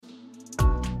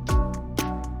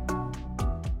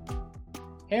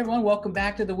Hey everyone, welcome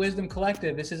back to the Wisdom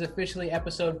Collective. This is officially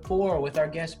episode 4 with our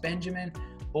guest Benjamin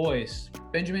Boyce.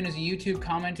 Benjamin is a YouTube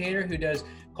commentator who does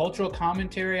cultural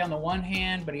commentary on the one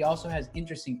hand, but he also has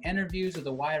interesting interviews with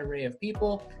a wide array of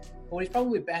people. But what he's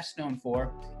probably best known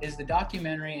for is the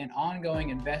documentary and ongoing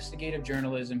investigative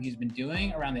journalism he's been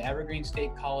doing around the Evergreen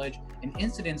State College and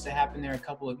incidents that happened there a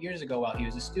couple of years ago while he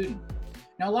was a student.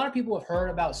 Now, a lot of people have heard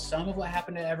about some of what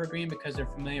happened at Evergreen because they're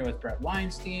familiar with Bret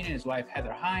Weinstein and his wife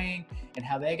Heather Heying and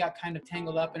how they got kind of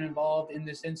tangled up and involved in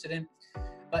this incident.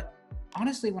 But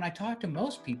honestly, when I talk to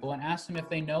most people and ask them if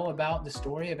they know about the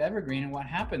story of Evergreen and what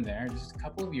happened there just a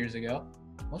couple of years ago,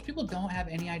 most people don't have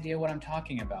any idea what I'm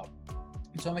talking about.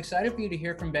 So I'm excited for you to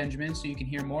hear from Benjamin so you can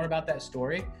hear more about that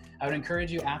story. I would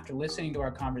encourage you after listening to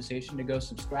our conversation to go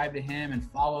subscribe to him and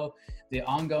follow the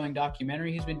ongoing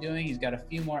documentary he's been doing. He's got a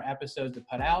few more episodes to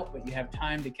put out, but you have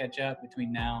time to catch up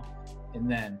between now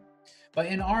and then. But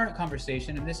in our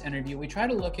conversation, in this interview, we try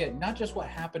to look at not just what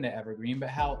happened at Evergreen, but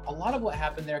how a lot of what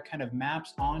happened there kind of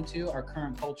maps onto our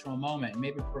current cultural moment and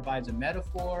maybe provides a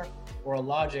metaphor or a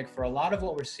logic for a lot of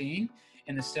what we're seeing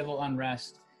in the civil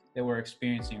unrest that we're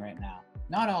experiencing right now.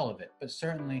 Not all of it, but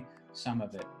certainly some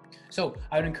of it. So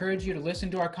I would encourage you to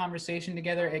listen to our conversation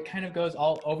together. It kind of goes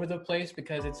all over the place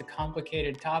because it's a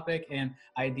complicated topic and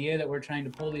idea that we're trying to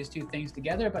pull these two things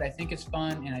together, but I think it's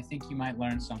fun and I think you might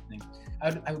learn something.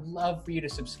 I would love for you to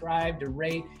subscribe, to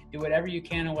rate, do whatever you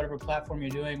can on whatever platform you're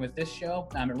doing with this show.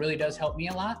 It really does help me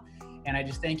a lot. And I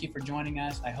just thank you for joining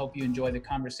us. I hope you enjoy the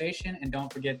conversation and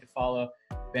don't forget to follow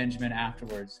Benjamin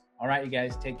afterwards. All right, you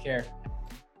guys, take care.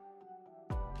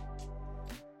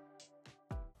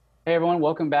 Hey everyone,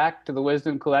 welcome back to the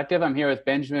Wisdom Collective. I'm here with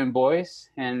Benjamin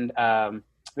Boyce. And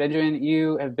Benjamin,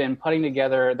 you have been putting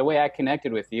together, the way I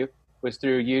connected with you was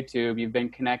through YouTube. You've been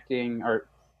connecting or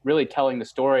really telling the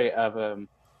story of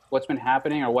what's been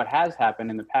happening or what has happened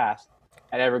in the past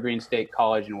at Evergreen State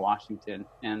College in Washington.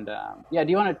 And do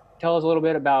you want to tell us a little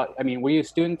bit about, were you a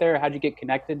student there? How'd you get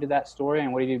connected to that story?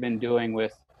 And what have you been doing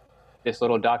with this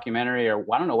little documentary, or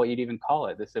I don't know what you'd even call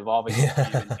it, this evolving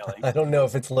storytelling? I don't know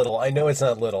if it's little. I know it's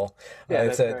not little. Yeah,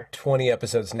 it's at 20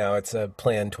 episodes now. It's a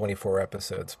planned 24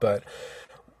 episodes. But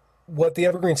what the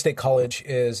Evergreen State College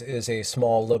is a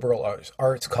small liberal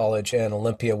arts college in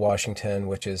Olympia, Washington,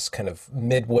 which is kind of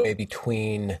midway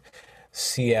between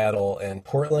Seattle and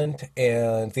Portland.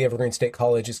 And the Evergreen State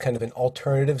College is kind of an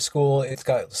alternative school. It's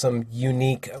got some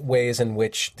unique ways in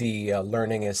which the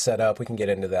learning is set up. We can get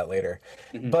into that later.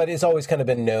 Mm-hmm. But it's always kind of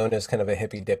been known as kind of a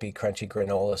hippy-dippy, crunchy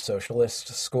granola socialist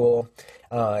school.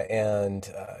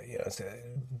 It's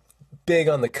big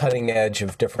on the cutting edge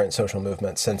of different social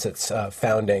movements since its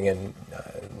founding in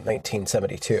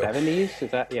 1972. 70s?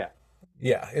 Is that? Yeah.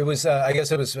 Yeah, it was, I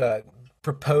guess it was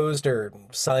proposed or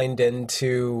signed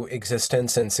into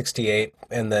existence in 68,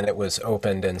 and then it was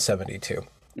opened in 72.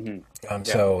 Mm-hmm.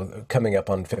 So coming up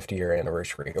on 50-year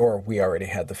anniversary, or we already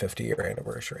had the 50-year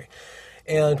anniversary.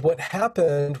 And what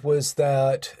happened was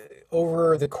that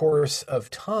over the course of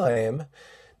time,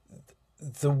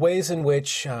 the ways in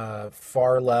which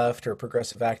far left or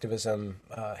progressive activism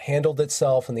handled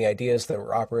itself and the ideas that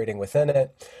were operating within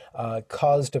it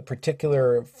caused a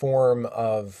particular form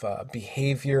of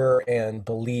behavior and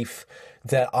belief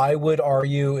that I would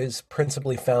argue is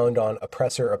principally found on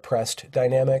oppressor-oppressed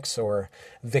dynamics or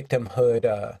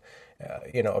victimhood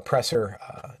oppressor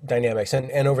dynamics.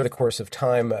 And over the course of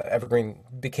time, Evergreen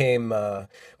became more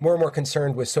and more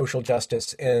concerned with social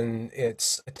justice in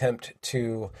its attempt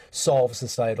to solve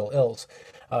societal ills.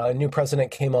 A new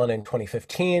president came on in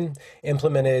 2015,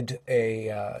 implemented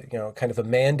a kind of a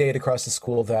mandate across the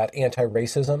school that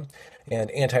anti-racism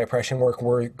and anti-oppression work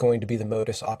were going to be the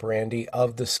modus operandi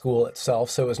of the school itself.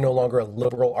 So it was no longer a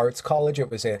liberal arts college. It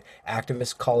was an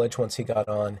activist college once he got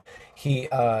on. He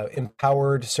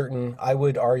empowered certain, I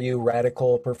would argue,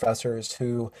 radical professors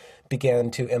who began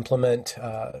to implement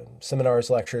seminars,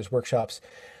 lectures, workshops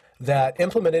that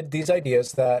implemented these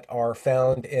ideas that are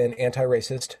found in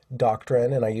anti-racist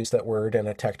doctrine, and I use that word in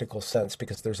a technical sense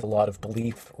because there's a lot of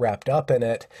belief wrapped up in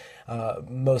it.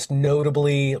 Most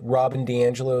notably, Robin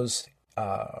DiAngelo's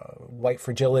white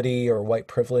fragility or white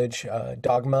privilege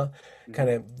dogma kind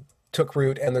of took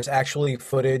root, and there's actually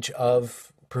footage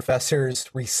of professors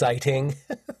reciting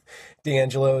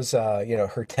DiAngelo's,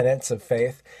 her tenets of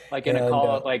faith. Like in a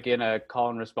call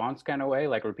and response kind of way,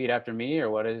 like repeat after me, or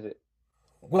what is it?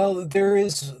 Well, there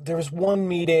was one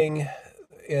meeting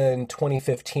in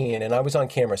 2015, and I was on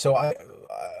camera. So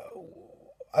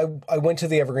I went to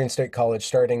the Evergreen State College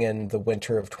starting in the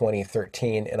winter of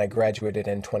 2013, and I graduated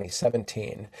in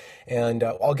 2017. And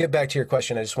I'll get back to your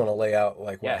question. I just want to lay out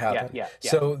like what happened.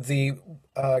 So the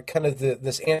kind of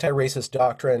this anti-racist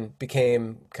doctrine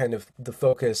became kind of the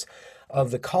focus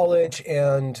of the college,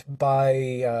 and by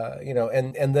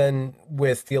and then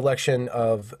with the election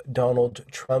of Donald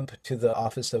Trump to the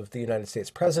office of the United States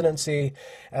presidency,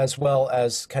 as well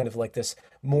as kind of like this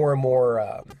more and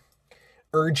more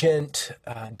urgent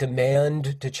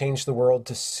demand to change the world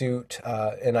to suit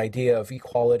an idea of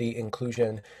equality,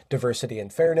 inclusion, diversity,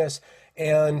 and fairness,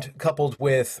 and coupled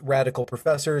with radical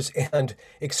professors and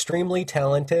extremely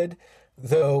talented,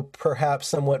 though perhaps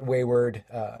somewhat wayward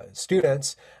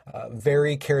students,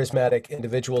 very charismatic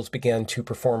individuals began to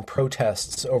perform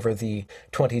protests over the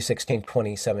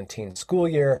 2016-2017 school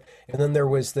year. And then there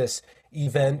was this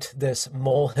event, this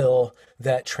molehill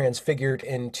that transfigured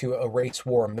into a race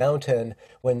war mountain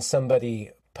when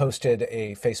somebody posted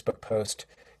a Facebook post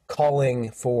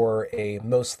calling for a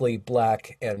mostly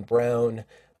black and brown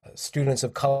students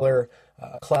of color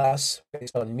class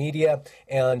based on media,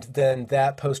 and then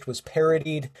that post was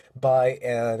parodied by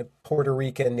a Puerto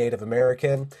Rican Native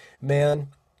American man,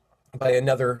 by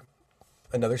another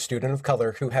student of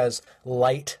color who has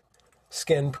light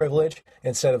skin privilege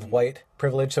instead of white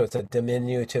privilege, so it's a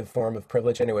diminutive form of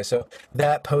privilege anyway. So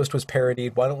that post was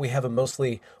parodied. Why don't we have a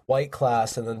mostly white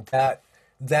class? And then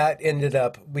that ended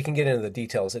up, we can get into the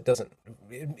details. It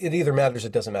either matters,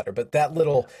 it doesn't matter. But that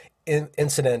little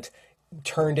incident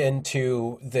turned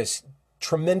into this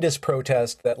tremendous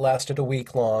protest that lasted a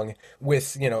week long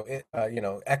with,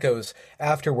 echoes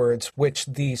afterwards, which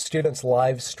the students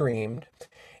live streamed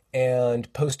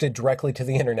and posted directly to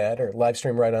the internet, or live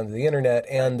stream right onto the internet.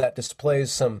 And that displays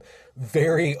some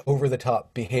very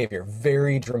over-the-top behavior,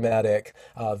 very dramatic,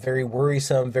 very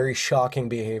worrisome, very shocking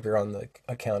behavior on the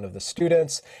account of the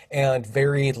students, and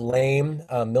very lame,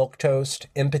 milquetoast,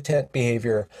 impotent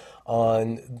behavior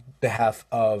on behalf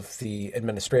of the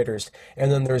administrators. And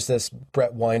then there's this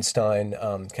Brett Weinstein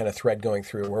kind of thread going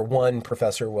through where one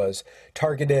professor was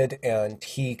targeted and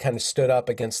he kind of stood up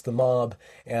against the mob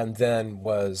and then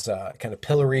was kind of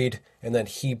pilloried. And then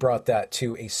he brought that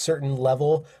to a certain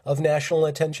level of national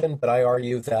attention. But I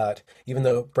argue that even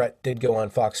though Brett did go on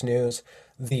Fox News,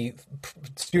 the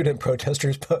student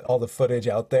protesters put all the footage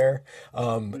out there,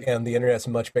 and the internet's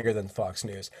much bigger than Fox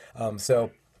News.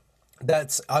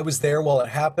 I was there while it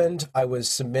happened. I was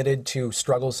submitted to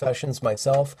struggle sessions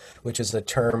myself, which is a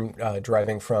term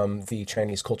deriving from the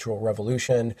Chinese Cultural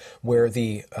Revolution, where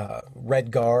the Red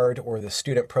Guard or the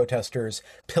student protesters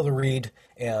pilloried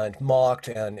and mocked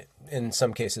and in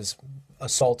some cases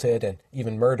assaulted and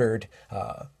even murdered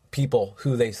people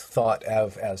who they thought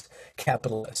of as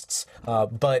capitalists.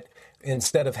 But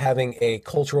instead of having a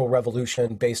cultural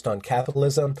revolution based on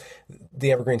capitalism,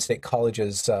 the Evergreen State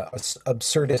College's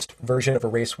absurdist version of a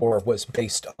race war was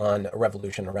based on a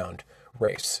revolution around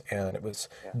race. And it was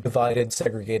divided,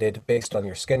 segregated based on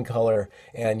your skin color.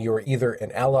 And you were either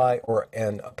an ally or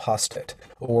an apostate,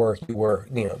 or you were,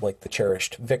 like the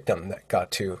cherished victim that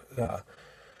got to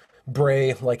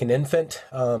bray like an infant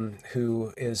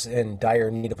who is in dire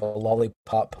need of a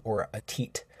lollipop or a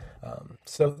teat.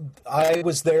 So I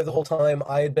was there the whole time.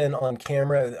 I had been on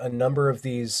camera a number of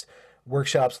these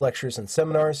workshops, lectures, and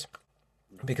seminars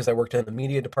because I worked in the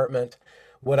media department.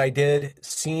 What I did,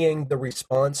 seeing the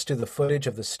response to the footage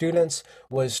of the students,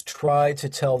 was try to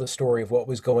tell the story of what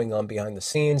was going on behind the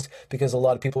scenes, because a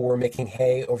lot of people were making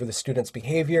hay over the students'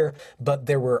 behavior, but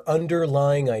there were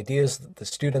underlying ideas that the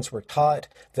students were taught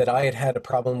that I had had a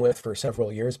problem with for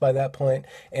several years by that point.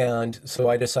 And so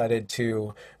I decided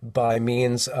to, by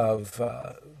means of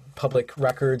public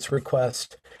records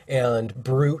request and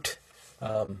brute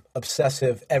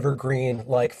obsessive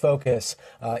evergreen-like focus,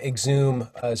 exhume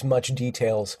as much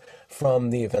details from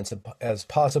the events as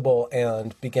possible.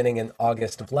 And beginning in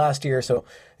August of last year, so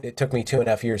it took me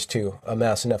 2.5 years to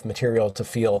amass enough material to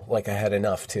feel like I had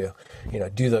enough to,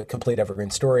 do the complete evergreen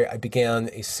story. I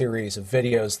began a series of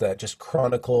videos that just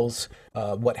chronicles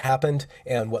what happened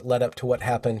and what led up to what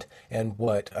happened and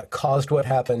what caused what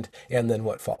happened and then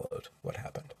what followed what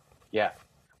happened. Yeah.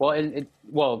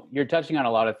 Well, you're touching on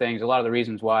a lot of things. A lot of the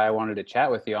reasons why I wanted to chat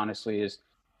with you, honestly, is,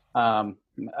 I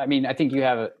think you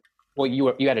have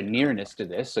you had a nearness to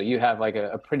this, so you have like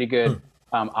a pretty good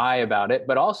eye about it.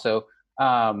 But also,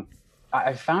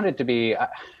 I found it to be, I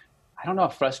don't know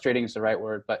if frustrating is the right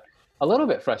word, but a little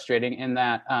bit frustrating in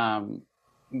that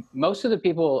most of the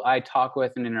people I talk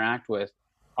with and interact with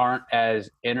aren't as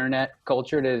internet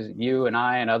cultured as you and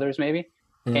I and others, maybe,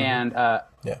 and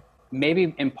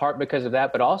maybe in part because of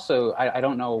that, but also I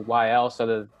don't know why else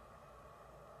other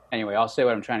anyway, I'll say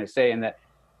what I'm trying to say, in that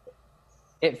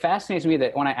it fascinates me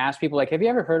that when I ask people, like, have you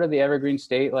ever heard of the Evergreen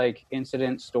State, like,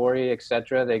 incident, story,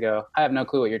 etc., they go, I have no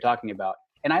clue what you're talking about.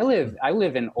 And I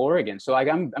live in Oregon, so like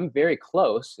I'm very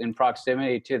close in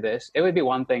proximity to this. It would be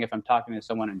one thing if I'm talking to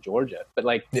someone in Georgia, but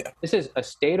like this is a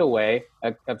state away,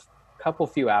 a couple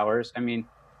few hours. I mean,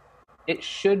 it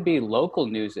should be local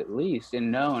news at least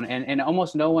and known, and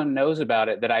almost no one knows about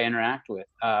it that I interact with,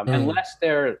 unless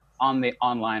they're on the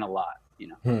online a lot,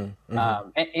 you know,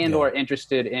 or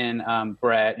interested in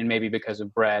Brett, and maybe because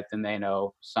of Brett, then they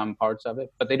know some parts of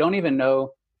it, but they don't even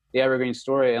know the Evergreen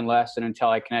story unless and until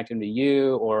I connect him to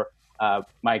you, or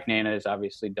Mike Nana has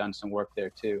obviously done some work there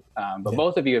too. But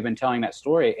both of you have been telling that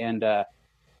story, and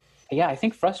I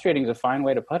think frustrating is a fine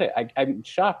way to put it. I'm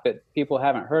shocked that people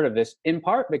haven't heard of this, in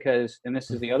part because, and this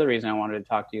is the other reason I wanted to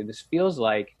talk to you, this feels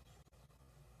like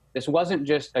this wasn't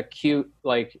just a cute,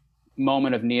 like,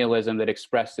 moment of nihilism that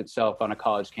expressed itself on a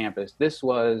college campus. This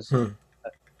was,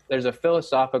 there's a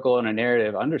philosophical and a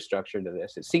narrative understructure to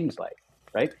this, it seems like,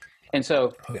 right? And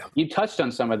so you touched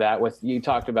on some of that you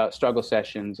talked about struggle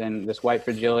sessions and this white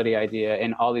fragility idea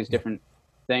and all these different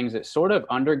things that sort of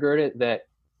undergird it, that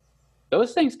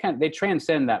those things they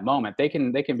transcend that moment. They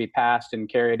can be passed and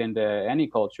carried into any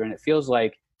culture. And it feels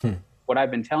like what I've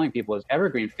been telling people is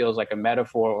Evergreen feels like a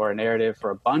metaphor or a narrative for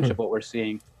a bunch of what we're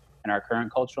seeing in our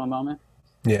current cultural moment.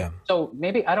 Yeah. So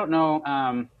maybe, I don't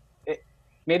know,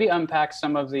 maybe unpack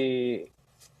some of the,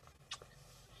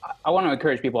 I want to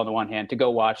encourage people on the one hand to go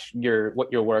watch your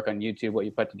work on YouTube, what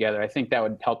you put together. I think that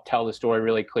would help tell the story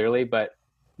really clearly, but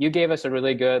you gave us a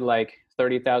really good, like,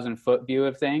 30,000 foot view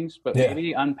of things, but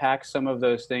maybe unpack some of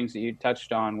those things that you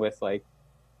touched on with, like,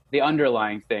 the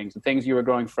underlying things, the things you were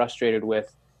growing frustrated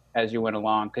with as you went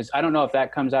along. Because I don't know if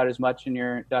that comes out as much in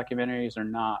your documentaries or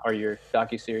not, or your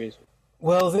docuseries.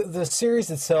 Well, the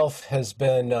series itself has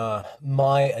been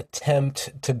my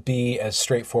attempt to be as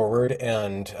straightforward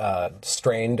and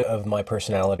strained of my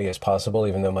personality as possible,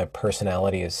 even though my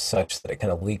personality is such that it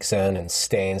kind of leaks in and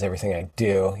stains everything I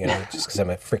do, you know, just because I'm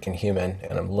a freaking human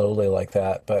and I'm lowly like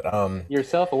that. But you're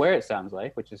self-aware, it sounds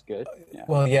like, which is good. Yeah.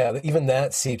 Well, yeah, even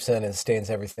that seeps in and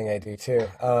stains everything I do too.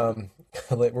 Are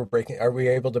we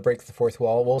able to break the fourth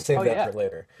wall? We'll save that for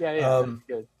later. Yeah, that's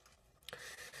good.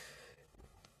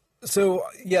 So,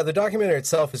 yeah, the documentary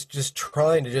itself is just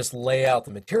trying to just lay out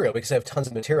the material, because I have tons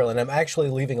of material, and I'm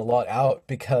actually leaving a lot out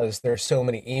because there's so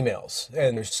many emails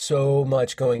and there's so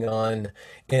much going on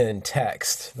in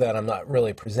text that I'm not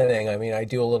really presenting. I mean, I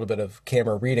do a little bit of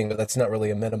camera reading, but that's not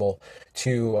really amenable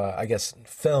to, I guess,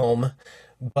 film.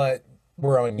 But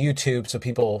we're on YouTube, so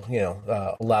people, you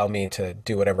know, allow me to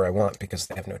do whatever I want because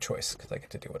they have no choice, because I get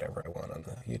to do whatever I want on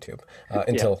the YouTube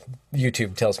until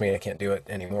YouTube tells me I can't do it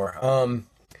anymore.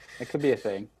 It could be a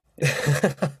thing.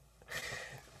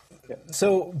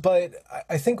 So, but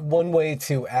I think one way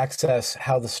to access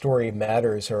how the story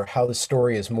matters, or how the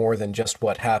story is more than just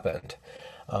what happened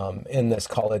in this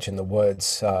college in the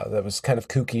woods that was kind of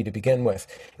kooky to begin with,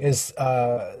 is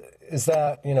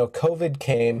that, you know, COVID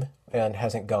came and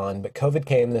hasn't gone, but COVID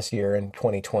came this year in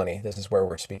 2020. This is where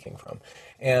we're speaking from.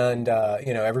 And,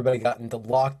 you know, everybody got into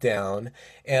lockdown,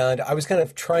 and I was kind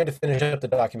of trying to finish up the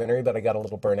documentary, but I got a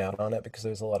little burnout on it because there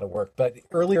was a lot of work. But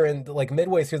earlier in, like,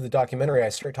 midway through the documentary, I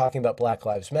start talking about Black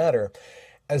Lives Matter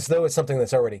as though it's something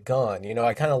that's already gone. You know,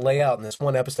 I kind of lay out in this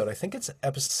one episode, I think it's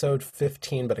episode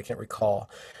 15, but I can't recall,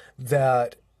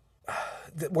 that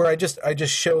where I just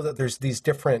show that there's these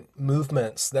different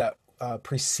movements that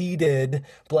preceded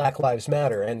Black Lives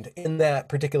Matter. And in that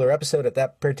particular episode, at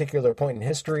that particular point in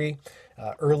history,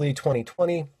 early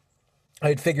 2020, I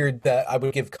had figured that I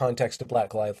would give context to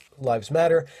Black Lives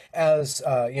Matter as,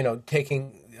 you know,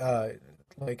 taking,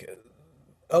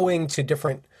 owing to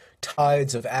different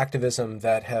tides of activism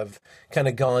that have kind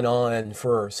of gone on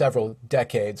for several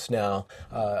decades now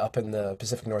up in the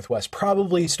Pacific Northwest,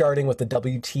 probably starting with the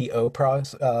WTO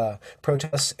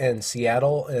protests in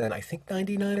Seattle in, I think,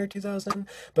 99 or 2000.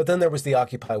 But then there was the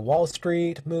Occupy Wall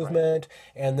Street movement,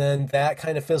 and then that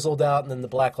kind of fizzled out, and then the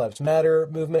Black Lives Matter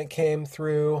movement came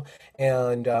through.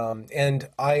 And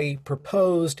I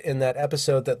proposed in that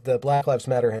episode that the Black Lives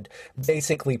Matter had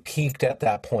basically peaked at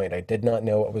that point. I did not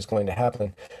know what was going to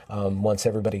happen once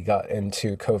everybody got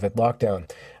into COVID lockdown.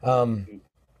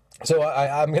 So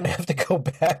I'm going to have to go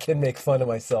back and make fun of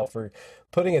myself for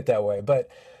putting it that way. But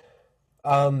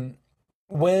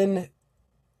when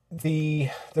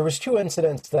there was two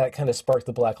incidents that kind of sparked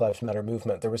the Black Lives Matter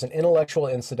movement. There was an intellectual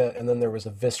incident, and then there was a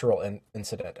visceral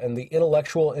incident. And the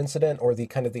intellectual incident, or the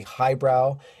kind of the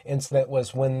highbrow incident,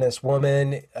 was when this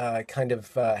woman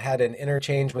had an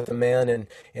interchange with a man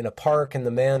in a park, and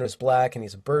the man was black, and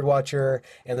he's a bird watcher,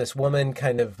 and this woman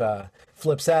kind of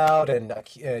flips out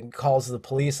and calls the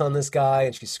police on this guy,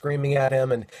 and she's screaming at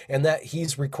him, and that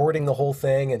he's recording the whole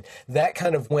thing, and that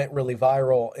kind of went really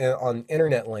viral on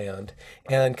internet land,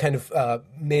 and kind of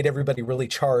made everybody really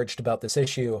charged about this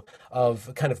issue of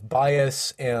kind of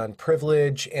bias and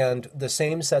privilege and the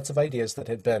same sets of ideas that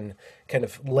had been kind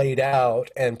of laid out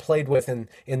and played with in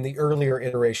the earlier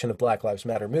iteration of Black Lives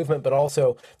Matter movement, but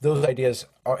also those ideas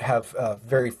have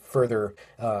very further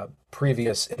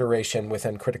previous iteration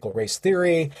within critical race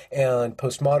theory and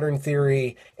postmodern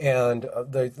theory, and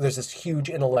there's this huge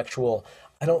intellectual,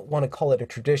 I don't want to call it a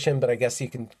tradition, but I guess you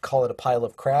can call it a pile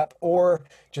of crap, or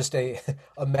just a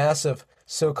massive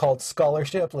so-called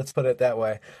scholarship, let's put it that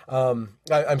way.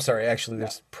 I'm sorry, actually,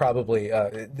 there's probably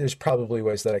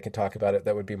ways that I can talk about it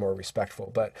that would be more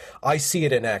respectful, but I see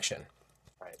it in action.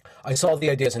 I saw the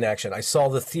ideas in action. I saw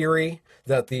the theory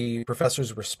that the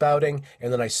professors were spouting,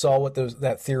 and then I saw what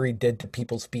that theory did to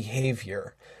people's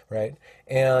behavior, right?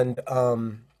 And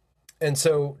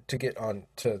so to get on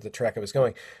to the track I was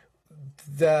going,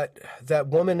 that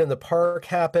woman in the park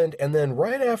happened, and then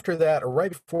right after that, or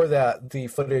right before that, the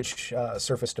footage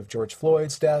surfaced of George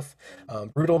Floyd's death,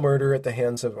 brutal murder at the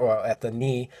hands of, or at the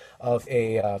knee of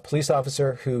a police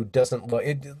officer who doesn't look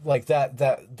like that.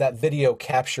 That video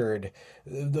captured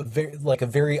a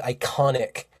very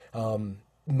iconic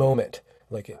moment.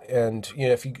 And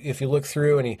if you look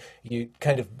through and you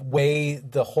kind of weigh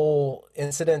the whole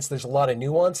incidents, there's a lot of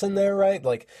nuance in there, right?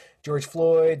 Like George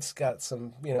Floyd's got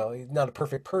some, not a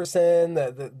perfect person.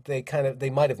 That they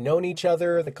might have known each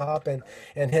other, the cop and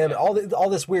him, all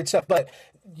this weird stuff. But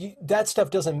that stuff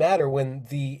doesn't matter when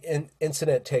the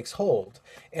incident takes hold.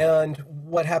 And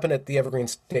what happened at the Evergreen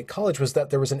State College was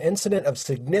that there was an incident of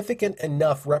significant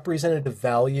enough representative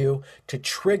value to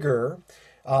trigger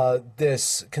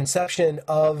this conception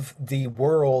of the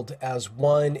world as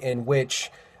one in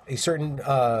which a certain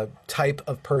type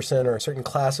of person or a certain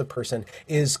class of person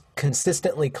is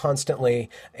consistently, constantly,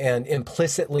 and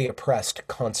implicitly oppressed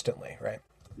constantly, right?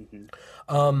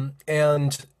 Mm-hmm.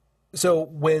 And so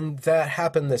when that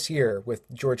happened this year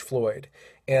with George Floyd,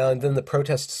 and then the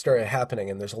protests started happening,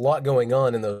 and there's a lot going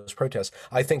on in those protests.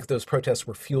 I think those protests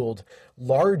were fueled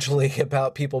largely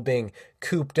about people being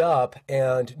cooped up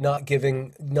and not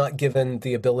given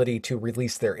the ability to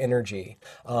release their energy.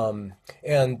 And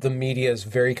the media is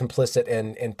very complicit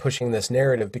in pushing this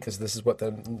narrative, because this is what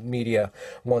the media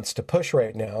wants to push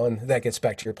right now. And that gets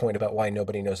back to your point about why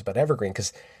nobody knows about Evergreen,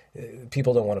 because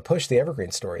people don't want to push the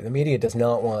Evergreen story. The media does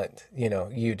not want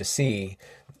you to see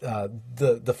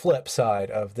the flip side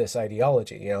of this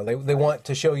ideology. They want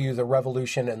to show you the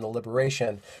revolution and the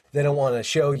liberation. They don't want to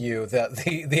show you that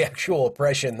the actual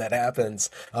oppression that happens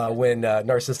when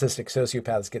narcissistic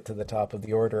sociopaths get to the top of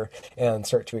the order and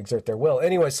start to exert their will.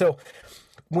 Anyway, so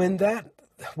when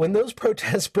those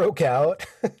protests broke out,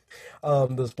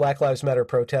 those Black Lives Matter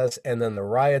protests, and then the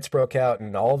riots broke out,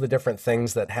 and all the different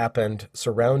things that happened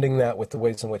surrounding that, with the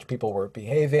ways in which people were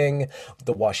behaving,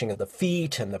 the washing of the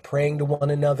feet and the praying to one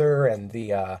another, and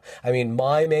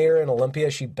my mayor in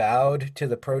Olympia, she bowed to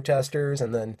the protesters,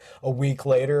 and then a week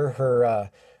later,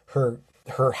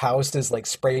 her house is like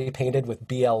spray painted with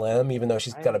BLM, even though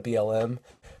she's got a BLM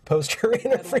poster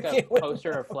in her freaking window.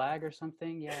 Poster or flag or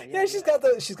something. Yeah, she's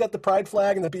got the pride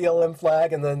flag and the BLM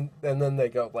flag, and then they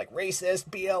go like racist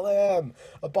BLM,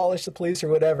 abolish the police or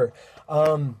whatever.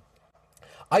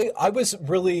 I was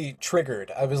really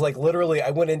triggered. I was like, literally,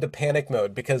 I went into panic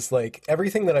mode, because like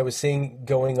everything that I was seeing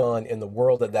going on in the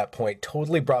world at that point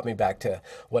totally brought me back to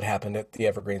what happened at the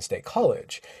Evergreen State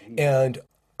College. And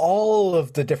all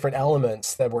of the different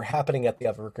elements that were happening at the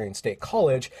Evergreen State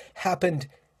College happened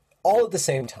all at the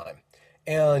same time.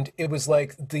 And it was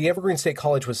like the Evergreen State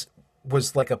College was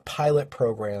like a pilot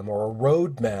program or a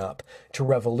roadmap to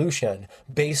revolution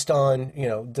based on,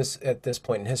 this at this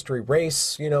point in history,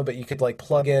 race, but you could like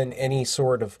plug in any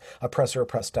sort of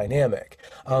oppressor-oppressed dynamic.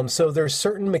 So there's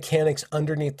certain mechanics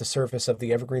underneath the surface of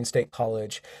the Evergreen State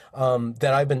College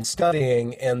that I've been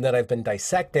studying and that I've been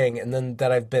dissecting, and then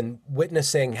that I've been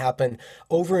witnessing happen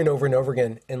over and over and over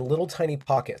again in little tiny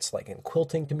pockets, like in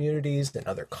quilting communities and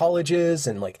other colleges,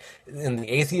 and like in the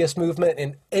atheist movement,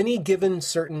 in any given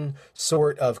certain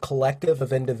sort of collective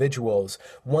of individuals.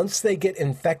 Once they get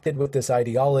infected with this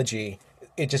ideology,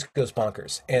 it just goes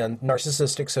bonkers. And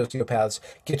narcissistic sociopaths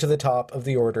get to the top of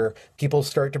the order. People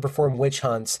start to perform witch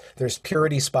hunts. There's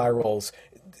purity spirals.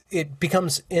 it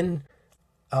becomes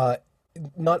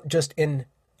not just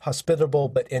inhospitable,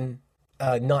 but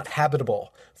not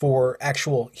habitable for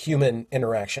actual human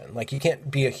interaction. Like you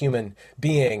can't be a human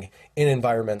being in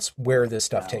environments where this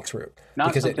stuff takes root. Not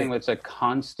because something that's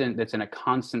in a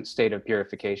constant state of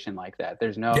purification like that.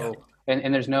 There's no,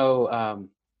 and there's no,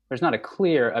 there's not a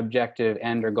clear objective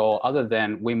end or goal other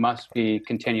than we must be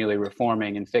continually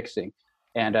reforming and fixing,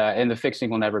 and the fixing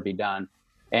will never be done.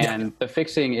 And the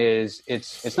fixing is,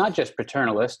 it's not just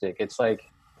paternalistic. It's like,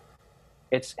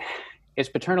 it's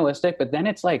paternalistic, but then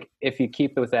it's like, if you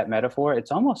keep it with that metaphor,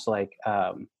 it's almost like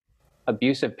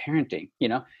abusive parenting,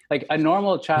 like a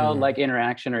normal child-like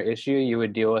interaction or issue, you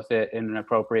would deal with it in an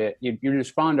appropriate, you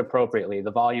respond appropriately,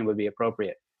 the volume would be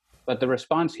appropriate. But the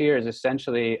response here is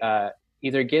essentially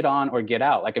either get on or get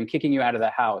out. Like I'm kicking you out of the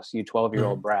house, you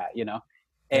 12-year-old brat,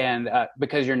 and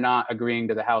because you're not agreeing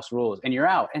to the house rules and you're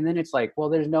out. And then it's like, well,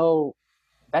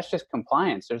 that's just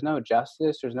compliance. There's no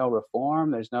justice. There's no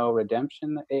reform. There's no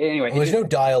redemption. Anyway. Well, there's no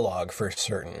dialogue for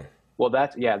certain. Well,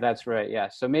 that's right. Yeah.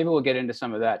 So maybe we'll get into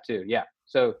some of that too. Yeah.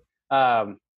 So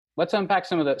let's unpack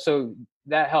some of the, so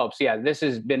that helps. Yeah. This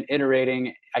has been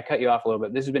iterating. I cut you off a little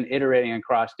bit. This has been iterating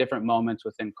across different moments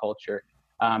within culture.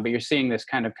 But you're seeing this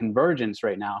kind of convergence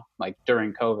right now, like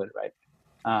during COVID,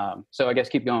 right? So I guess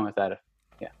keep going with that.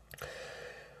 Yeah.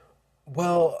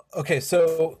 Well, okay.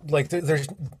 So like there's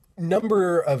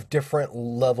number of different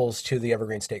levels to the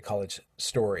Evergreen State College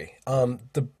story.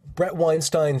 The Bret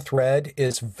Weinstein thread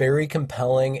is very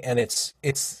compelling, and it's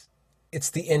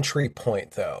the entry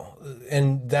point though,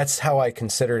 and that's how I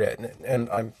considered it. And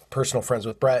I'm personal friends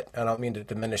with Bret. I don't mean to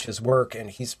diminish his work, and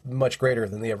he's much greater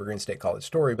than the Evergreen State College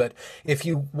story. But if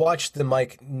you watch the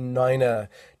Mike Nina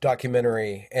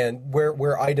documentary, and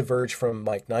where I diverge from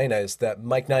Mike Nina is that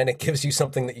Mike Nina gives you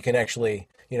something that you can actually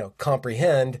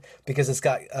comprehend, because it's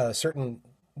got a certain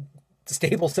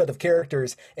stable set of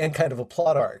characters and kind of a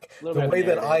plot arc. The way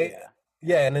that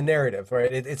and a narrative,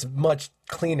 right? It's much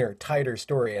cleaner, tighter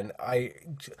story, and I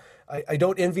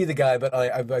don't envy the guy, but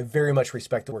I very much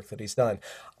respect the work that he's done.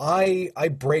 I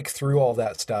break through all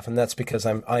that stuff, and that's because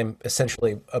I'm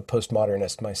essentially a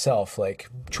postmodernist myself, like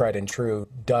tried and true,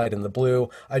 dyed in the blue.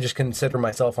 I just consider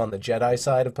myself on the Jedi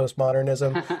side of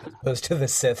postmodernism, as opposed to the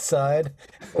Sith side.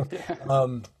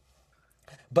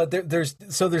 But there's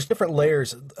different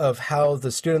layers of how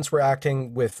the students were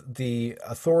acting with the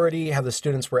authority, how the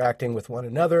students were acting with one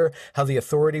another, how the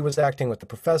authority was acting with the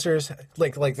professors.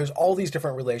 Like there's all these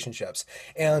different relationships.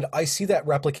 And I see that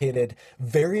replicated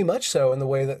very much so in the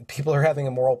way that people are having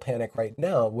a moral panic right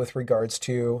now with regards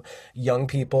to young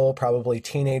people, probably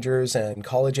teenagers and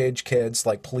college-age kids,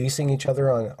 like policing each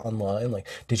other online. Like,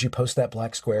 did you post that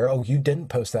black square? Oh, you didn't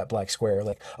post that black square.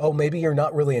 Like, oh, maybe you're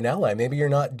not really an ally. Maybe you're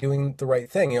not doing the right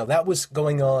thing. That was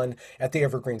going on at the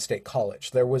Evergreen State College.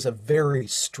 There was a very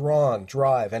strong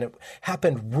drive, and it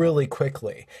happened really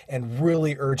quickly and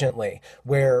really urgently,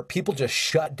 where people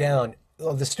just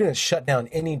the students shut down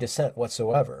any dissent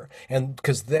whatsoever. And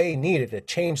because they needed to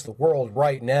change the world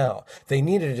right now. They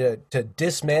needed to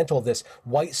dismantle this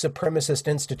white supremacist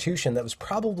institution that was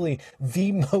probably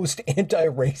the most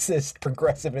anti-racist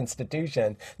progressive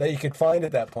institution that you could find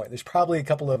at that point. There's probably a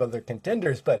couple of other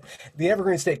contenders, but the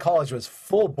Evergreen State College was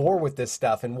full bore with this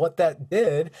stuff. And what that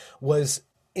did was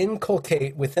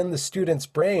inculcate within the students'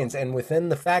 brains and within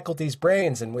the faculty's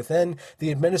brains and within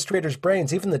the administrators'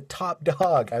 brains, even the top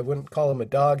dog. I wouldn't call him a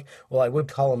dog. Well, I would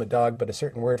call him a dog, but a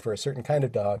certain word for a certain kind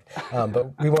of dog.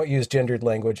 But we won't use gendered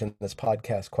language in this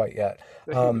podcast quite yet.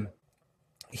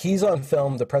 He's on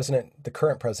film, the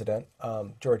current president,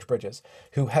 George Bridges,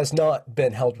 who has not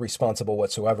been held responsible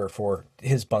whatsoever for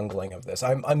his bungling of this.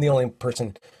 I'm the only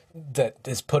person that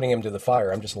is putting him to the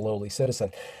fire. I'm just a lowly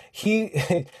citizen. Some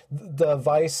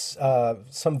Vice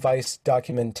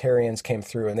documentarians came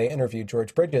through and they interviewed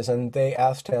George Bridges, and they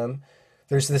asked him,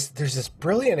 there's this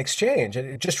brilliant exchange.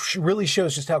 It just really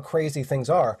shows just how crazy things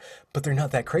are, but they're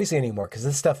not that crazy anymore, because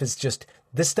this stuff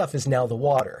is now the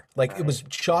water. Like, it was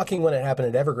shocking when it happened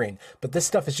at Evergreen, but this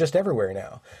stuff is just everywhere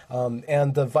now.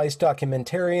 And the Vice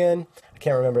documentarian, I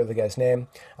can't remember the guy's name.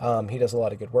 He does a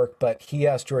lot of good work, but he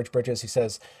asked George Bridges, he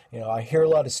says, I hear a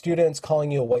lot of students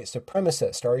calling you a white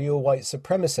supremacist. Are you a white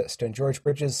supremacist? And George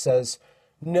Bridges says,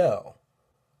 no.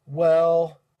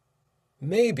 Well,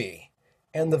 maybe.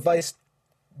 And the Vice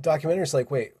documentary is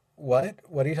like, wait, what?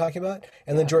 What are you talking about?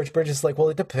 And then George Bridges is like, well,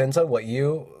 it depends on what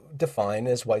you define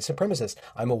as white supremacist.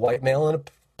 I'm a white male in a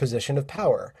position of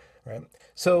power, right?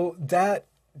 So that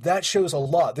that shows a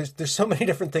lot. There's so many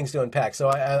different things to unpack. So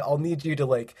I'll need you to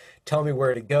like tell me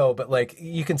where to go. But like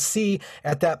you can see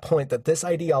at that point that this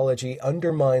ideology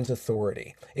undermines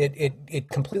authority. It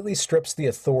completely strips the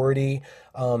authority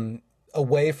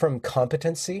away from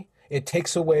competency. It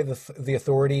takes away the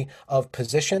authority of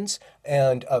positions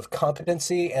and of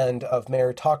competency and of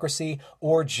meritocracy,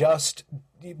 or just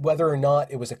whether or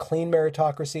not it was a clean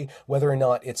meritocracy, whether or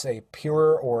not it's a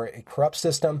pure or a corrupt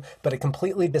system, but it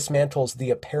completely dismantles the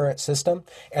apparent system,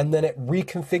 and then it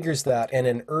reconfigures that in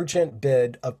an urgent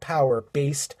bid of power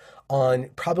based on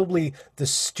probably the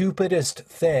stupidest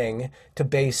thing to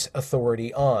base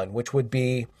authority on, which would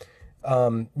be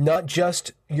not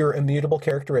just your immutable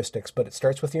characteristics, but it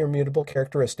starts with your immutable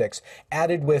characteristics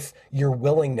added with your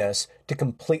willingness to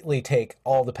completely take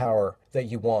all the power that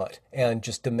you want and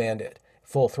just demand it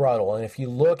full throttle. And if you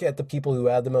look at the people who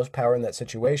had the most power in that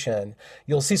situation,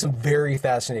 you'll see some very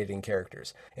fascinating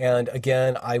characters. And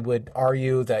again, I would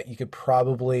argue that you could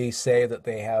probably say that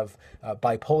they have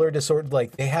bipolar disorder,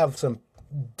 like they have some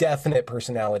definite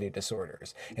personality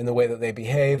disorders in the way that they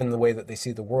behave, in the way that they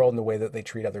see the world, in the way that they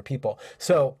treat other people.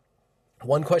 So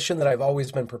one question that I've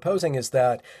always been proposing is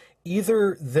that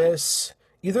either this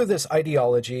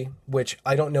ideology, which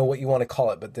I don't know what you want to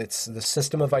call it, but it's the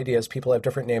system of ideas, people have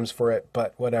different names for it,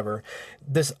 but whatever.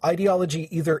 This ideology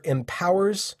either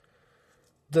empowers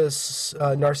this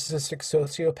narcissistic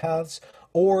sociopaths,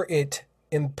 or it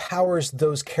empowers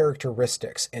those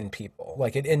characteristics in people.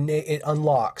 Like it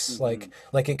unlocks, like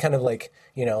it kind of like,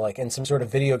 you know, like in some sort of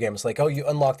video games, like, oh, you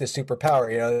unlock this superpower,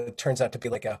 you know, it turns out to be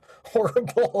like a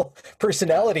horrible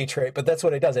personality trait, but that's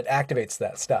what it does. It activates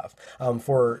that stuff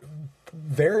for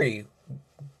very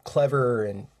clever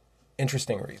and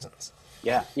interesting reasons.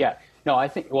 Yeah. No, I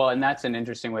think, well, and that's an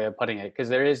interesting way of putting it, because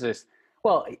there is this,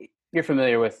 well, you're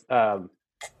familiar with,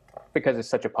 because it's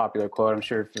such a popular quote, I'm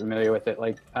sure you're familiar with it.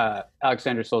 Like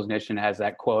Alexander Solzhenitsyn has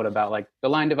that quote about like the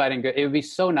line dividing good. It would be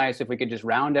so nice if we could just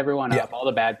round everyone up, all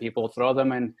the bad people, throw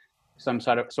them in some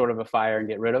sort of a fire and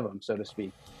get rid of them, so to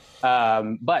speak.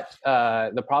 But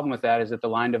the problem with that is that the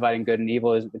line dividing good and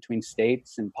evil isn't between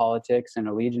states and politics and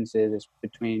allegiances. It's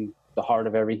between the heart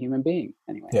of every human being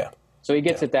anyway. Yeah. So he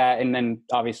gets at that. And then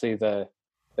obviously the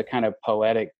kind of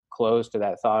poetic close to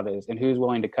that thought is, and who's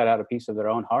willing to cut out a piece of their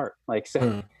own heart? Like,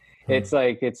 so it's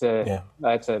like,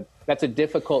 that's a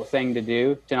difficult thing to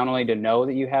do, to not only to know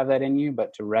that you have that in you,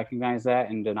 but to recognize that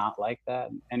and to not like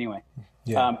that anyway.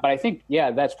 Yeah. But I think,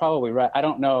 that's probably right. I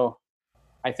don't know.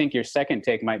 I think your second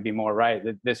take might be more right,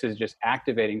 that this is just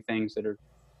activating things that are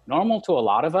normal to a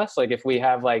lot of us. Like if we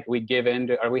have, like, we give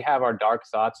into, or we have our dark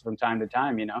thoughts from time to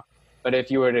time, you know, but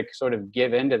if you were to sort of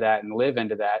give into that and live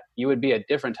into that, you would be a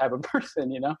different type of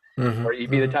person, you know, or you'd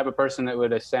be the type of person that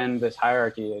would ascend this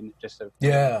hierarchy and just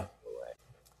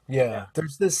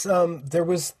There's this, there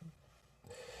was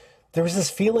this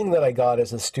feeling that I got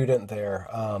as a student there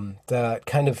that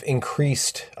kind of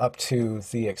increased up to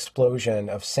the explosion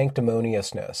of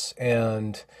sanctimoniousness.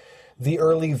 And the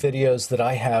early videos that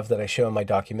I have that I show in my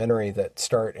documentary that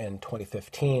start in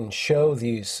 2015 show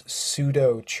these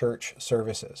pseudo-church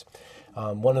services.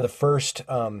 One of the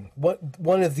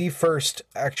first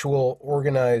actual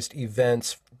organized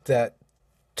events that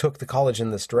took the college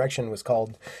in this direction was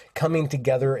called Coming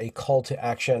Together, a Call to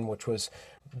Action, which was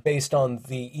based on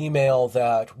the email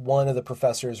that one of the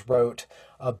professors wrote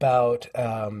about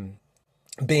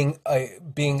being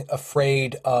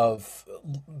afraid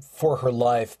for her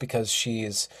life because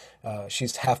she's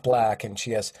half black and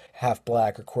she has half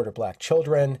black or quarter black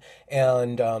children,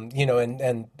 and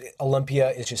and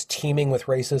Olympia is just teeming with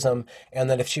racism, and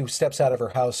that if she steps out of her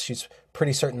house, she's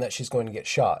pretty certain that she's going to get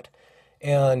shot.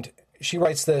 And she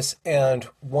writes this, and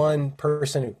one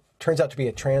person who turns out to be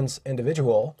a trans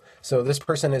individual, so this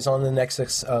person is on the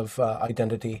nexus of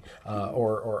identity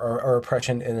or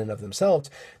oppression in and of themselves,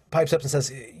 pipes up and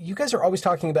says, you guys are always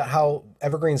talking about how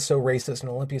Evergreen's so racist and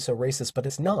Olympia's so racist, but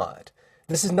it's not.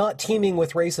 This is not teeming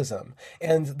with racism.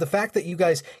 And the fact that you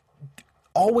guys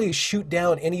always shoot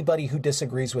down anybody who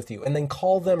disagrees with you and then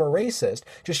call them a racist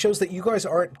just shows that you guys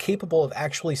aren't capable of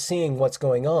actually seeing what's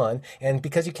going on. And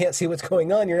because you can't see what's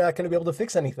going on, you're not going to be able to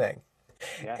fix anything.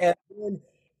 Yeah. And then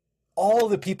all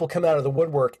the people come out of the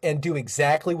woodwork and do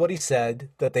exactly what he said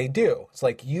that they do. It's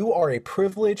like, you are a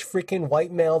privileged freaking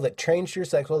white male that changed your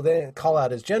sex. Well, they didn't call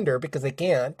out his gender because they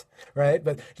can't, right?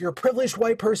 But you're a privileged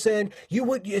white person.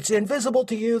 It's invisible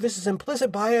to you. This is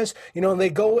implicit bias, and they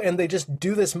go and they just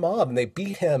do this mob and they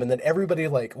beat him. And then everybody,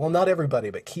 not everybody,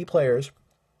 but key players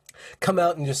come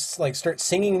out and just start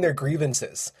singing their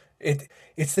grievances.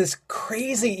 It's this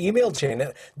crazy email chain,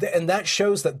 and that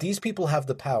shows that these people have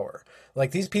the power.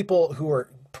 Like, these people who are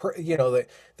you know,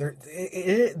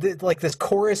 like this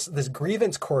chorus, this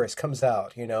grievance chorus comes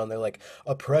out, you know, and they're like,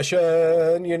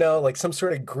 oppression, you know, like some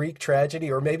sort of Greek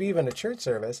tragedy, or maybe even a church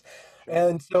service.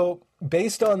 And so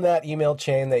based on that email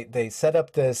chain, they set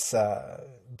up this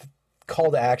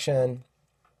call to action,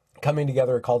 coming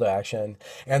together, a call to action,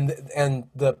 and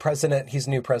the president, he's a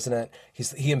new president,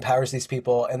 he empowers these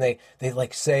people, and they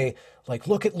like say, like,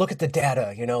 look at the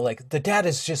data, you know, like the data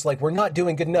is just like, we're not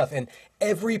doing good enough, and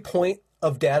every point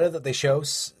of data that they show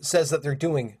says that they're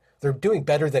doing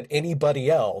better than anybody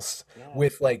else,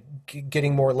 with like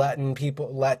getting more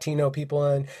Latino people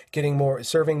in,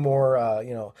 serving more,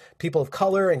 you know, people of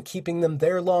color, and keeping them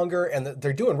there longer, and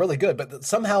they're doing really good. But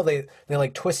somehow they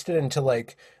like twist it into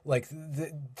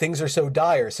things are so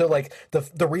dire. So like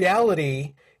the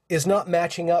reality is not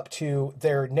matching up to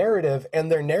their narrative, and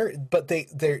but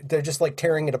they're just like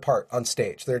tearing it apart on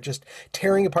stage. They're just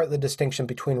tearing apart the distinction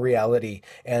between reality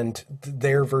and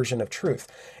their version of truth.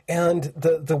 And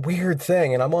the weird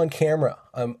thing, and I'm on camera.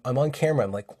 I'm on camera.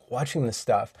 I'm like watching this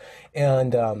stuff,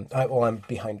 and I'm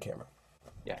behind camera.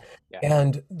 Yeah.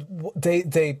 And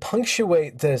they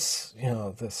punctuate this, you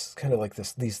know, this kind of like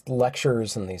these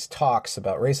lectures and these talks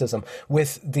about racism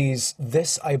with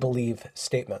this I believe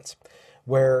statements,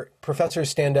 where professors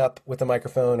stand up with a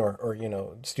microphone, or you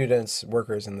know, students,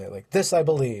 workers, and they're like, this I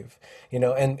believe, you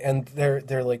know, and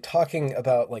they're like talking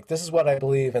about like, this is what I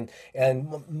believe,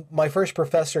 and my first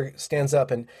professor stands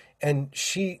up and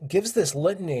she gives this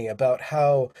litany about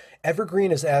how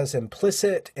Evergreen is as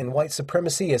implicit in white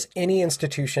supremacy as any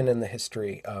institution in the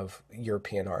history of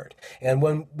European art. And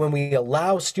when we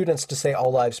allow students to say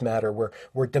all lives matter,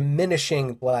 we're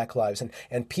diminishing Black lives,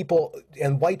 and people,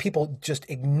 and white people just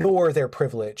ignore their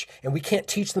privilege, and we can't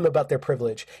teach them about their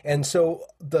privilege. And so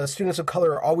the students of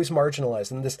color are always marginalized.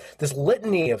 And this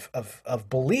litany of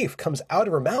belief comes out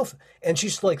of her mouth, and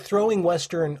she's like throwing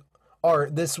Western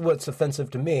art. This is what's offensive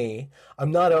to me. I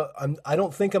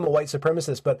don't think I'm a white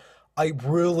supremacist, but I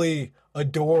really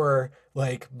adore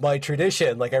like my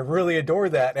tradition. Like I really adore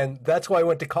that. And that's why I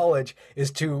went to college, is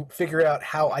to figure out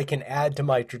how I can add to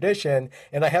my tradition.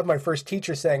 And I have my first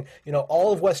teacher saying, you know,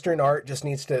 all of Western art just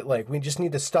needs to, like, we just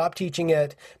need to stop teaching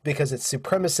it because it's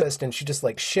supremacist. And she just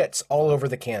like shits all over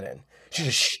the canon. She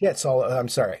just shits all, I'm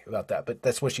sorry about that, but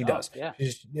that's what she does. Yeah.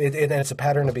 And it's a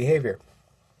pattern of behavior.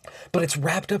 But it's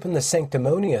wrapped up in the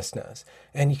sanctimoniousness,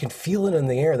 and you can feel it in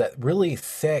the air, that really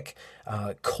thick,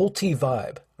 culty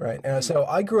vibe, right? And so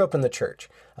I grew up in the church.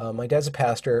 My dad's a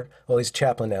pastor. Well, he's a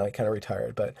chaplain now. He kind of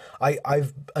retired. But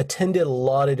I've attended a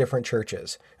lot of different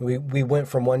churches. We went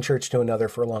from one church to another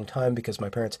for a long time because my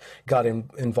parents got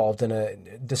involved in a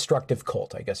destructive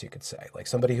cult, I guess you could say. Like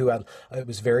somebody who it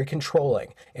was very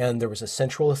controlling. And there was a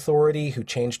central authority who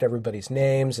changed everybody's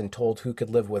names and told who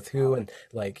could live with who. And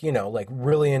like, you know, like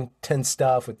really intense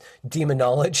stuff with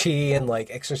demonology and like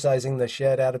exorcising the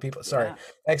shit out of people.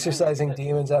 Exorcising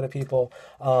demons out of people.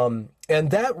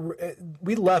 And that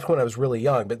we left when I was really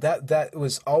young, but that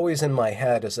was always in my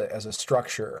head as a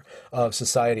structure of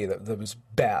society that was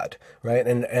bad, right?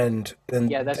 And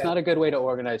yeah, that's not a good way to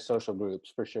organize social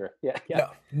groups, for sure. Yeah.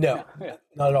 No,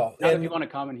 not at all. Not if you want a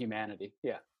common humanity.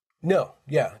 Yeah. No.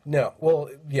 Well,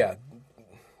 yeah.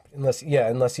 Unless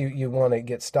you want to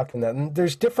get stuck in that. And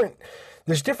there's different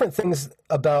things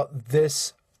about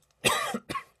this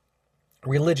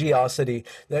religiosity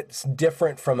that's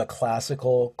different from a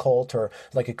classical cult, or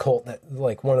like a cult that,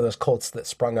 like one of those cults that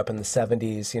sprung up in the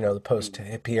 70s, you know, the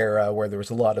post-hippie era, where there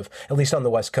was a lot of, at least on the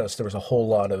West Coast, there was a whole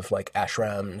lot of like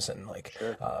ashrams and like,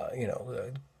 you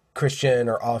know, Christian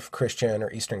or off-Christian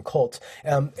or Eastern cults.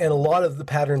 And a lot of the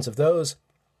patterns of those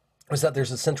was that there's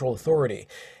a central authority.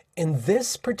 In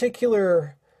this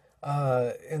particular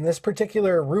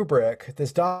rubric,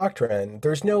 this doctrine,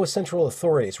 there's no central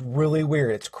authority. It's really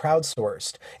weird. It's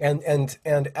crowdsourced, and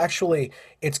actually,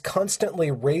 it's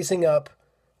constantly raising up.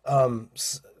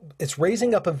 It's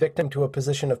raising up a victim to a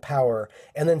position of power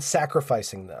and then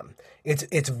sacrificing them.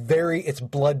 It's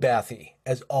bloodbathy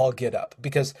as all get up,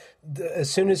 because as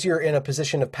soon as you're in a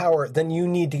position of power, then you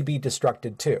need to be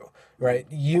destructed too, right?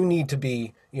 You need to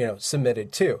be, you know,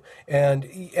 submitted too, and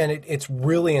it's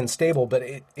really unstable, but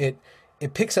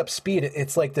it picks up speed.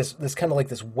 It's like this kind of like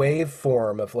this wave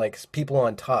form of like people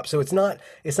on top. So it's not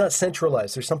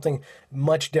centralized. There's something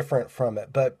much different from it.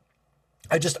 But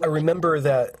I remember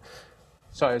that.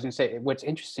 So I was going to say, what's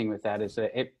interesting with that is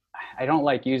that I don't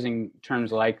like using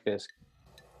terms like this,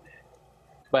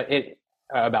 but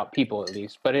about people at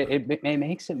least, but it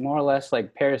makes it more or less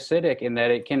like parasitic, in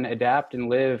that it can adapt and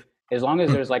live as long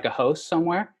as there's like a host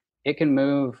somewhere. It can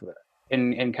move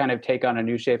and kind of take on a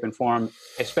new shape and form,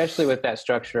 especially with that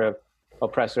structure of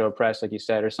oppressor oppressed, like you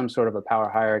said, or some sort of a power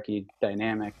hierarchy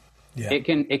dynamic. Yeah. It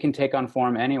can take on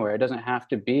form anywhere. It doesn't have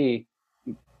to be.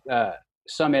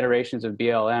 Some iterations of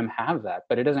BLM have that,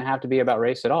 but it doesn't have to be about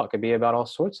race at all. It could be about all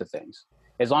sorts of things.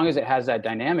 As long as it has that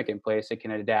dynamic in place, it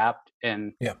can adapt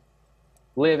and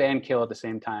live and kill at the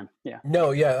same time. Yeah.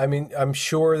 No, yeah. I mean, I'm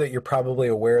sure that you're probably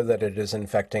aware that it is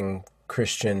infecting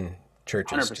Christian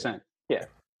churches. 100%. Yeah.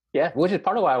 Yeah. Which is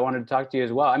part of why I wanted to talk to you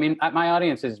as well. I mean, my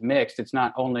audience is mixed. It's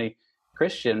not only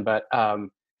Christian, but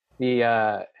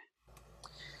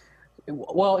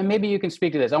well, and maybe you can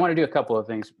speak to this. I want to do a couple of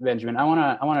things, Benjamin. I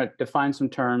want to define some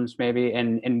terms maybe,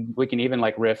 and we can even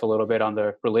like riff a little bit on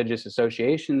the religious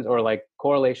associations or like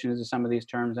correlations to some of these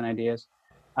terms and ideas.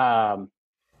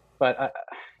 But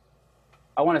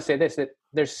I want to say this, that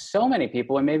there's so many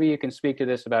people, and maybe you can speak to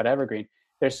this about Evergreen.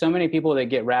 There's so many people that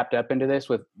get wrapped up into this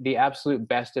with the absolute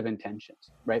best of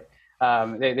intentions, right?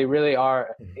 They really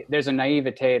are. There's a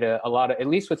naivete to a lot of, at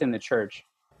least within the church,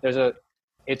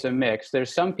 it's a mix.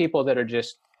 There's some people that are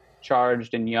just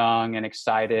charged and young and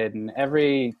excited, and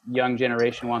every young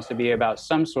generation wants to be about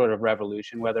some sort of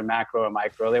revolution, whether macro or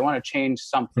micro. They want to change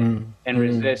something and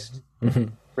resist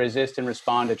and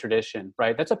respond to tradition,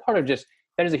 right? That's a part of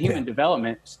that is a human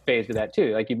development phase of that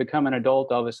too. Like you become an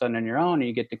adult all of a sudden on your own, and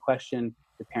you get to question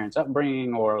your parents'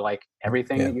 upbringing or like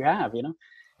everything that you have, you know?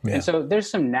 Yeah. And so there's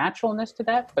some naturalness to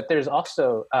that, but there's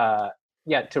also,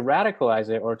 to radicalize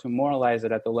it or to moralize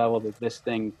it at the level that this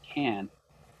thing can,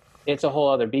 it's a whole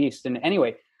other beast. And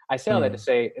anyway, I say all that to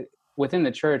say, within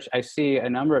the church, I see a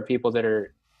number of people that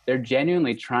they're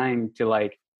genuinely trying to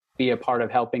like be a part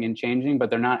of helping and changing, but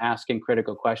they're not asking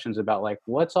critical questions about like,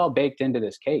 what's all baked into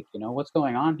this cake? You know, what's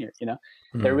going on here? You know,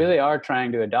 they really are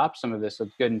trying to adopt some of this with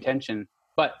good intention.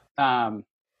 But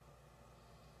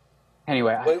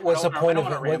anyway, what's the point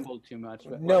of it? Ramble too much.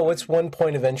 But no, what's one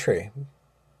point of entry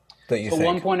that you think?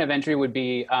 One point of entry would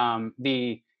be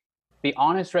the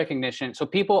honest recognition. So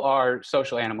people are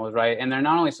social animals, right? And they're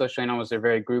not only social animals; they're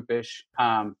very groupish.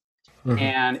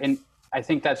 And I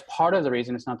think that's part of the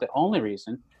reason. It's not the only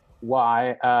reason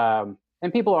why.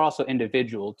 And people are also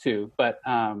individual too, but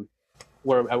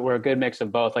we're a good mix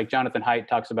of both. Like Jonathan Haidt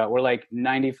talks about, we're like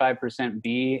 95%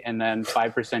 bee and then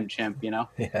 5% chimp, you know?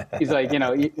 Yeah. He's like, you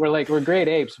know, we're great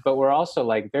apes, but we're also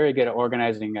like very good at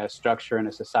organizing a structure in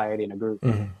a society and a group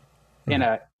in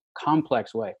a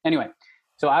complex way. Anyway,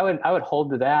 so I would hold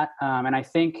to that. And I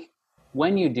think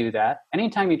when you do that,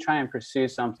 anytime you try and pursue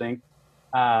something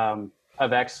of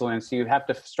excellence, you have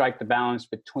to strike the balance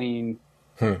between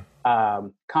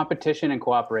competition and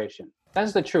cooperation.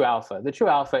 That's the true alpha. The true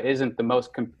alpha isn't the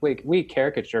most we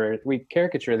caricature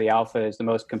the alpha as the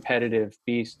most competitive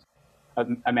beast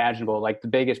imaginable, like the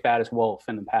biggest, baddest wolf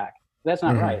in the pack. That's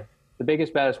not right. The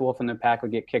biggest, baddest wolf in the pack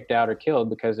would get kicked out or killed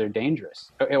because they're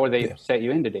dangerous, or they set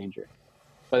you into danger.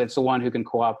 But it's the one who can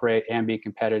cooperate and be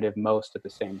competitive most at the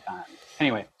same time.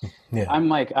 Anyway,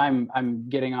 I'm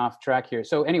getting off track here.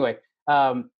 So anyway,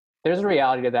 there's a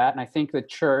reality to that, and I think the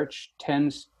church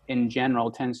tends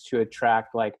to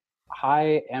attract like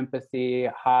high empathy,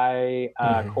 high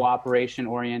cooperation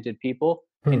oriented people.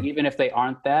 And even if they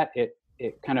aren't that, it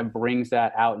kind of brings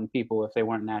that out in people if they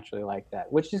weren't naturally like that,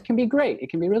 which can be great. It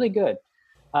can be really good.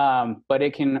 But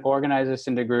it can organize us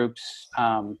into groups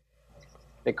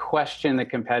that question the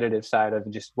competitive side of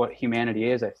just what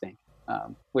humanity is, I think.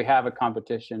 We have a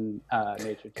competition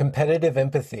nature. Competitive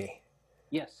empathy.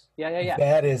 Yes. Yeah.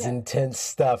 That is intense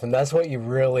stuff. And that's what you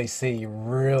really see. You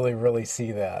really, really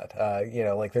see that.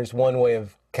 Like there's one way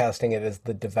of casting it as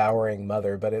the devouring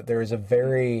mother, but there is a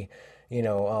very,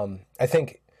 I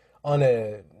think on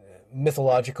a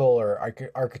mythological or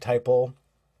archetypal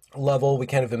level, we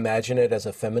kind of imagine it as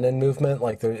a feminine movement.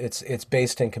 Like it's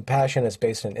based in compassion, it's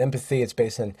based in empathy, it's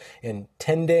based in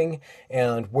tending.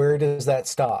 And where does that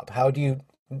stop?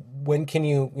 When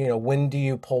do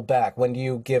you pull back? When do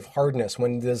you give hardness?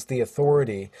 When does the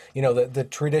authority, the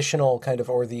traditional kind of,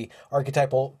 or the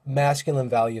archetypal masculine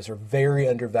values are very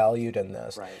undervalued in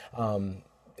this. Right.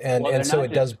 And so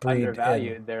it does breed.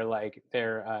 Undervalued.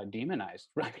 They're demonized.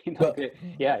 I mean,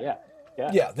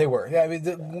 Yeah, they were. Yeah, I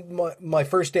mean, my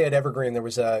first day at Evergreen, there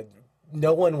was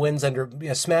no one wins under,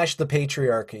 smash the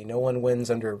patriarchy. No one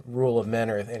wins under rule of men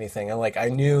or anything. And I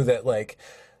knew that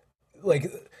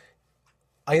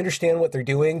I understand what they're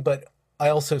doing, but I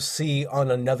also see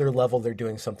on another level they're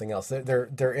doing something else.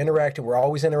 They're interacting. We're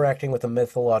always interacting with a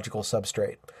mythological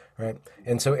substrate, right?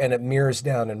 And it mirrors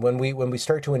down. And when we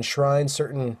start to enshrine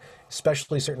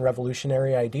especially certain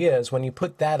revolutionary ideas, when you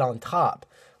put that on top,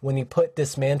 when you put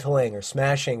dismantling or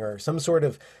smashing or some sort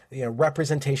of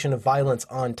representation of violence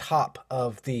on top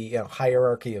of the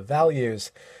hierarchy of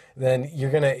values, then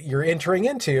you're entering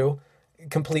into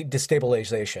complete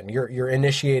destabilization. You're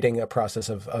initiating a process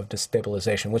of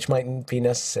destabilization, which might be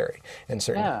necessary in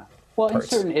certain parts. In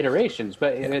certain iterations,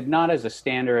 but not as a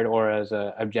standard or as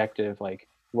a objective like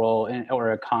role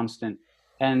or a constant.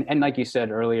 And like you said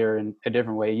earlier, in a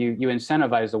different way, you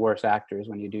incentivize the worst actors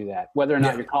when you do that. Whether or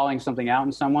not you're calling something out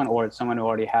in someone, or it's someone who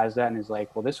already has that and is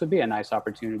like, well, this would be a nice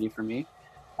opportunity for me.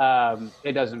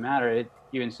 It doesn't matter.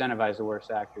 You incentivize the worst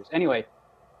actors. Anyway,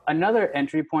 another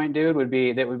entry point, dude, would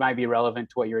be that might be relevant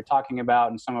to what you were talking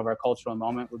about, and some of our cultural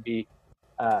moment would be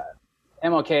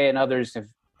MLK and others have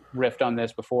riffed on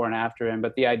this before and after him,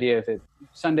 but the idea that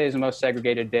Sunday is the most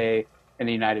segregated day in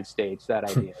the United States, that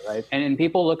idea, right? And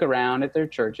people look around at their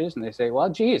churches and they say, well,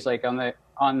 geez, like on the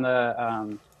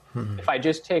if I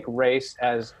just take race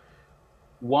as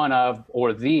one of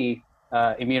or the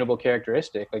immutable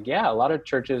characteristic, like, yeah, a lot of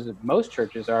churches, most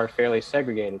churches are fairly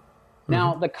segregated.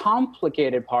 Now, the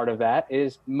complicated part of that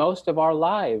is most of our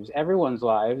lives, everyone's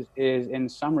lives, is in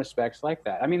some respects like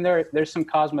that. I mean, there's some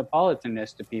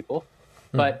cosmopolitanness to people,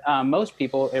 but most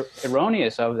people,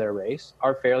 erroneous of their race,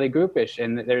 are fairly groupish,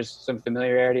 and there's some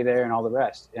familiarity there and all the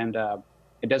rest. And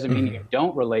it doesn't mean you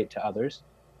don't relate to others,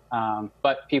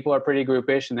 but people are pretty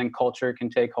groupish, and then culture can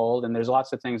take hold, and there's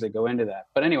lots of things that go into that.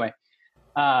 But anyway,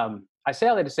 I say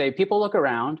all that to say, people look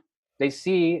around, they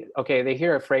see, okay, they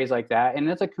hear a phrase like that, and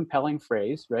it's a compelling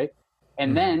phrase, right?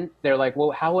 And then they're like, well,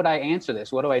 how would I answer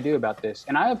this? What do I do about this?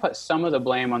 And I would put some of the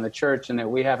blame on the church in that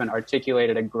we haven't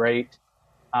articulated a great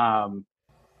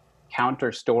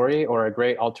counter story or a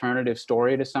great alternative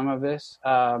story to some of this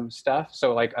stuff.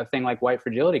 So like a thing like white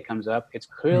fragility comes up. It's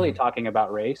clearly talking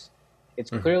about race. It's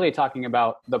clearly talking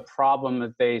about the problem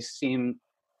that they seem,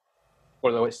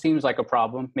 or though it seems like a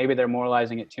problem, maybe they're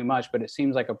moralizing it too much, but it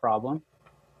seems like a problem.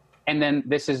 And then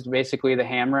this is basically the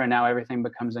hammer, and now everything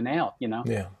becomes a nail, you know?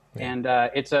 Yeah. And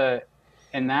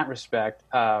in that respect,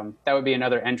 that would be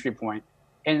another entry point.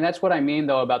 And that's what I mean,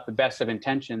 though, about the best of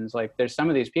intentions. Like, there's some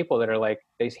of these people that are like,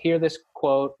 they hear this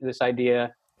quote, this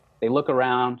idea, they look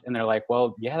around, and they're like,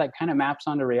 well, yeah, that kind of maps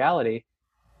onto reality.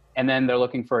 And then they're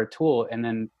looking for a tool, and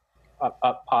then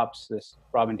up pops this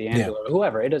Robin DiAngelo, or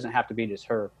whoever. It doesn't have to be just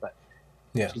her, but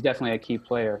she's definitely a key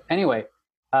player. Anyway,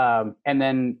 and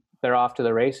then they're off to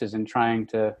the races and trying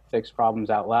to fix problems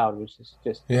out loud, which is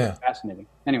just fascinating.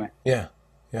 Anyway.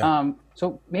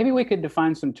 So maybe we could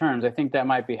define some terms. I think that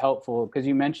might be helpful, because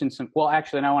you mentioned some, well,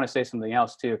 actually, and I want to say something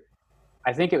else too.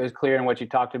 I think it was clear in what you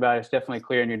talked about. It's definitely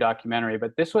clear in your documentary,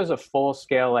 but this was a full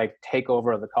scale, like,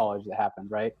 takeover of the college that happened,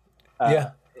 right?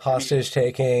 Hostage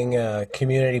taking,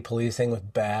 community policing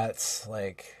with bats,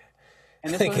 like,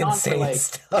 and this went on for like,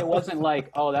 it wasn't like,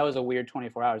 oh, that was a weird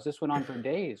 24 hours. This went on for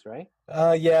days, right?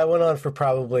 It went on for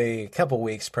probably a couple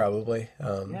weeks, probably.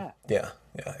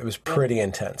 It was pretty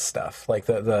intense stuff. Like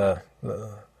the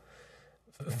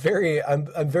very, I'm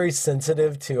very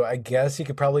sensitive to, I guess you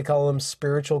could probably call them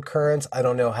spiritual currents. I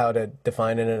don't know how to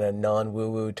define it in a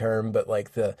non-woo-woo term, but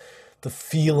like the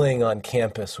feeling on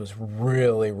campus was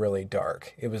really, really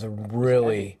dark. It was a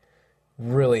really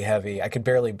heavy. I could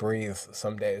barely breathe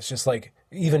some days. Just like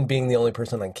even being the only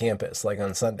person on campus, like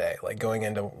on Sunday, like going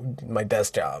into my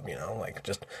desk job, you know, like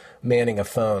just manning a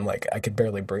phone, like I could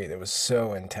barely breathe. It was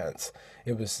so intense.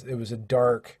 It was a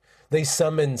dark, they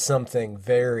summoned something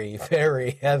very,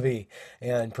 very heavy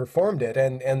and performed it.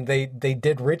 And they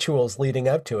did rituals leading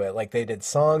up to it. Like they did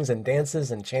songs and dances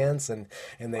and chants and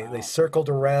they circled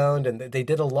around, and they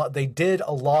did a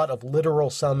lot of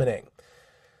literal summoning.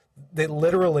 They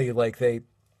literally, like, they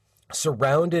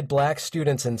surrounded black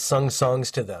students and sung songs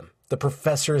to them. The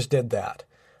professors did that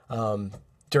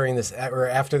during this, or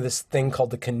after this thing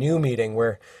called the canoe meeting,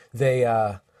 where they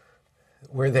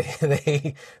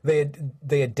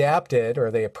adapted,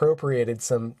 or they appropriated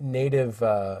some native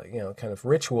kind of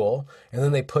ritual, and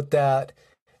then they put that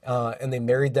and they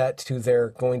married that to their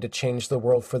going to change the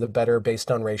world for the better based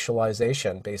on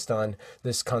racialization, based on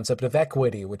this concept of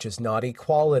equity, which is not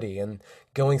equality, and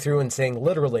going through and saying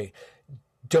literally,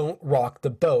 don't rock the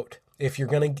boat. If you're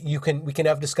going to, we can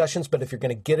have discussions, but if you're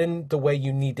going to get in the way,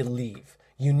 you need to leave.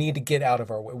 You need to get out of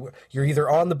our way. You're either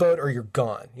on the boat or you're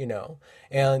gone, you know,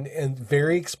 and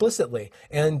very explicitly,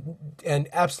 and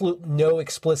absolute no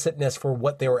explicitness for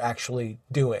what they were actually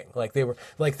doing. Like they were,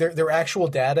 like their actual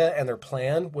data and their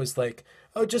plan was like,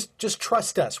 oh, just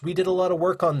trust us. We did a lot of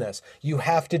work on this. You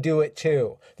have to do it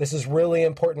too. This is really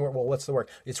important work. Well, what's the work?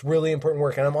 It's really important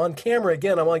work. And I'm on camera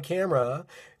again.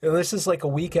 And this is like a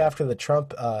week after the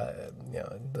Trump,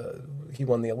 he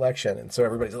won the election. And so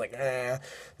everybody's like,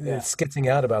 skitzing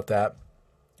out about that.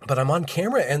 But I'm on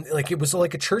camera, and like, it was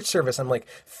like a church service. I'm like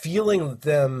feeling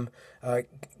them,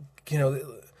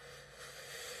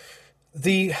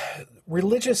 the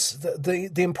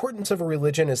the importance of a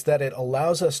religion is that it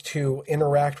allows us to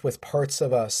interact with parts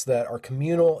of us that are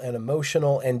communal and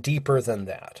emotional and deeper than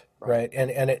that, right? And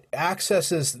it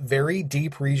accesses very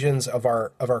deep regions of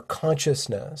our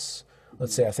consciousness.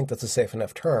 Let's say, I think that's a safe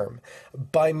enough term,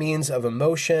 by means of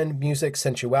emotion, music,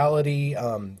 sensuality,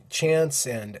 chants,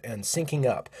 and syncing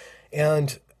up.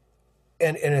 And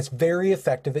it's very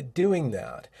effective at doing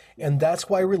that. And that's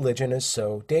why religion is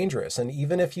so dangerous. And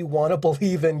even if you want to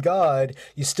believe in God,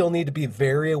 you still need to be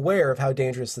very aware of how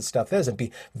dangerous this stuff is and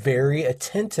be very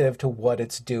attentive to what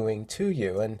it's doing to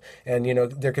you. And you know,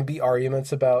 there can be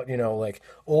arguments about, you know, like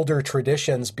older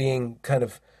traditions being kind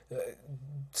of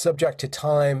subject to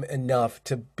time enough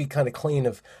to be kind of clean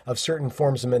of certain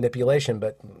forms of manipulation,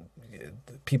 but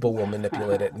people will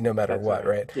manipulate it no matter what,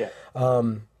 right? Yeah.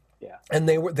 Yeah. And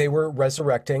they were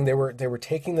resurrecting. They were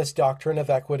taking this doctrine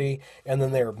of equity, and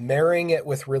then they were marrying it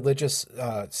with religious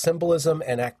symbolism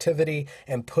and activity,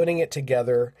 and putting it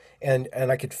together. And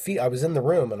I could feel. I was in the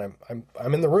room, and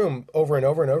I'm in the room over and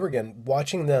over and over again,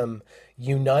 watching them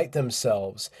unite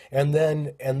themselves. And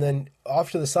then off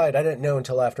to the side, I didn't know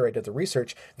until after I did the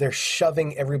research, they're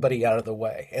shoving everybody out of the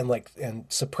way and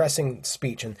suppressing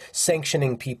speech and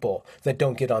sanctioning people that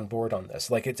don't get on board on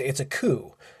this. Like it's a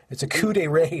coup. It's a coup de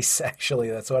race, actually.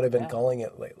 That's what I've been calling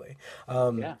it lately.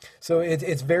 So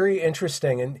it's very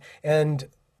interesting, and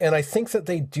I think that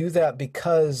they do that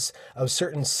because of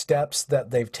certain steps that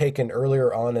they've taken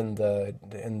earlier on in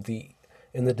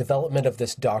the development of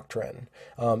this doctrine,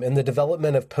 in the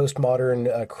development of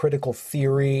postmodern critical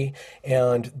theory,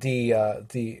 and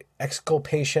the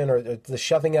exculpation or the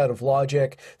shoving out of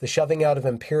logic, the shoving out of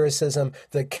empiricism,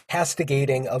 the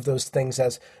castigating of those things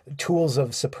as tools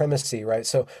of supremacy, right?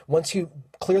 So once you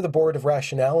clear the board of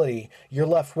rationality, you're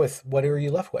left with, what are you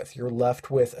left with? You're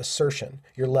left with assertion.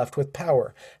 You're left with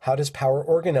power. How does power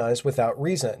organize without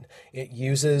reason? It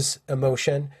uses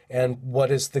emotion, and what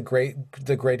is the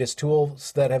greatest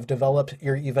tools that have developed?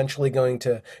 You're eventually going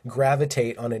to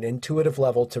gravitate on an intuitive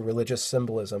level to religious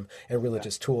symbolism and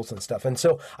religious tools and stuff. And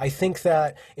so I think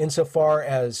that insofar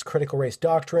as critical race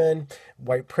doctrine,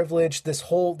 white privilege, this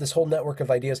whole network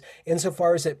of ideas,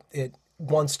 insofar as it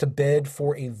wants to bid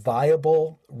for a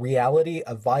viable reality,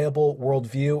 a viable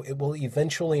worldview, it will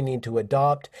eventually need to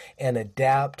adopt and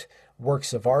adapt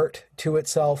works of art to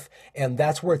itself, and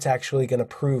that's where it's actually going to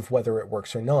prove whether it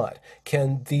works or not.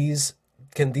 Can these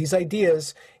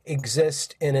ideas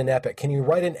exist in an epic? Can you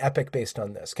write an epic based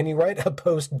on this? Can you write a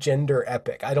post-gender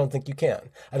epic? I don't think you can.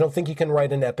 I don't think you can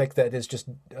write an epic that is just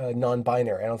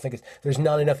non-binary. I don't think there's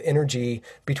not enough energy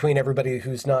between everybody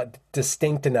who's not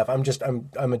distinct enough.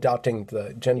 I'm adopting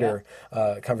the gender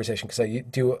conversation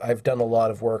because I've done a lot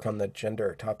of work on the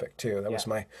gender topic too. That was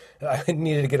I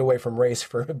needed to get away from race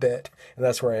for a bit, and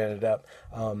that's where I ended up.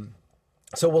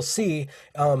 So we'll see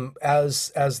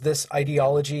as this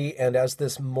ideology and as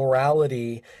this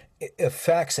morality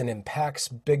affects and impacts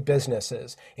big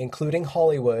businesses, including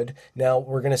Hollywood. Now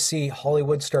we're going to see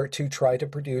Hollywood start to try to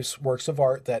produce works of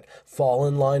art that fall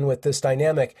in line with this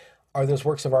dynamic. Are those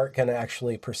works of art going to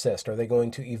actually persist? Are they going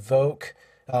to evoke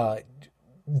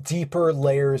deeper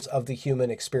layers of the human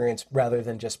experience rather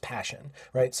than just passion,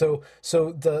 right? So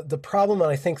the problem, and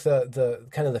I think the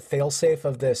kind of the fail-safe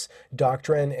of this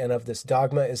doctrine and of this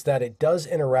dogma is that it does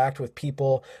interact with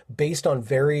people based on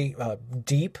very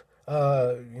deep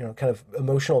kind of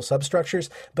emotional substructures,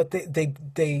 but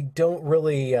they don't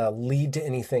really lead to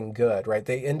anything good, right?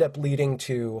 They end up leading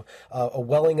to a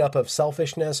welling up of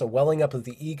selfishness, a welling up of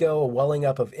the ego, a welling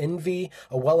up of envy,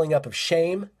 a welling up of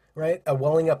shame, right? A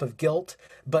welling up of guilt,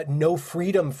 but no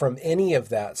freedom from any of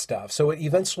that stuff. So it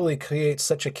eventually creates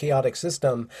such a chaotic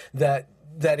system that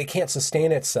it can't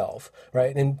sustain itself,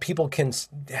 right? And people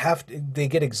they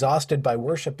get exhausted by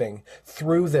worshiping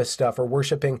through this stuff or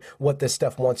worshiping what this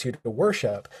stuff wants you to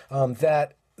worship,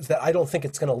 that I don't think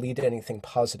it's going to lead to anything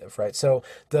positive, right? So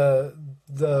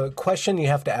the question you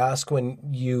have to ask when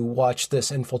you watch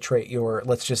this infiltrate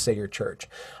let's just say your church,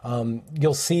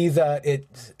 you'll see that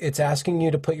it's asking you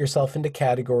to put yourself into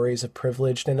categories of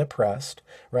privileged and oppressed,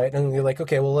 right? And you're like,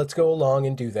 okay, well, let's go along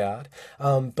and do that.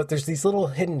 But there's these little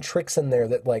hidden tricks in there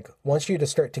that like wants you to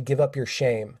start to give up your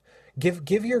shame,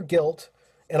 give your guilt.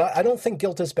 And I don't think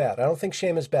guilt is bad. I don't think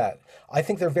shame is bad. I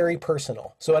think they're very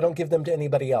personal, so I don't give them to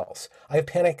anybody else. I have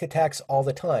panic attacks all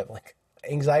the time, like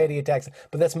anxiety attacks,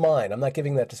 but that's mine. I'm not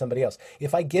giving that to somebody else.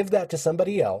 If I give that to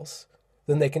somebody else,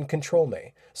 then they can control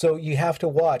me. So you have to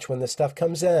watch when this stuff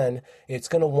comes in. It's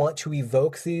going to want to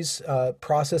evoke these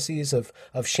processes of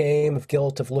shame, of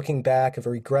guilt, of looking back, of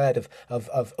regret,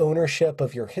 of ownership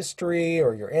of your history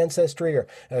or your ancestry, or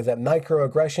that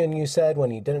microaggression you said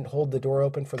when you didn't hold the door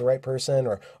open for the right person,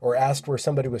 or asked where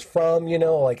somebody was from.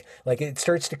 Like it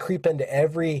starts to creep into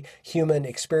every human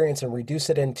experience and reduce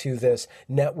it into this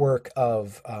network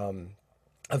of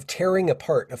tearing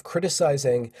apart, of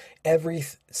criticizing every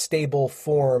stable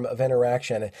form of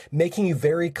interaction, making you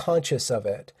very conscious of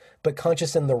it, but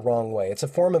conscious in the wrong way. It's a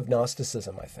form of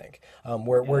Gnosticism, I think,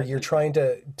 where you're trying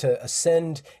to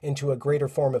ascend into a greater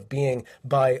form of being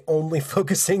by only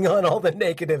focusing on all the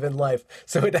negative in life.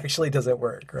 So it actually doesn't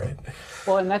work, right?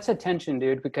 Well, and that's a tension,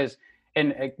 dude, because,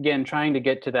 and again, trying to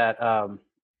get to that,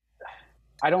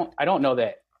 I don't know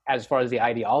that as far as the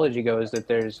ideology goes, that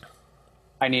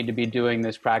I need to be doing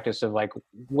this practice of like,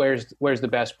 where's the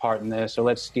best part in this? Or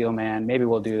let's steel man, maybe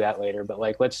we'll do that later, but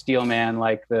like, let's steel man,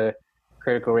 like the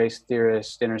critical race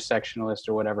theorist, intersectionalist,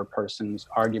 or whatever person's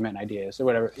argument ideas or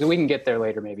whatever. We can get there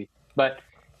later maybe. But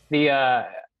the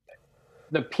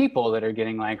people that are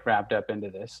getting like wrapped up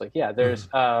into this, like, yeah, there's,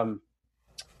 I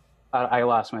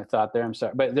lost my thought there. I'm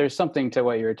sorry, but there's something to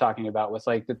what you were talking about with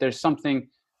like, that there's something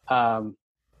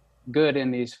good in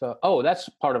these. That's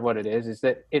part of what it is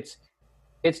that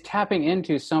it's tapping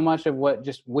into so much of what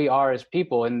just we are as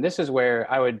people. And this is where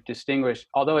I would distinguish,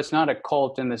 although it's not a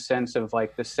cult in the sense of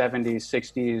like the 70s,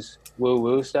 60s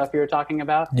woo-woo stuff you were talking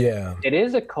about. Yeah. It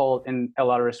is a cult in a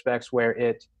lot of respects where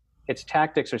its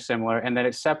tactics are similar, and that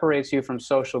it separates you from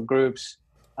social groups,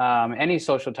 any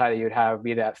social tie that you'd have,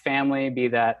 be that family, be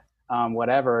that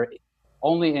whatever,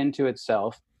 only into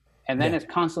itself. And then it's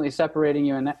constantly separating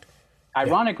you in that.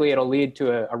 Ironically, it'll lead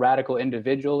to a radical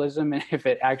individualism if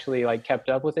it actually like kept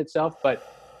up with itself. But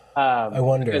I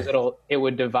wonder, because it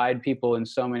would divide people in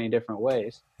so many different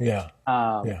ways. Yeah.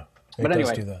 It but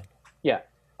anyway, do that. Yeah.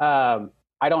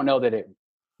 I don't know that it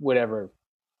would ever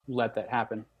let that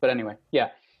happen. But anyway, yeah.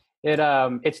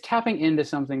 It's tapping into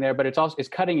something there, but it's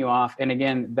cutting you off. And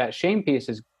again, that shame piece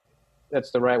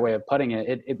that's the right way of putting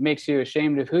it. It makes you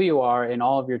ashamed of who you are in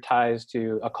all of your ties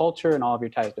to a culture and all of your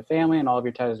ties to family and all of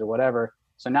your ties to whatever.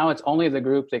 So now it's only the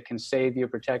group that can save you,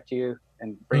 protect you,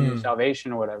 and bring you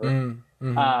salvation or whatever.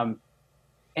 And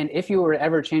if you were to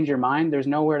ever change your mind, there's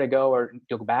nowhere to go or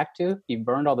to go back to. You've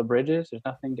burned all the bridges. There's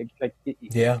nothing to like.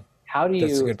 How do you?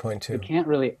 That's a good point too. You can't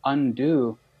really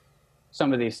undo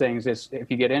some of these things if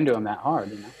you get into them that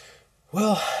hard.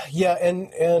 Well, yeah,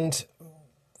 and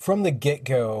from the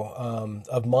get-go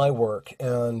of my work,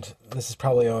 and this is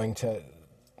probably owing to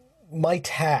my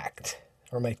tact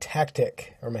or my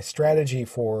tactic or my strategy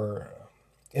for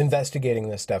investigating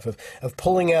this stuff, of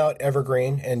pulling out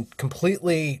Evergreen and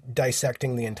completely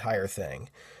dissecting the entire thing.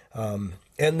 And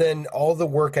then all the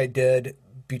work I did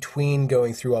between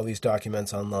going through all these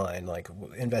documents online, like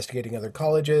investigating other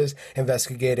colleges,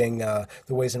 investigating the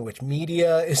ways in which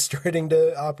media is starting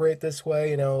to operate this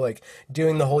way, like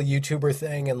doing the whole YouTuber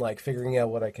thing and like figuring out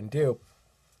what I can do.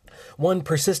 One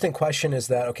persistent question is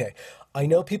that, okay, I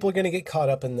know people are going to get caught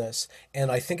up in this, and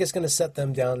I think it's going to set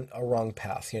them down a wrong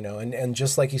path, and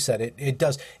just like you said, it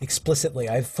does explicitly.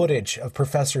 I have footage of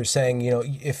professors saying,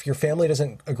 if your family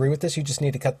doesn't agree with this, you just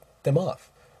need to cut them off.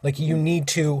 Like, you need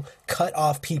to cut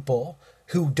off people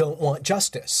who don't want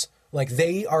justice. Like,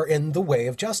 they are in the way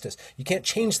of justice. You can't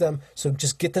change them, so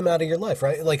just get them out of your life,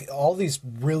 right? Like, all these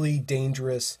really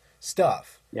dangerous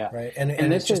stuff. Yeah. Right. And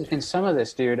this is, in some of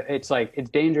this, dude, it's like,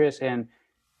 it's dangerous. And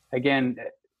again,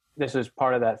 this is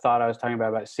part of that thought I was talking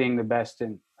about seeing the best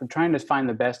I'm trying to find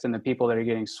the best in the people that are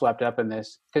getting swept up in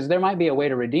this, because there might be a way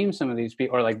to redeem some of these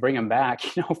people or like bring them back,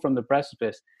 from the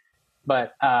precipice.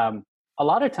 But a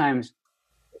lot of times,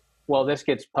 well, this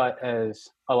gets put as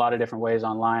a lot of different ways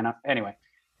online. Anyway,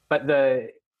 but a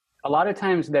lot of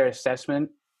times their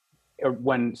assessment, or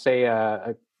when, say,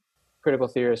 a critical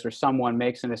theorist or someone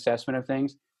makes an assessment of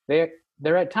things,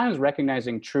 they're at times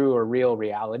recognizing true or real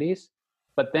realities,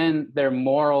 but then their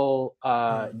moral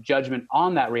judgment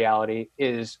on that reality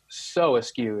is so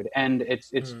askewed, and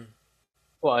it's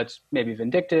maybe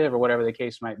vindictive or whatever the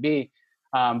case might be.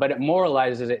 But it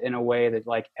moralizes it in a way that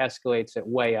like escalates it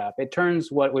way up. It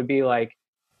turns what would be like,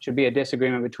 should be a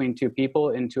disagreement between two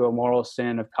people into a moral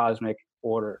sin of cosmic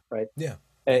order, right? Yeah.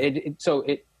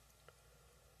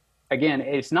 Again,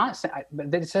 it's not,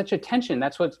 there's such a tension.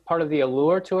 That's what's part of the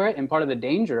allure to it, and part of the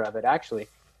danger of it actually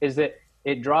is that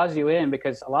it draws you in,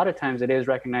 because a lot of times it is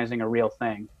recognizing a real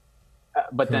thing.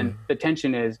 But then the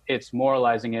tension is it's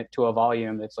moralizing it to a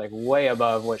volume that's like way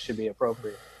above what should be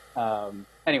appropriate.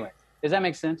 Anyway. Does that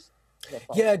make sense?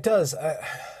 Yeah, it does.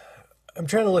 I'm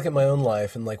trying to look at my own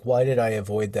life and like, why did I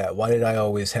avoid that? Why did I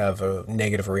always have a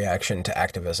negative reaction to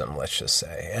activism, let's just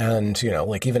say? And,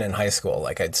 like even in high school,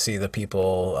 like I'd see the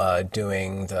people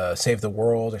doing the Save the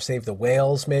World or Save the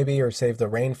Whales maybe, or Save the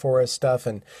Rainforest stuff.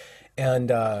 And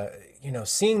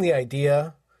seeing the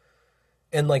idea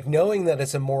and like knowing that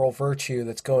it's a moral virtue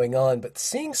that's going on, but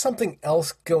seeing something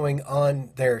else going on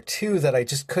there too that I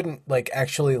just couldn't like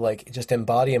actually like just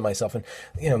embody in myself. And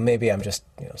maybe I'm just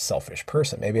selfish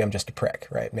person. Maybe I'm just a prick,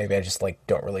 right? Maybe I just like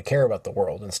don't really care about the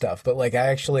world and stuff. But like I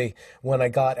actually, when I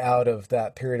got out of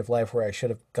that period of life where I should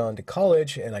have gone to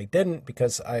college and I didn't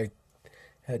because I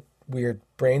had weird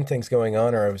brain things going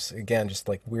on, or I was, again, just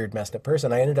like weird messed up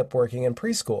person, I ended up working in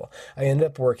preschool. I ended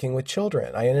up working with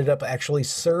children. I ended up actually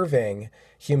serving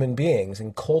human beings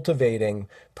and cultivating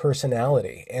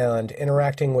personality and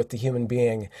interacting with the human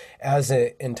being as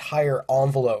an entire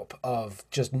envelope of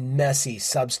just messy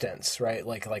substance, right?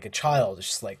 Like a child, it's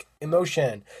just like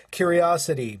emotion,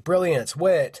 curiosity, brilliance,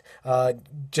 wit,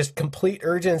 just complete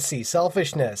urgency,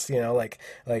 selfishness,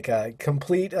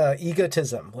 complete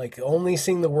egotism, like only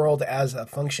seeing the world as a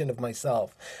function of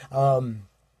myself.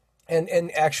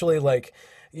 And actually, like,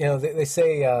 they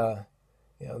say,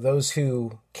 those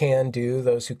who can do,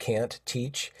 those who can't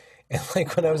teach. And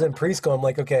like when I was in preschool, I'm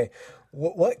like, okay,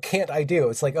 what can't I do?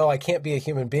 It's like, oh, I can't be a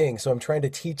human being. So I'm trying to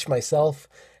teach myself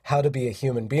how to be a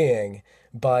human being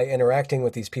by interacting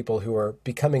with these people who are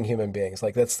becoming human beings.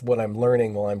 Like that's what I'm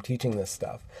learning while I'm teaching this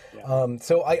stuff. Yeah.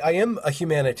 So I am a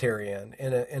humanitarian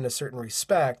in a certain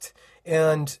respect.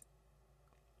 And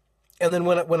then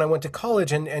when I went to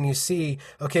college and you see,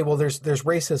 okay, well, there's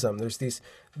racism. There's these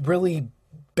really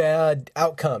bad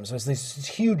outcomes. There's these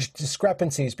huge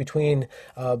discrepancies between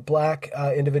black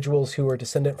individuals who are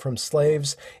descendant from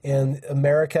slaves in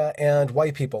America and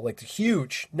white people, like these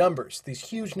huge numbers.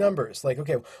 Like,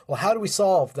 okay, well, how do we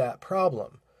solve that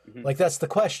problem? Mm-hmm. Like, that's the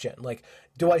question. Like,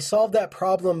 do I solve that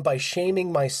problem by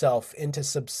shaming myself into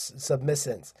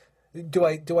submissiveness? Do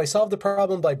I solve the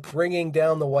problem by bringing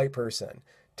down the white person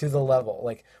to the level?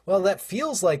 Like, well, that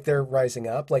feels like they're rising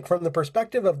up. Like from the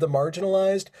perspective of the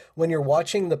marginalized, when you're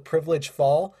watching the privilege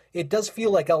fall, it does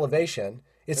feel like elevation.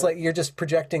 It's like you're just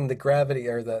projecting the gravity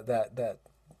or that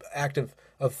act of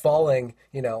falling,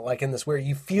 like in this where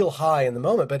you feel high in the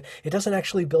moment, but it doesn't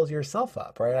actually build yourself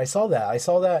up, right? I saw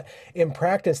that in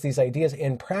practice, these ideas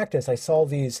in practice. I saw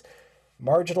these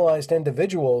marginalized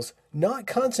individuals not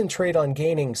concentrate on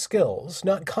gaining skills,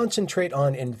 not concentrate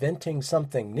on inventing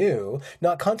something new,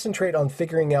 not concentrate on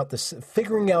figuring out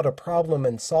a problem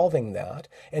and solving that,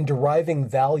 and deriving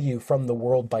value from the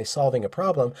world by solving a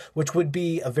problem, which would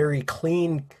be a very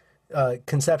clean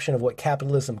conception of what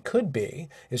capitalism could be.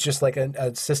 It's just like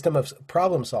a system of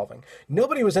problem solving.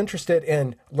 Nobody was interested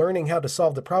in learning how to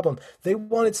solve the problem. They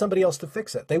wanted somebody else to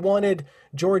fix it. They wanted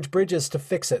George Bridges to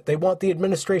fix it. They want the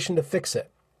administration to fix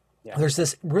it. Yeah. There's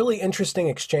this really interesting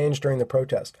exchange during the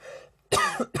protest.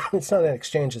 It's not an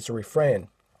exchange, it's a refrain,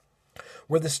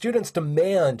 where the students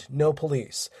demand no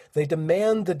police. They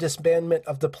demand the disbandment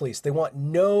of the police. They want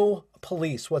no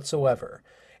police whatsoever.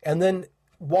 And then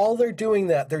while they're doing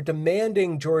that, they're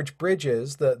demanding George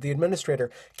Bridges, the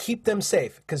administrator, keep them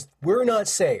safe because we're not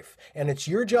safe. And it's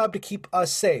your job to keep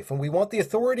us safe. And we want the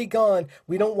authority gone.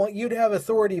 We don't want you to have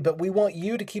authority, but we want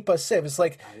you to keep us safe. It's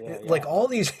like like all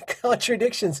these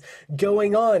contradictions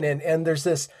going on. And there's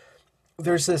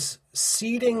this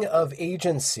ceding of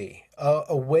agency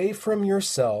away from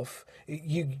yourself.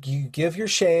 You give your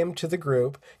shame to the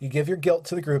group. You give your guilt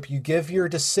to the group. You give your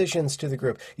decisions to the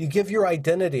group. You give your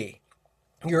identity,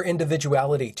 your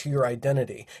individuality to your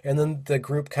identity, and then the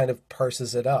group kind of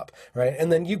parses it up, right?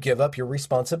 And then you give up your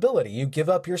responsibility, you give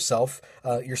up your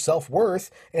self-worth,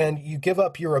 and you give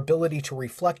up your ability to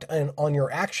reflect on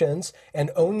your actions and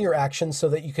own your actions so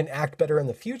that you can act better in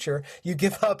the future. You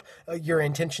give up your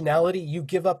intentionality, you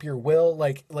give up your will,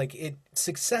 like it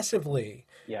successively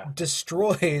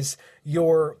destroys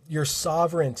your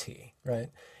sovereignty, right?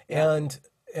 Yeah.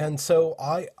 And so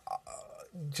I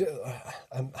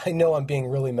know I'm being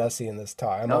really messy in this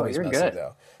talk. I'm always messy, good.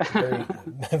 Though. Very,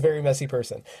 very messy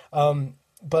person.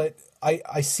 But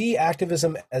I see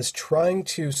activism as trying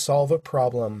to solve a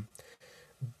problem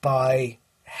by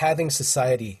having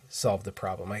society solve the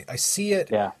problem. I see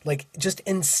it like just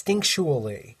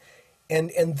instinctually.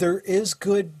 And there is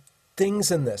good things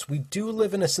in this. We do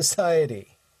live in a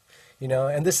society,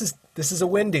 and this is a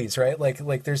Wendy's, right?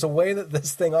 Like there's a way that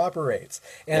this thing operates.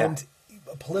 And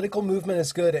a political movement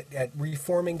is good at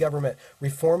reforming government,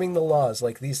 reforming the laws.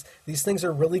 Like these things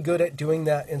are really good at doing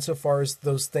that insofar as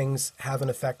those things have an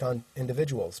effect on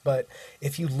individuals. But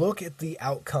if you look at the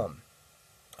outcome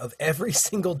of every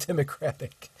single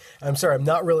Democratic. I'm sorry,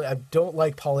 I don't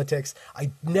like politics.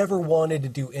 I never wanted to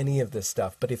do any of this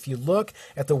stuff. But if you look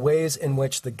at the ways in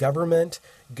which the government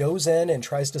goes in and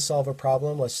tries to solve a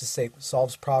problem, let's just say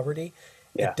solves poverty,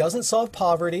 it doesn't solve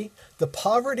poverty. The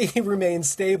poverty remains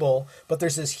stable, but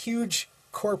there's this huge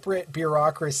corporate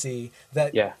bureaucracy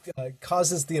that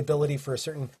causes the ability for a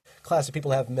certain class of people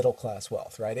to have middle class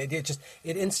wealth, right? It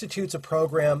institutes a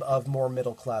program of more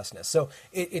middle classness. So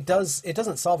it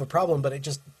doesn't solve a problem, but it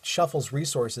just shuffles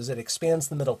resources. It expands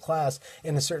the middle class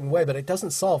in a certain way, but it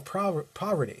doesn't solve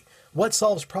poverty. What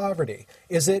solves poverty?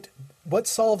 What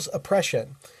solves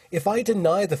oppression? If I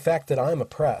deny the fact that I'm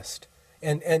oppressed,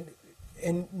 and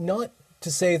not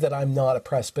to say that I'm not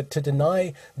oppressed, but to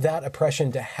deny that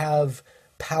oppression to have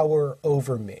power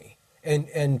over me,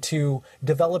 and to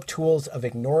develop tools of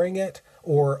ignoring it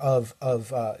or of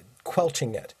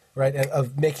quelching it, right,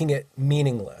 of making it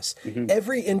meaningless. Mm-hmm.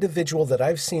 Every individual that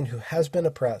I've seen who has been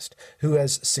oppressed, who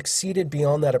has succeeded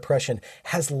beyond that oppression,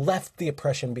 has left the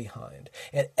oppression behind.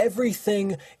 And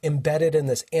everything embedded in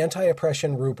this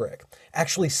anti-oppression rubric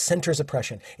actually centers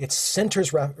oppression. It centers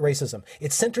racism.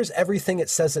 It centers everything it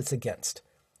says it's against.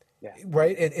 Yeah.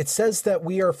 Right? It says that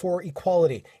we are for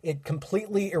equality. It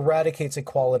completely eradicates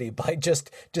equality by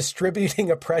just distributing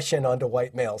oppression onto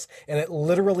white males. And it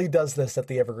literally does this at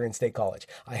the Evergreen State College.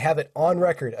 I have it on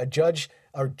record.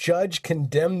 Our judge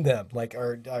condemned them,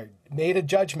 made a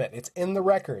judgment. It's in the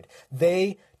record.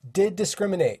 They did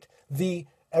discriminate. The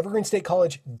Evergreen State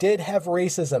College did have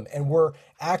racism and were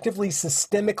actively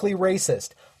systemically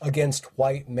racist against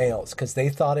white males because they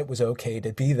thought it was okay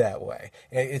to be that way.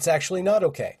 It's actually not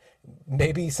okay.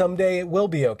 Maybe someday it will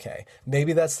be okay.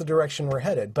 Maybe that's the direction we're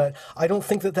headed. But I don't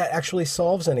think that actually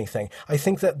solves anything. I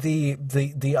think that the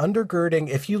undergirding,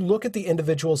 if you look at the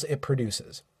individuals it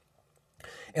produces,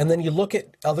 and then you look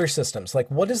at other systems, like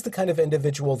what is the kind of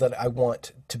individual that I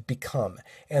want to become?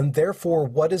 And therefore,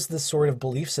 what is the sort of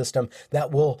belief system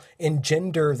that will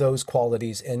engender those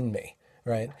qualities in me,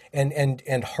 right?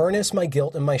 And harness my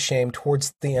guilt and my shame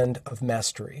towards the end of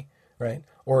mastery, right?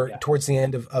 Or towards the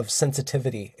end of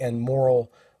sensitivity and moral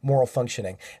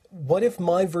functioning. What if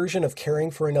my version of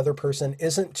caring for another person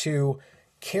isn't to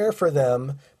care for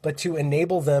them, but to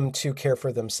enable them to care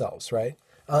for themselves, right?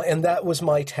 And that was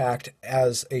my tact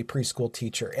as a preschool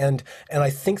teacher. And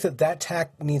I think that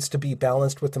tact needs to be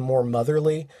balanced with a more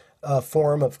motherly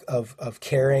form of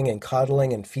caring and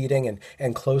coddling and feeding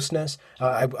and closeness.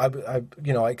 I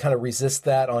kind of resist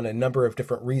that on a number of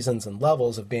different reasons and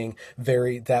levels of being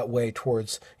very that way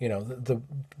towards,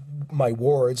 my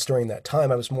wards during that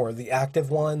time. I was more the active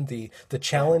one, the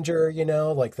challenger,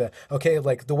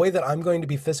 the way that I'm going to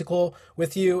be physical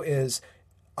with you is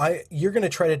you're going to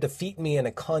try to defeat me in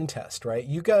a contest, right?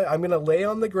 I'm going to lay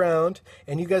on the ground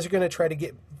and you guys are going to try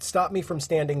to stop me from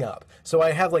standing up. So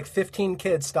I have 15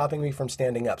 kids stopping me from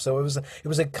standing up. So it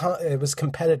was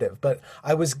competitive, but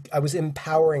I was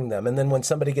empowering them. And then when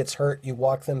somebody gets hurt, you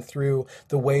walk them through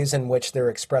the ways in which they're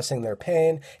expressing their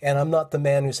pain. And I'm not the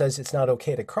man who says it's not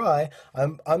okay to cry.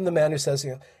 I'm the man who says,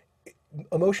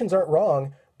 emotions aren't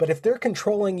wrong, but if they're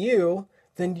controlling you,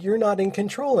 then you're not in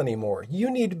control anymore.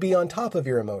 You need to be on top of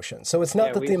your emotions. So it's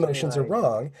not that the emotions are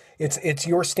wrong. It's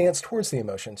your stance towards the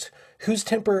emotions. Whose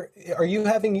temper, are you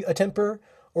having a temper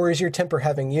or is your temper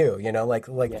having you?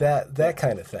 That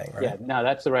kind of thing, right? Yeah, no,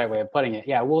 that's the right way of putting it.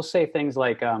 Yeah, we'll say things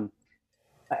like,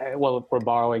 if we're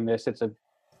borrowing this, it's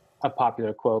a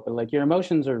popular quote, but your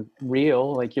emotions are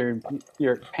real.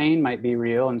 Your pain might be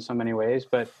real in so many ways,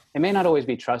 but it may not always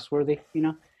be trustworthy,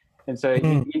 And so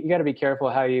you got to be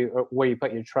careful where you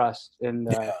put your trust in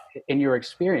your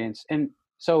experience. And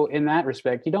so in that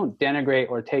respect, you don't denigrate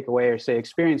or take away or say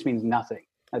experience means nothing.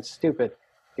 That's stupid.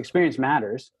 Experience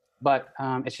matters, but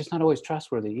it's just not always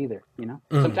trustworthy either.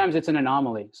 Sometimes it's an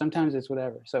anomaly. Sometimes it's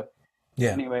whatever. So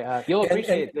anyway, you'll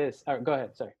appreciate this. Go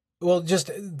ahead. Sorry. Well, just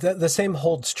the same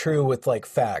holds true with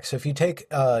facts. If you take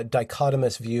a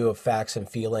dichotomous view of facts and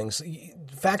feelings,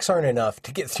 facts aren't enough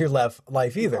to get through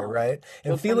life either, right?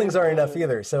 And feelings aren't enough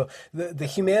either. So the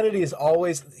humanity is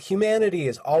always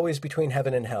between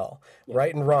heaven and hell,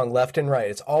 right and wrong, left and right.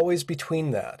 It's always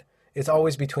between that.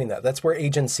 That's where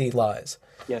agency lies.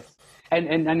 Yes.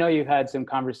 And I know you've had some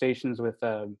conversations with,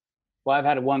 I've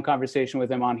had one conversation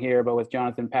with him on here, but with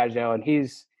Jonathan Pageau, and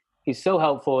he's so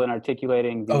helpful in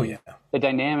articulating the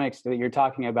dynamics that you're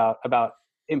talking about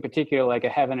in particular, a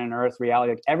heaven and earth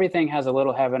reality. Everything has a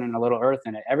little heaven and a little earth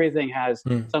in it. Everything has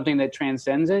something that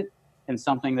transcends it and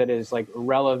something that is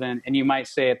relevant. And you might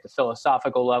say at the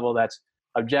philosophical level, that's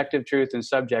objective truth and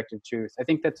subjective truth. I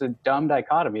think that's a dumb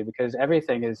dichotomy because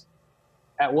everything is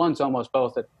at once almost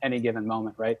both at any given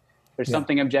moment, right? There's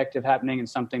something objective happening and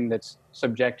something that's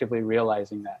subjectively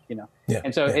realizing that,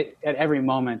 And so at every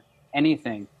moment,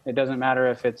 anything, it doesn't matter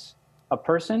if it's a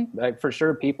person, like for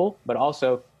sure people, but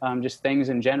also just things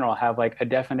in general have like a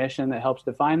definition that helps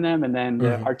define them, and then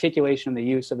the articulation, the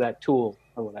use of that tool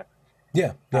or whatever.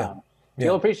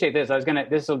 You'll appreciate this.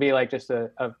 This will be like just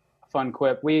a fun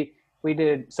quip. We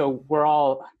did, so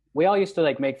we all used to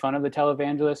like make fun of the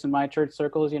televangelists in my church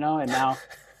circles, and now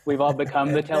we've all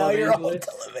become the televangelists. Now you're all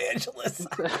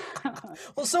televangelists.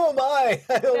 Well, so am I.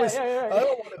 I don't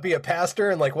want to be a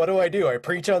pastor, and like, what do? I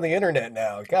preach on the internet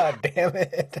now. God damn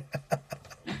it.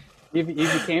 You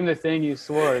became the thing you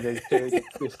swore to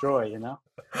destroy, Now,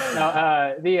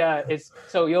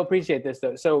 so you'll appreciate this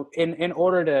though. So in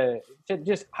order to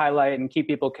just highlight and keep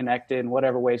people connected in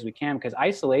whatever ways we can, because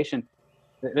isolation,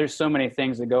 there's so many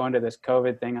things that go into this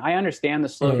COVID thing. I understand the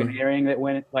sloganeering that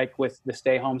went like with the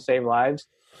stay home, save lives,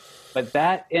 but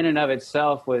that in and of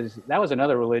itself was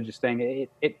another religious thing.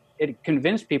 It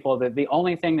convinced people that the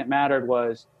only thing that mattered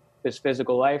was this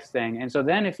physical life thing. And so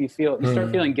then if you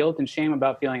start feeling guilt and shame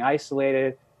about feeling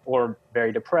isolated or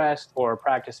very depressed or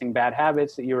practicing bad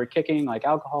habits that you were kicking, like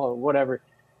alcohol or whatever,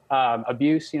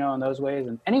 abuse, in those ways.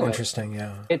 And anyway, interesting.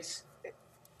 Yeah.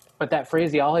 But that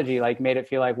phraseology like made it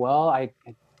feel like, well,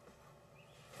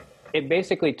 it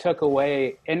basically took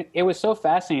away, and it was so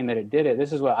fascinating that it did it.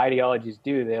 This is what ideologies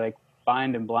do. They like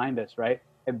bind and blind us, right?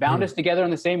 It bound us together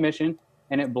on the same mission,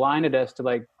 and it blinded us to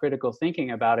like critical thinking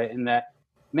about it. And that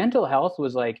mental health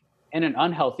was like in an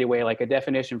unhealthy way, like a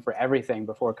definition for everything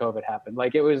before COVID happened.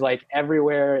 Like it was like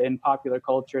everywhere in popular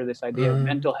culture, this idea of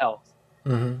mental health.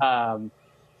 And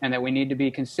that we need to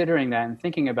be considering that and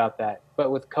thinking about that.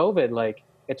 But with COVID, like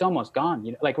it's almost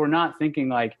gone. Like we're not thinking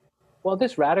like, well,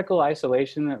 this radical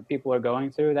isolation that people are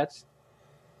going through,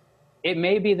 it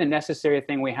may be the necessary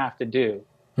thing we have to do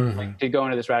like, to go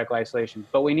into this radical isolation,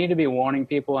 but we need to be warning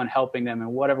people and helping them in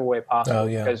whatever way possible,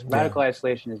 because radical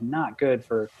isolation is not good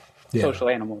for social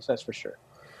animals, that's for sure.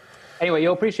 Anyway,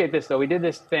 you'll appreciate this though. We did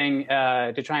this thing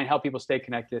to try and help people stay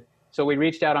connected. So we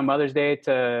reached out on Mother's Day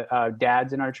to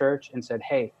dads in our church and said,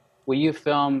 hey, will you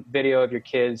film video of your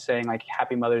kids saying like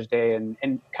Happy Mother's Day and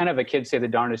kind of a kids say the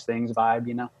darndest things vibe,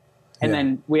 And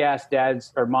then we asked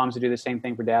dads or moms to do the same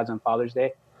thing for dads on Father's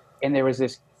Day. And there was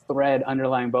this thread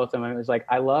underlying both of them. It was like,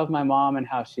 I love my mom and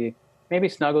how she maybe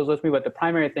snuggles with me, but the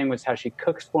primary thing was how she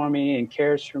cooks for me and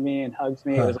cares for me and hugs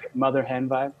me. It was like mother hen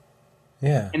vibe.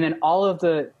 Yeah. And then all of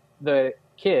the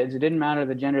kids, it didn't matter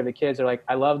the gender of the kids, are like,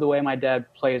 I love the way my dad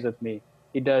plays with me.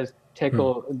 He does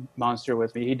tickle monster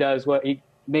with me. He does what he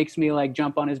makes me like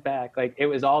jump on his back. Like it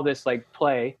was all this like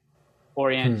play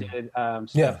oriented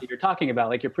stuff that you're talking about,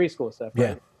 like your preschool stuff.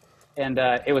 Right? And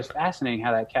it was fascinating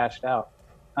how that cashed out.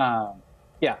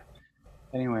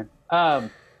 Anyway,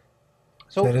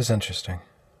 so that is interesting.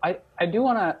 I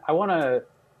want to,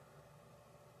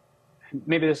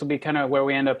 maybe this will be kind of where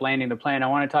we end up landing the plane. I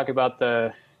want to talk about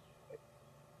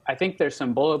I think there's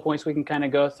some bullet points we can kind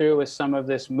of go through with some of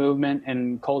this movement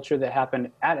and culture that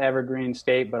happened at Evergreen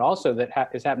State, but also that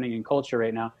is happening in culture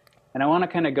right now. And I want to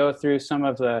kind of go through some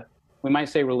of we might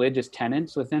say religious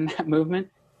tenets within that movement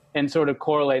and sort of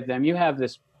correlate them. You have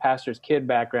this pastor's kid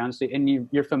background, so, and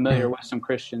you're familiar with some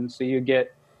Christians, so you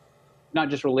get not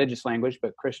just religious language,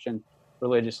 but Christian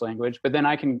religious language. But then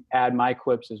I can add my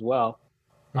quips as well.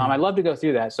 I'd love to go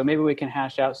through that, so maybe we can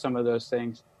hash out some of those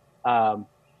things.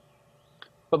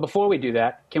 But before we do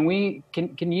that, can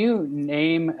you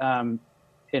name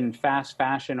in fast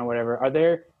fashion or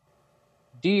whatever?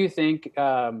 Do you think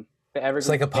the Evergreen? It's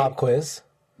like a pop quiz.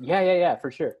 Yeah,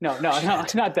 for sure. No,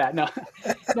 not that. No.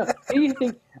 Do you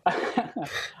think?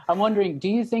 I'm wondering. Do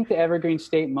you think the Evergreen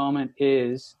State moment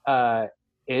is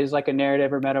like a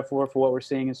narrative or metaphor for what we're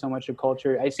seeing in so much of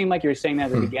culture? It seemed like you were saying that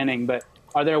at the beginning, but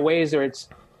are there ways where it's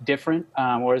different,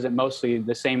 or is it mostly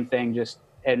the same thing, just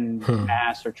in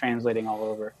mass or translating all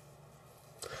over?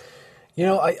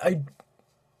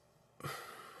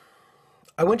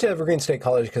 I went to Evergreen State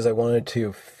College because I wanted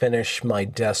to finish my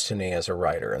destiny as a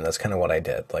writer, and that's kind of what I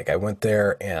did. Like, I went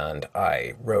there and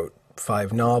I wrote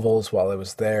 5 novels while I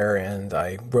was there, and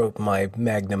I wrote my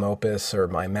magnum opus, or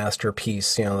my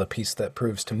masterpiece, the piece that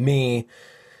proves to me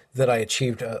that I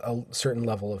achieved a certain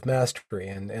level of mastery.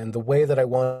 And the way that I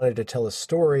wanted to tell a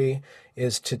story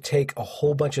is to take a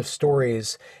whole bunch of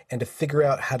stories and to figure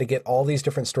out how to get all these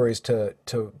different stories to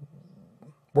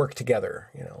work together,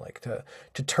 like to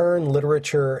turn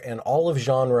literature and all of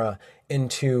genre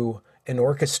into an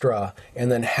orchestra and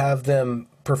then have them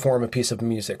perform a piece of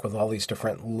music with all these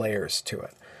different layers to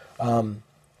it.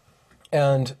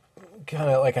 And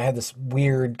kind of like I had this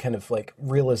weird kind of like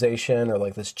realization or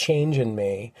like this change in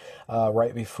me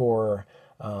right before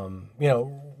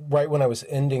right when I was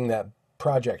ending that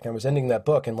project, I was ending that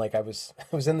book, and like I was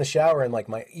in the shower, and like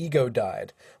my ego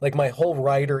died, like my whole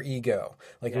writer ego,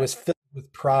 like it was filled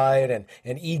with pride and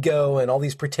ego and all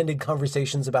these pretended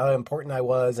conversations about how important I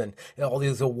was, and all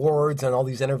these awards and all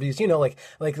these interviews,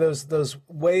 like those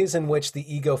ways in which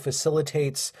the ego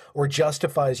facilitates or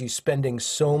justifies you spending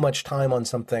so much time on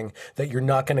something that you're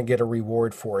not going to get a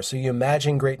reward for. So you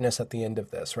imagine greatness at the end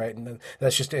of this, right? And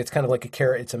that's just, it's kind of like a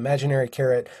carrot, it's imaginary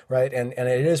carrot, right? And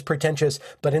it is pretentious,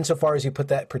 but insofar as you put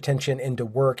that pretension into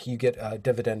work, you get a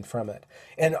dividend from it.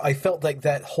 And I felt like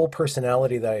that whole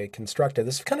personality that I constructed,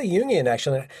 this is kind of Jungian,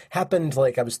 actually. It happened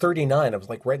like I was 39. I was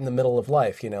like right in the middle of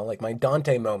life, like my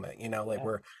Dante moment,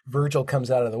 where Virgil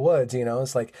comes out of the woods,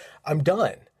 it's like, I'm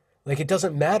done. Like, it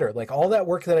doesn't matter. Like, all that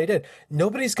work that I did,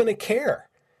 nobody's going to care.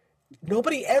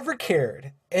 Nobody ever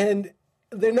cared. And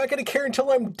they're not going to care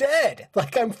until I'm dead.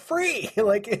 Like, I'm free.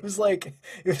 Like, it was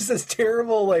this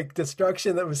terrible, like,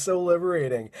 destruction that was so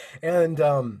liberating. And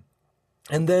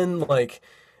then, like,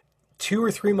 2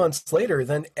 or 3 months later,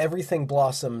 then everything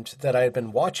blossomed that I had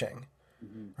been watching.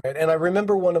 Right. And I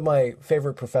remember one of my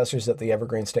favorite professors at the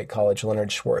Evergreen State College,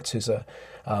 Leonard Schwartz, who's a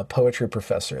poetry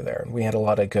professor there. And we had a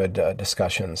lot of good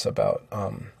discussions about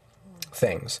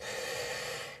things.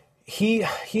 He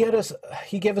gave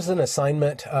us an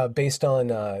assignment based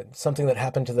on something that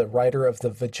happened to the writer of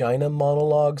the Vagina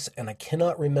Monologues, and I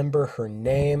cannot remember her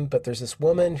name, but there's this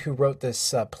woman who wrote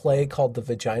this play called the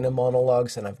Vagina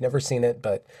Monologues, and I've never seen it,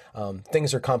 but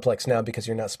things are complex now because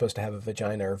you're not supposed to have a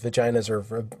vagina, or vaginas are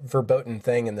a verboten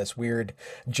thing in this weird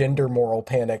gender moral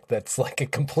panic that's like a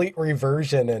complete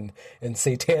reversion and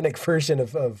satanic version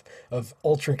of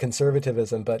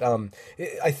ultra-conservatism. But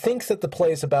I think that the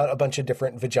play is about a bunch of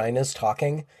different vaginas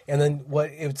talking, and then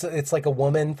it's like a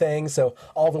woman thing, so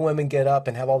all the women get up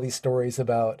and have all these stories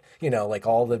about like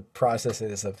all the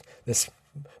processes of this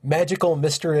magical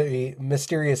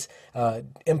mysterious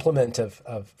implement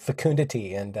of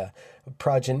fecundity and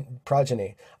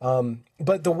progeny.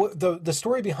 But the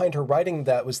story behind her writing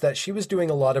that was that she was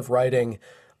doing a lot of writing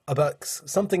about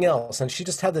something else, and she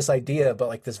just had this idea about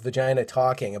like this vagina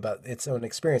talking about its own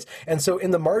experience. And so in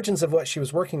the margins of what she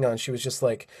was working on, she was just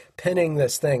like penning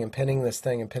this thing and penning this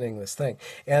thing and penning this thing.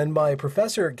 And my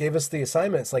professor gave us the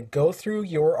assignments, like, go through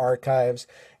your archives,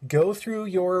 go through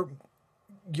your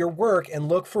work, and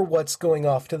look for what's going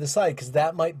off to the side, because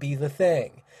that might be the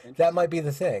thing. That might be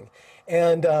the thing.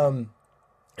 And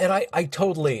I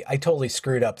totally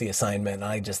screwed up the assignment.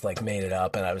 I just like made it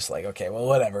up, and I was like, okay, well,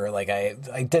 whatever. Like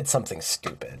I did something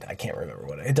stupid. I can't remember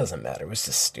what it doesn't matter. It was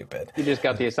just stupid. You just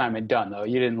got the assignment done though.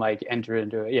 You didn't like enter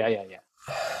into it. Yeah.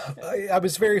 I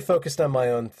was very focused on my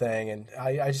own thing, and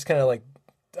I just kind of like,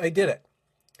 I did it.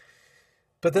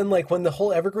 But then, like, when the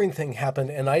whole Evergreen thing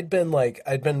happened, and I'd been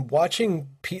watching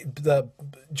the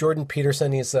Jordan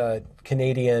Peterson. He's a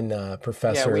Canadian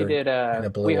professor. Yeah, we did.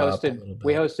 We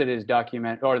hosted his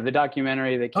the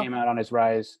documentary that came out on his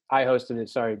rise. I hosted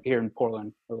it. Here in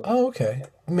Portland. Oh, okay.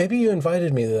 Maybe you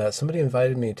invited me to that. Somebody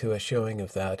invited me to a showing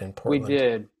of that in Portland. We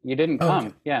did. You didn't come.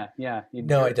 Okay. Yeah.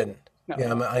 No, I didn't. No.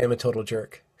 Yeah, I am a total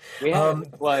jerk. We had,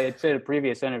 it's in a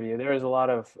previous interview. There was a lot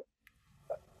of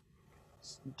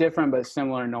different but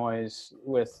similar noise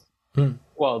with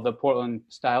the Portland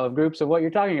style of groups of what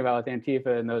you're talking about with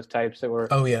Antifa and those types that were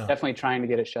definitely trying to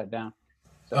get it shut down.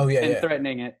 So,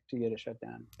 threatening it to get it shut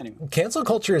down. Anyway, cancel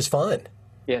culture is fun.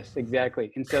 Yes,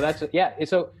 exactly. And so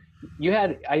so you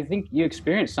had, I think you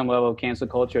experienced some level of cancel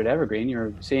culture at Evergreen.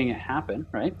 You're seeing it happen,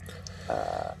 right?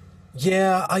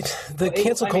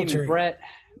 Cancel culture.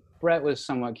 Brett was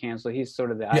somewhat canceled. He's sort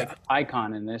of the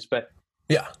icon in this, but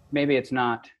maybe it's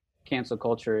not cancel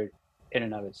culture in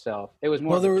and of itself. It was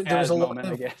more there was a moment,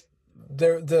 I guess.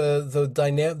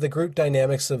 The group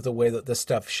dynamics of the way that this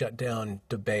stuff shut down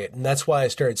debate, and that's why I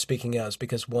started speaking out, is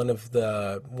because one of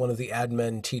the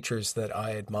admin teachers that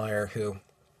I admire, who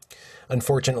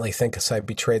unfortunately thinks I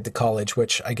betrayed the college,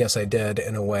 which I guess I did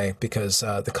in a way, because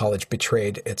the college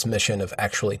betrayed its mission of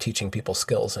actually teaching people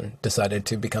skills and decided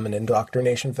to become an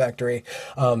indoctrination factory.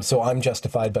 So I'm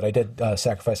justified, but I did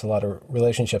sacrifice a lot of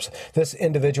relationships. This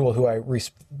individual who I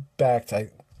respect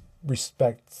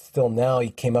still now,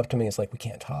 he came up to me and was like, we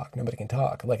can't talk. Nobody can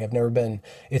talk. Like,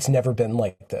 it's never been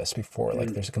like this before. Like,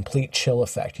 there's a complete chill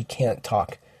effect. You can't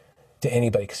talk to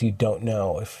anybody because you don't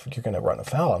know if you're going to run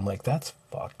afoul. I'm like, that's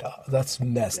fucked up. That's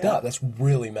messed up. That's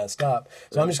really messed up.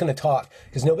 So I'm just going to talk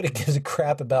because nobody gives a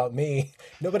crap about me.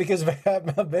 Nobody gives a crap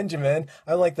about Benjamin.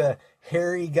 I'm like the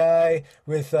hairy guy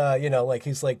with, like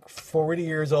he's like 40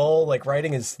 years old, like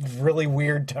writing his really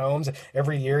weird tomes.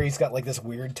 Every year he's got like this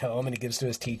weird tome and he gives to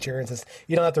his teacher and says,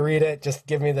 you don't have to read it. Just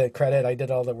give me the credit. I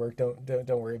did all the work. Don't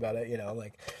worry about it.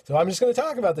 So I'm just going to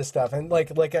talk about this stuff. And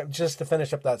like just to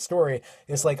finish up that story,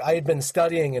 it's like I had been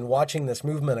studying and watching this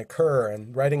movement occur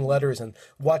and writing letters and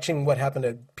watching what happened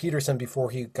to Peterson before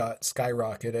he got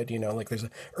skyrocketed. Like there's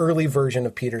an early version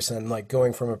of Peterson, like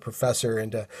going from a professor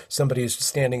into somebody who's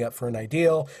standing up for an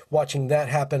ideal, watching that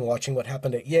happen, watching what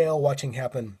happened at Yale, watching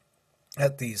happen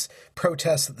at these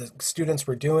protests that the students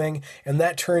were doing. And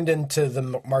that turned into the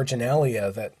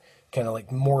marginalia that kind of like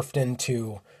morphed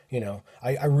into,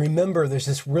 I remember there's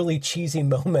this really cheesy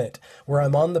moment where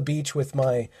I'm on the beach with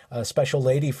my special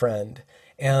lady friend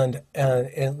and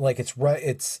like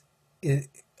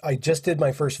I just did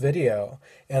my first video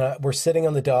and we're sitting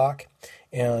on the dock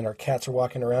and our cats are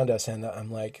walking around us and I'm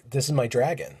like, this is my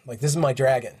dragon. Like, this is my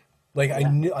dragon. Like,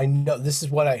 yeah. I know this is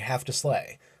what I have to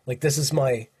slay. Like, this is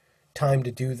my time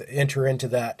to enter into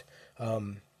that,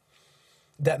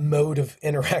 that mode of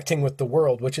interacting with the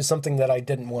world, which is something that I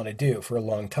didn't want to do for a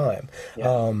long time,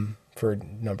 for a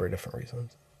number of different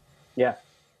reasons. Yeah,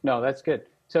 no, that's good.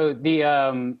 So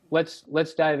the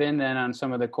let's dive in then on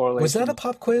some of the correlations. Was that a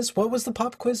pop quiz? What was the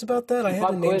pop quiz about that? I had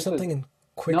to name something in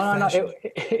quick fashion. No.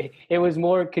 It was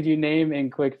more. Could you name in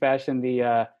quick fashion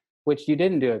the which you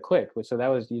didn't do it quick, so that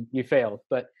was you failed.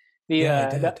 But I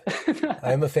did.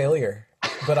 I'm a failure,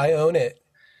 but I own it.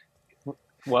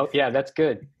 Well, yeah, that's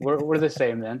good. We're the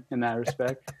same then in that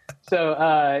respect. So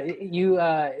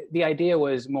the idea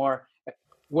was more.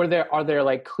 Are there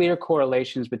like clear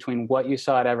correlations between what you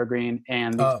saw at Evergreen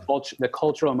and the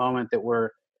cultural moment that we're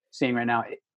seeing right now?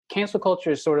 Cancel culture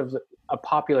is sort of a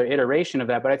popular iteration of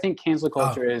that, but I think cancel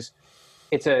culture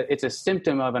it's a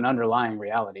symptom of an underlying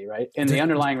reality, right? And the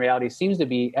underlying reality seems to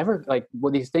be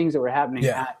these things that were happening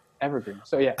at Evergreen.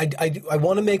 So yeah, I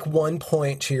want to make one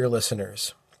point to your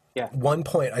listeners. Yeah, one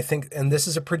point I think, and this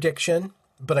is a prediction,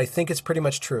 but I think it's pretty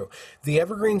much true. The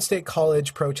Evergreen State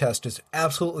College protest is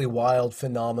absolutely wild,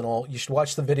 phenomenal. You should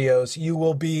watch the videos. You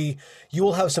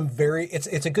will have some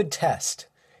it's a good test.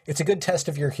 It's a good test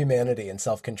of your humanity and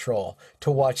self-control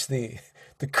to watch the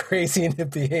crazy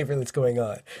behavior that's going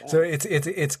on. Yeah. So it's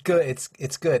good.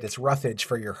 It's good. It's roughage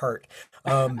for your heart.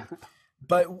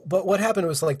 But what happened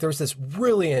was like there was this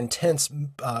really intense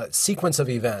sequence of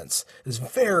events. It was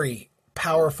very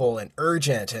powerful and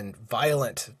urgent and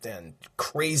violent and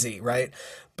crazy, right?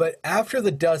 But after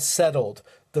the dust settled,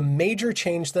 the major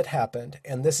change that happened,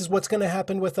 and this is what's going to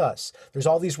happen with us. There's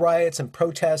all these riots and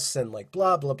protests and like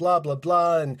blah, blah, blah, blah,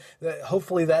 blah. And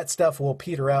hopefully that stuff will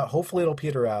peter out. Hopefully it'll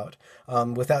peter out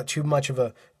without too much of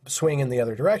a swing in the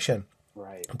other direction.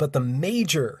 Right. But the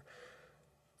major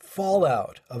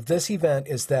fallout of this event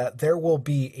is that there will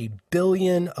be a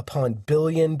billion upon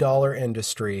 $billion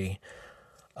industry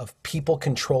of people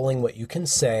controlling what you can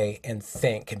say and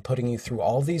think and putting you through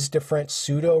all these different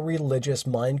pseudo-religious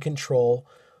mind control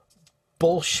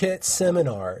bullshit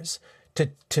seminars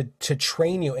to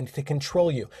train you and to control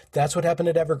you. That's what happened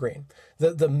at Evergreen.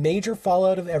 The major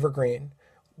fallout of Evergreen,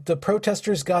 the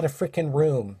protesters got a freaking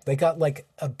room. They got like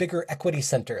a bigger equity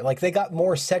center. Like they got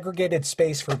more segregated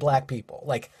space for black people.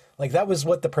 Like that was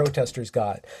what the protesters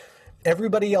got.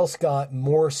 Everybody else got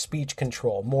more speech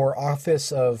control, more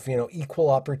office of,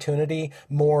 equal opportunity,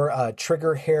 more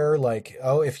trigger hair, like,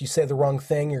 if you say the wrong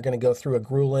thing, you're going to go through a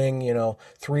grueling,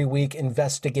 3-week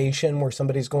investigation where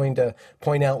somebody's going to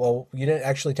point out, well, you didn't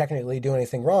actually technically do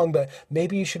anything wrong, but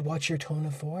maybe you should watch your tone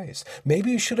of voice.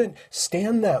 Maybe you shouldn't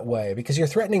stand that way because you're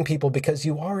threatening people because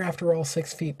you are, after all,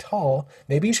 6 feet tall.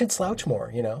 Maybe you should slouch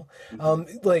more,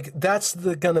 that's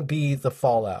going to be the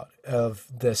fallout of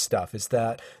this stuff, is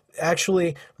that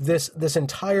actually this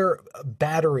entire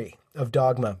battery of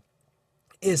dogma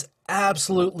is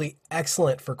absolutely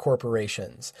excellent for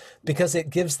corporations because it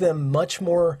gives them much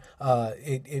more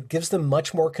it gives them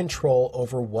much more control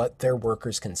over what their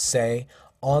workers can say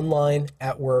online,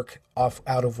 at work,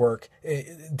 out of work.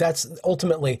 This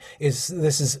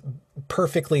is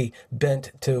perfectly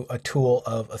bent to a tool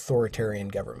of authoritarian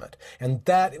government. And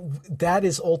that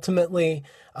is ultimately,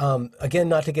 again,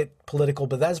 not to get political,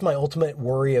 but that's my ultimate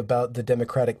worry about the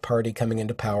Democratic Party coming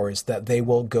into power, is that they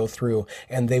will go through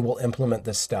and they will implement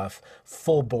this stuff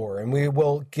full bore. And we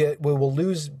will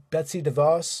lose Betsy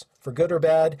DeVos for good or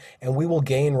bad, and we will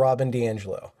gain Robin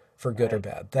DiAngelo for good or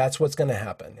bad. That's what's going to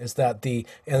happen, is that and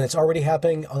it's already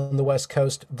happening on the West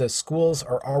Coast. The schools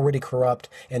are already corrupt,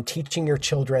 and teaching your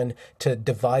children to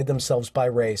divide themselves by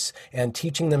race and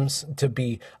teaching them to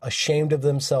be ashamed of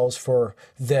themselves for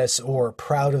this or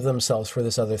proud of themselves for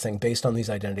this other thing based on these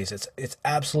identities. It's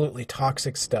absolutely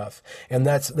toxic stuff. And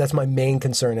that's my main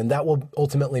concern. And that will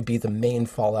ultimately be the main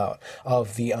fallout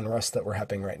of the unrest that we're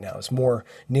having right now, is more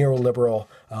neoliberal,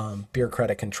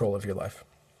 bureaucratic control of your life.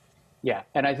 Yeah,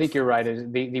 and I think you're right.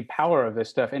 Is the power of this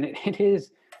stuff, and it is,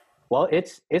 well,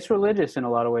 it's religious in a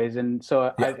lot of ways, and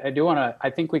so yeah. I do want to. I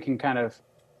think we can kind of.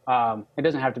 It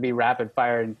doesn't have to be rapid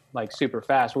fire and like super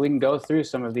fast. We can go through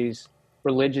some of these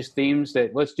religious themes.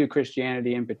 Let's do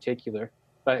Christianity in particular,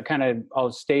 but kind of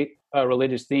I'll state a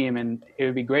religious theme, and it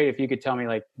would be great if you could tell me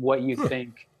like what you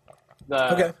think.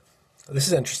 Okay, this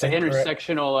is interesting. The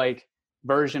intersectional like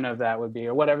version of that would be,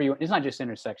 or whatever it's not just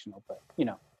intersectional, but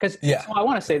because so I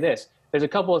want to say this, there's a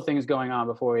couple of things going on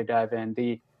before we dive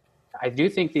in. I do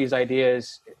think these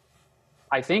ideas,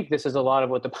 I think this is a lot of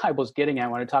what the Bible's getting at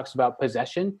when it talks about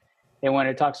possession and when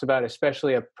it talks about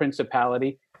especially a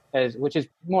principality, which is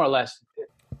more or less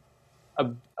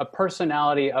a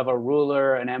personality of a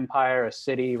ruler, an empire, a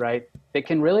city, right? They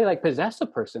can really like possess a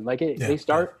person. Like they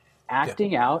start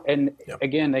acting out, and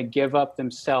again, they give up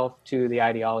themselves to the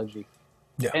ideology.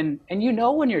 Yeah. And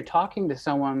when you're talking to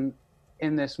someone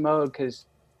in this mode, because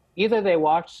either they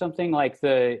watch something like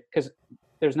because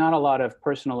there's not a lot of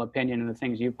personal opinion in the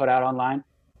things you put out online.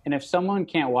 And if someone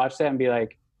can't watch that and be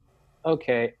like,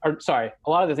 okay, or sorry, a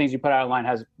lot of the things you put out online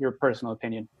has your personal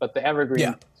opinion, but the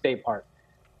evergreen state part.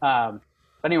 But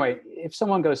anyway, if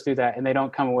someone goes through that and they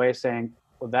don't come away saying,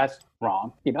 well, that's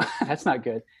wrong, that's not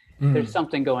good. There's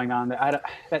something going on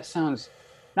that sounds,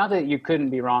 not that you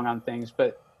couldn't be wrong on things,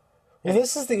 but. Well,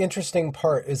 this is the interesting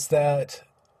part, is that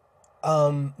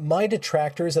my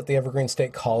detractors at the Evergreen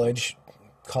State College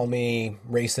call me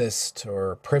racist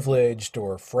or privileged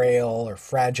or frail or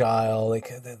fragile,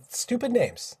 like stupid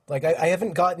names. Like I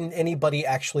haven't gotten anybody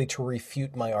actually to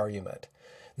refute my argument.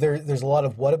 There's a lot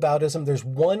of whataboutism. There's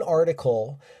one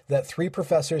article that 3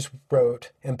 professors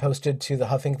wrote and posted to the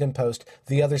Huffington Post,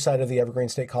 the other side of the Evergreen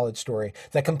State College story,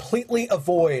 that completely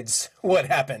avoids what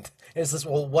happened. It's this,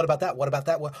 well, what about that? What about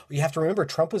that? Well, you have to remember,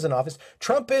 Trump was in office.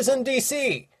 Trump is in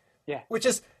D.C., which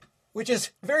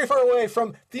is very far away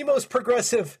from the most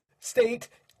progressive state,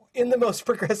 in the most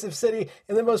progressive city,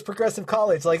 in the most progressive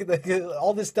college, like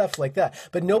all this stuff like that.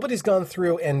 But nobody's gone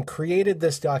through and created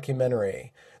this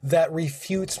documentary that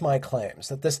refutes my claims,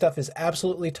 that this stuff is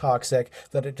absolutely toxic,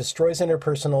 that it destroys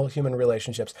interpersonal human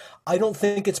relationships. I don't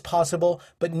think it's possible,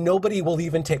 but nobody will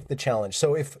even take the challenge.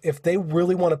 So if they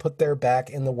really want to put their back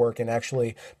in the work and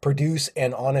actually produce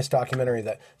an honest documentary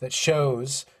that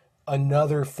shows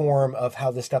another form of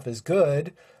how this stuff is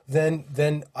good,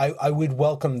 then I would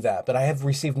welcome that. But I have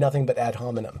received nothing but ad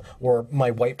hominem, or my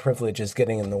white privilege is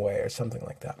getting in the way, or something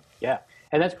like that. Yeah.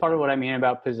 And that's part of what I mean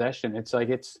about possession. It's like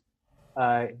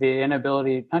the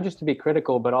inability, not just to be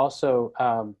critical, but also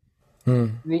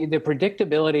the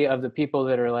predictability of the people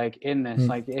that are like in this.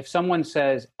 Like if someone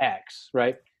says X,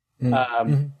 right?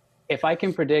 If I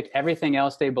can predict everything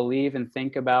else they believe and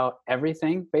think about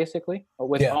everything, basically,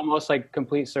 with almost like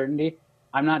complete certainty,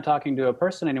 I'm not talking to a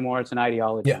person anymore. It's an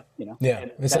ideology. Yeah.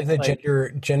 It's like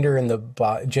the gender and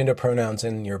the gender pronouns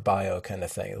in your bio kind of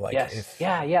thing. Like, yes.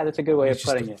 That's a good way of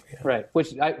putting it. Yeah. Right. Which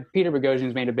Peter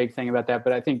Boghossian's made a big thing about that,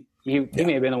 but I think he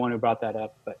may have been the one who brought that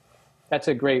up. But that's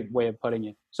a great way of putting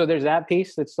it. So there's that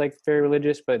piece that's like very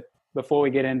religious. But before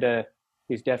we get into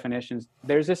these definitions,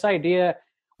 there's this idea.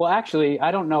 Well, actually,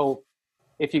 I don't know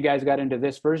if you guys got into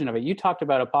this version of it. You talked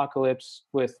about Apocalypse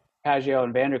with Pageau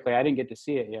and Vanderklay. I didn't get to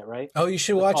see it yet, right? Oh, you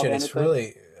should watch it. It's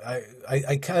really,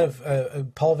 I kind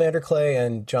of, Paul Vanderklay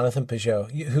and Jonathan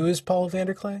Pageau. Who is Paul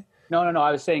Vanderklay? No.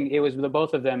 I was saying it was the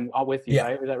both of them all with you,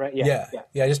 right? Was that right? Yeah.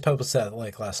 I just posted that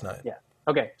like last night. Yeah.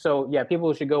 Okay. So yeah,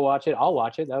 people should go watch it. I'll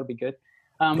watch it. That would be good.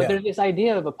 But there's this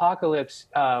idea of Apocalypse.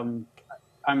 I'm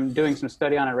doing some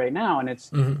study on it right now, and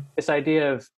it's this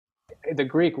idea of the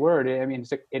Greek word. I mean,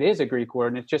 it is a Greek word,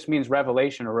 and it just means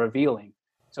revelation or revealing.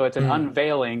 So it's an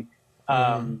unveiling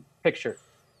picture.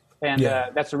 And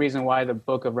that's the reason why the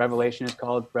book of Revelation is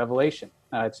called Revelation.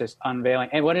 It's just unveiling.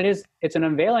 And what it is, it's an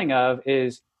unveiling of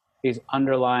is these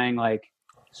underlying like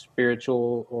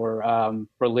spiritual or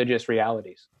religious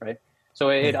realities, right? So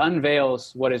it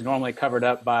unveils what is normally covered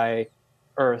up by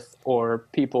earth or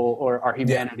people or our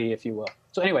humanity, if you will.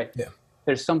 So anyway,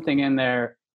 there's something in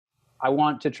there. I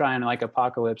want to try and like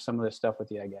apocalypse some of this stuff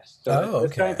with you, I guess. So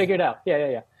let's try and figure it out.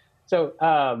 Yeah. So,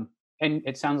 and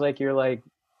it sounds like you're like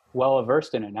well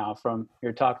versed in it now from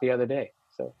your talk the other day.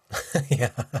 So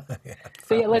yeah,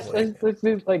 so yeah,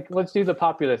 let's do the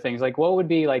popular things. Like, what would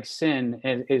be like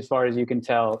sin as far as you can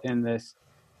tell in this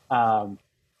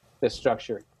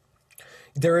structure?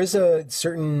 There is a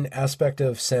certain aspect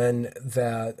of sin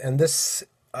that, and this,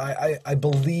 I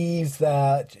believe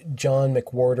that John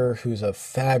McWhorter, who's a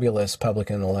fabulous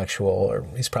public intellectual, or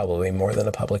he's probably more than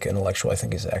a public intellectual. I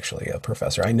think he's actually a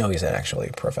professor. I know he's actually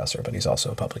a professor, but he's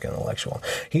also a public intellectual.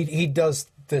 He does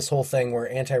this whole thing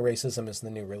where anti-racism is the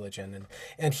new religion,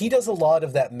 and he does a lot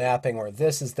of that mapping where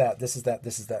this is that, this is that,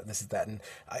 this is that, this is that, and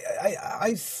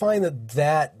I find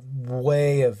that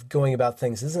way of going about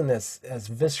things isn't as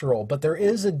visceral, but there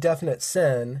is a definite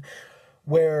sin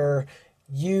where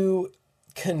you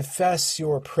confess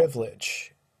your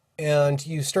privilege and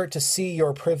you start to see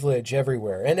your privilege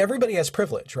everywhere. And everybody has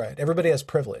privilege, right? Everybody has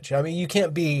privilege. I mean, you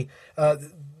can't be,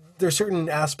 there's certain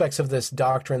aspects of this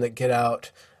doctrine that get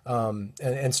out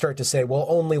and start to say, well,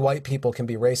 only white people can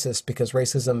be racist because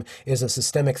racism is a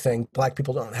systemic thing. Black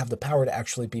people don't have the power to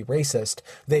actually be racist.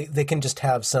 They can just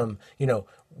have some,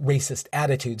 racist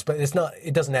attitudes, but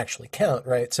it doesn't actually count,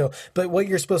 right? So, but what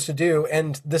you're supposed to do,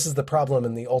 and this is the problem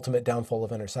and the ultimate downfall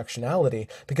of intersectionality,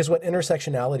 because what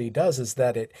intersectionality does is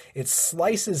that it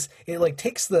slices, it like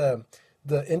takes the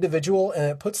individual and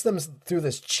it puts them through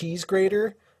this cheese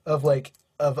grater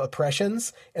of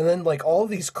oppressions, and then like all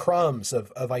these crumbs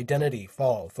of identity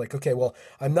fall. It's like, okay, well,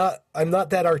 I'm not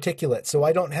that articulate, so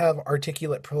I don't have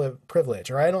articulate privilege,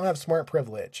 or I don't have smart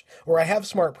privilege, or I have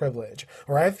smart privilege,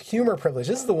 or I have humor privilege.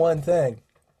 This is the one thing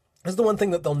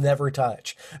that they'll never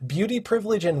touch. Beauty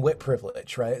privilege and wit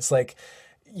privilege, right? It's like,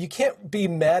 you can't be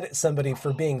mad at somebody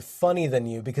for being funny than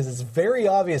you because it's very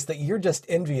obvious that you're just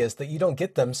envious that you don't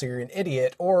get them, so you're an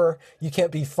idiot, or you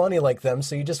can't be funny like them,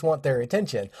 so you just want their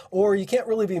attention. Or you can't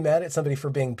really be mad at somebody for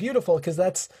being beautiful because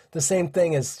that's the same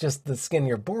thing as just the skin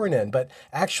you're born in. But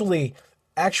actually,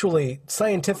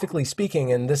 scientifically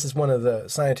speaking, and this is one of the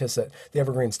scientists at the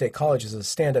Evergreen State College, is a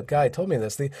stand-up guy, told me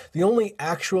this, the only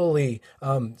actually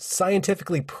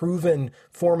scientifically proven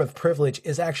form of privilege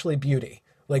is actually beauty.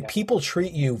 Like, people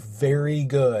treat you very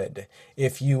good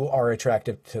if you are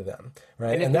attractive to them,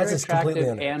 right? And that's just completely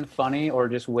and funny or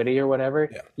just witty or whatever.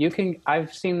 Yeah. You can.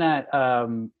 I've seen that.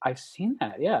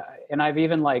 Yeah. And I've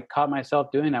even like caught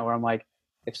myself doing that where I'm like,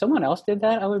 if someone else did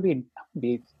that, I would be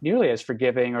nearly as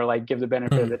forgiving or like give the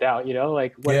benefit of the doubt,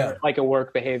 like whatever, like a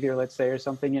work behavior, let's say, or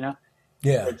something, Yeah.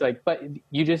 It's like, but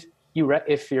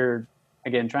if you're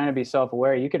again trying to be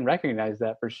self-aware, you can recognize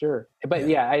that for sure. But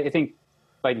I think,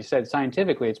 like you said,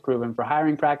 scientifically, it's proven for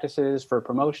hiring practices, for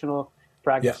promotional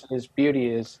practices. Yeah. Beauty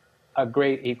is a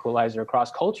great equalizer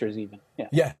across cultures, even.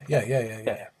 Yeah.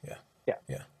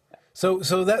 So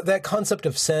that concept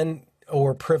of sin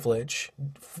or privilege,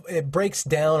 it breaks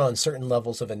down on certain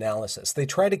levels of analysis. They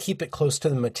try to keep it close to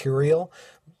the material,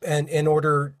 and in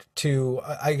order to,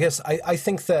 I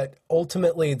think that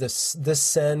ultimately this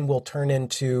sin will turn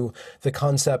into the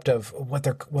concept of what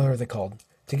are they called?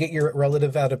 To get your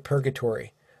relative out of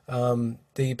purgatory,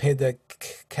 you pay the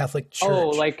Catholic Church. Oh,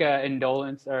 like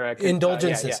indulgence or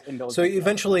indulgences. Indulgence. So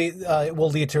eventually, it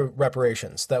will lead to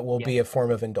reparations. That will be a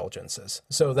form of indulgences.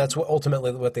 So that's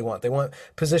ultimately what they want. They want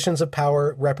positions of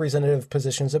power, representative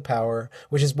positions of power,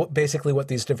 which is basically what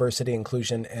these diversity,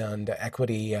 inclusion, and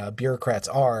equity bureaucrats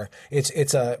are.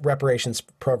 It's a reparations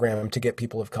program to get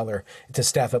people of color to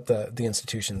staff up the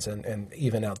institutions and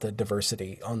even out the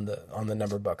diversity on the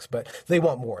number books. But they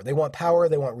want more. They want power.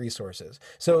 They want resources.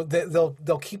 So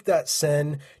they'll keep that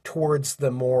sin towards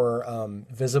the more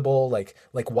visible, like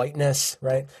whiteness,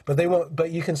 right? But they won't.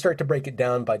 But you can start to break it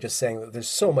down by just saying that there's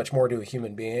so much more to a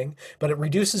human being. But it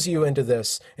reduces you into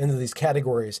these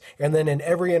categories, and then in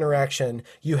every interaction,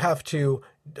 you have to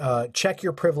check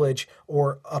your privilege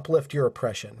or uplift your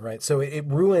oppression, right? So it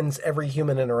ruins every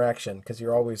human interaction because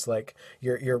you're always like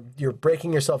you're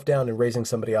breaking yourself down and raising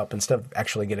somebody up instead of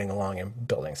actually getting along and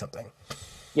building something.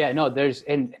 Yeah, no, there's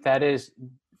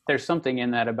something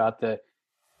in that about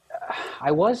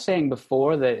I was saying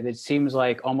before that it seems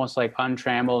like almost like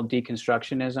untrammeled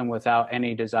deconstructionism without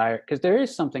any desire, because there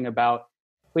is something about,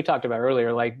 we talked about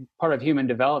earlier, like part of human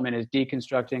development is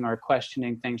deconstructing or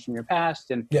questioning things from your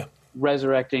past and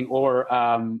resurrecting or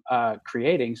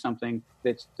creating something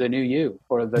that's the new you,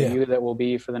 or the you that will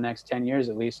be for the next 10 years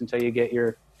at least, until you get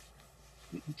your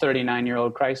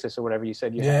 39-year-old crisis or whatever you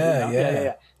said you had.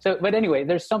 Yeah. So, but anyway,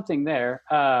 there's something there.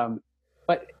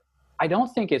 But I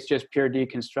don't think it's just pure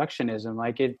deconstructionism.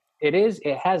 Like it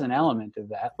has an element of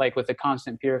that, like with the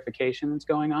constant purification that's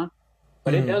going on.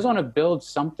 But it does want to build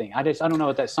something. I don't know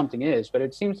what that something is, but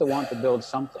it seems to want to build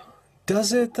something.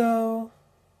 Does it though?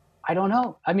 I don't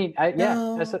know. I mean,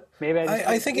 No, maybe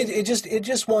I think it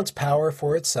just wants power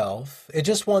for itself. It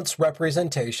just wants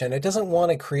representation. It doesn't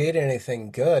want to create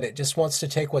anything good. It just wants to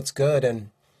take what's good and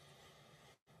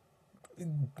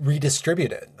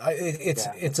redistribute it.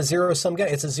 It's a zero sum game.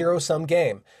 It's a zero sum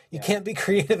game. You can't be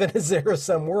creative in a zero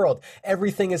sum world.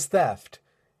 Everything is theft.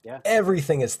 Yeah.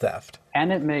 Everything is theft.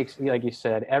 And it makes, like you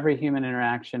said, every human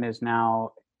interaction is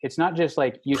now, it's not just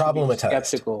like you should be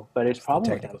skeptical, but it's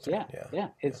problematized. Yeah.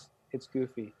 It's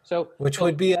goofy. So which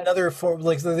would be another form,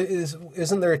 like,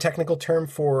 isn't there a technical term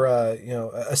for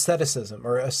asceticism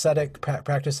or ascetic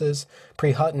practices?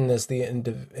 Prihatin is the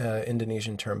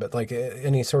Indonesian term, but like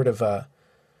any sort of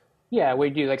we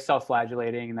do like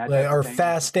self-flagellating and that or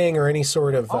fasting or any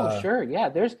sort of sure, yeah.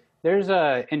 There's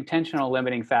intentional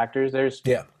limiting factors. There's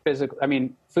physical. I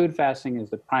mean, food fasting is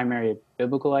the primary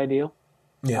biblical ideal.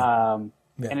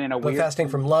 And in a but fasting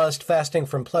from lust, fasting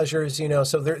from pleasures,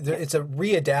 so there it's a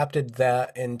readapted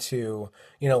that into,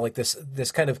 like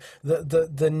this kind of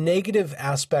the negative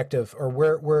aspect of, or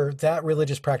where that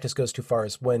religious practice goes too far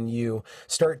is when you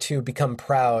start to become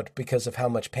proud because of how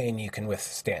much pain you can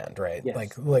withstand, right?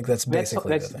 Yes. Like that's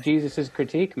basically that's Jesus's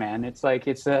critique, man. It's like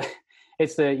it's the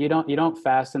you don't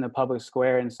fast in the public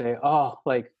square and say, oh,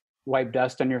 like, wipe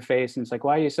dust on your face, and it's like,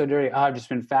 why are you so dirty? Oh, I've just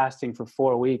been fasting for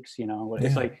 4 weeks.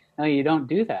 It's like, no, you don't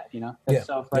do that. That's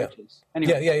self-righteous.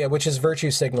 Anyway. Which is virtue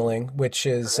signaling, which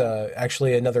is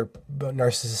actually another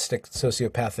narcissistic,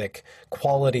 sociopathic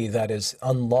quality that is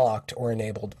unlocked or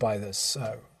enabled by this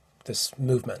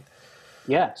movement.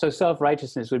 Yeah. So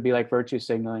self-righteousness would be like virtue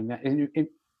signaling. Do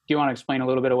you want to explain a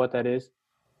little bit of what that is?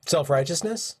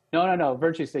 Self-righteousness? No.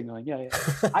 Virtue signaling. Yeah.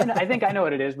 I think I know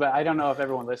what it is, but I don't know if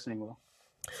everyone listening will.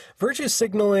 Virtue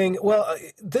signaling. Well,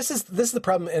 this is the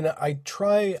problem, and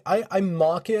I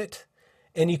mock it,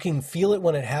 and you can feel it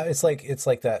when it happens. It's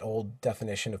like that old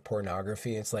definition of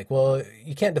pornography. It's like, well,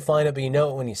 you can't define it, but you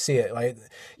know it when you see it. Right?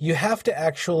 You have to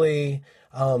actually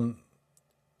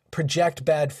project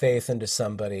bad faith into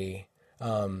somebody's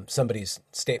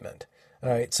statement. All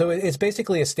right, so it's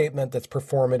basically a statement that's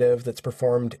performative, that's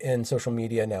performed in social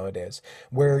media nowadays,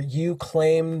 where you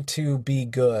claim to be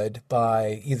good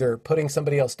by either putting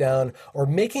somebody else down or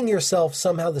making yourself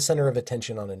somehow the center of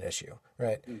attention on an issue,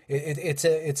 right? It's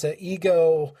a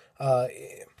ego.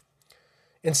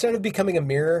 Instead of becoming a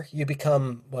mirror, you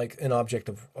become like an object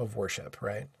of worship,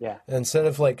 right? Yeah. Instead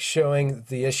of like showing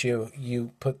the issue,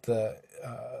 you put the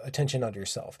attention onto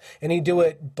yourself, and you do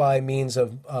it by means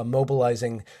of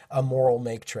mobilizing a moral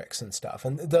matrix and stuff.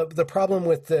 And the problem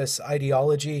with this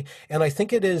ideology, and I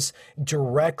think it is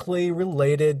directly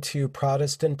related to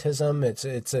Protestantism. It's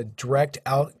a direct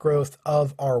outgrowth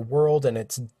of our world, and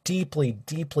it's deeply,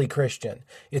 deeply Christian.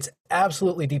 It's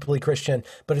absolutely deeply Christian,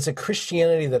 but it's a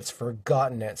Christianity that's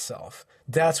forgotten itself.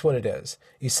 That's what it is,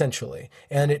 essentially.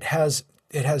 And it has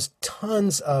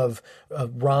tons of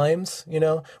rhymes,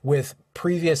 with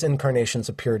previous incarnations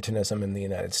of Puritanism in the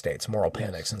United States, moral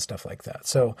panics and stuff like that.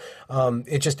 So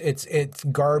it's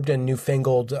garbed and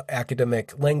newfangled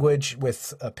academic language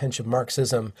with a pinch of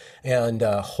Marxism and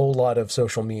a whole lot of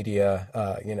social media,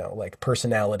 like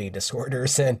personality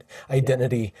disorders and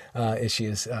identity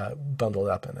issues bundled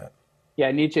up in it.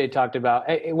 Yeah, Nietzsche talked about,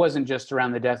 it wasn't just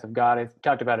around the death of God. I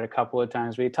talked about it a couple of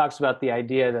times, but he talks about the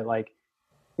idea that, like,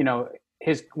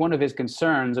 one of his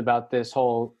concerns about this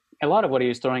whole, a lot of what he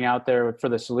was throwing out there for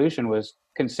the solution was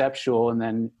conceptual, and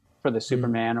then for the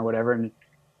Superman or whatever. And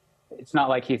it's not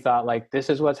like he thought, like,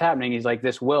 this is what's happening. He's like,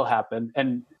 this will happen.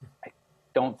 And I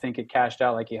don't think it cashed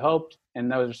out like he hoped in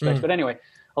those respects. But anyway,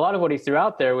 a lot of what he threw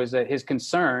out there was that his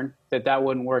concern that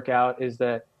wouldn't work out is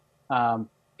that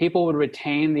people would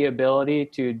retain the ability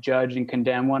to judge and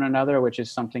condemn one another, which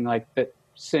is something like that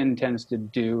sin tends to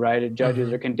do, right? It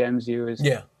judges or condemns you as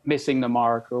missing the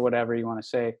mark or whatever you want to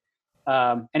say.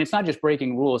 And it's not just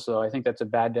breaking rules, though. I think that's a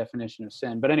bad definition of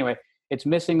sin. But anyway, it's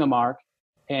missing the mark.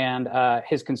 And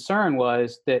his concern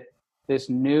was that this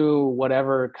new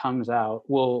whatever comes out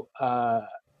will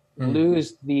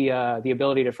lose the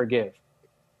ability to forgive,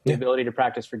 the ability to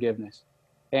practice forgiveness.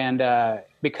 And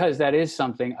because that is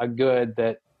something, a good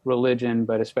that religion,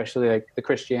 but especially like the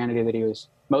Christianity that he was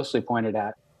mostly pointed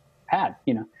at, had,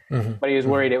 but he was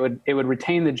worried it would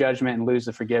retain the judgment and lose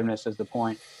the forgiveness as the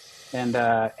point. And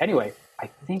anyway, I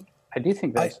do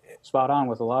think that's spot on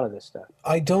with a lot of this stuff.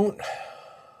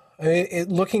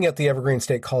 Looking at the Evergreen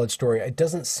State College story, it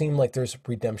doesn't seem like there's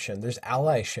redemption. There's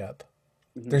allyship,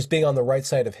 There's being on the right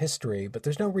side of history, but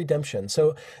there's no redemption.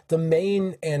 So the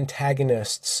main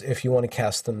antagonists, if you want to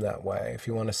cast them that way, if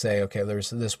you want to say, okay, there's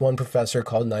this one professor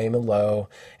called Naima Lowe,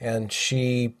 and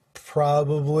she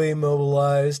probably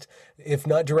mobilized, if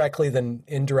not directly, then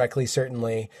indirectly,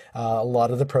 certainly, a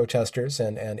lot of the protesters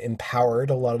and empowered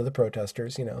a lot of the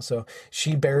protesters, So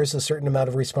she bears a certain amount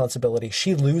of responsibility.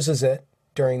 She loses it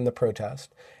during the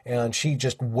protest, and she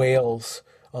just wails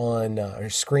on or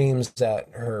screams at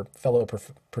her fellow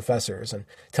professors and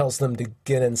tells them to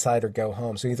get inside or go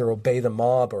home. So either obey the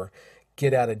mob or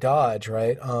get out of Dodge,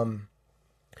 right?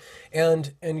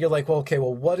 And you're like, well, okay,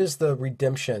 well, what is the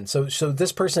redemption? So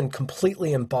this person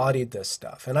completely embodied this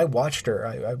stuff. And I watched her.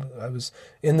 I was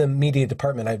in the media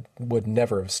department. I would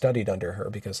never have studied under her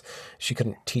because she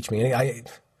couldn't teach me anything.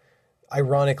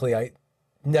 Ironically, I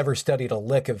never studied a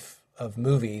lick of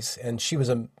movies, and she was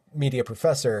a media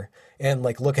professor, and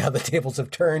look how the tables have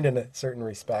turned in a certain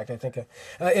respect. I think,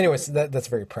 anyways, that's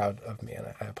very proud of me, and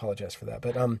I apologize for that.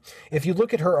 But if you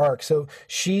look at her arc, so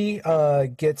she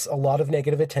gets a lot of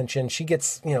negative attention. She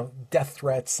gets, death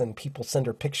threats, and people send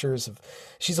her pictures of.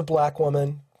 She's a black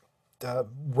woman,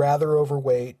 rather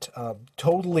overweight,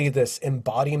 totally this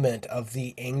embodiment of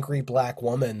the angry black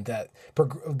woman that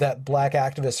black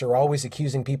activists are always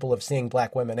accusing people of seeing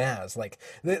black women as.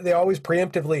 They always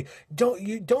preemptively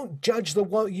don't judge the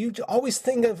one. You always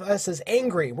think of us as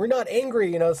angry. We're not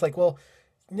angry, It's like, well,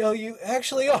 no, you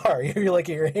actually are.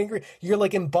 You're angry. You're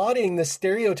embodying the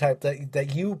stereotype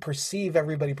that you perceive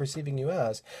everybody perceiving you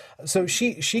as. So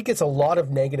she gets a lot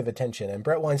of negative attention, and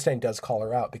Bret Weinstein does call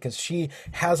her out because she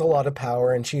has a lot of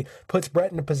power, and she puts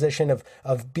Bret in a position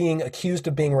of being accused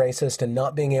of being racist and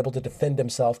not being able to defend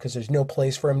himself because there's no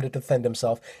place for him to defend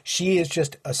himself. She is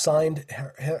just assigned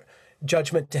her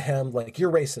judgment to him, like, you're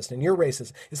racist and you're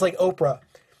racist. It's like Oprah,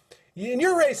 and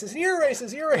you're racist and you're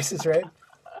racist, you're racist, right?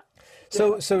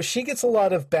 So she gets a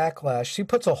lot of backlash. She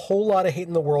puts a whole lot of hate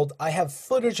in the world. I have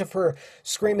footage of her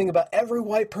screaming about every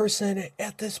white person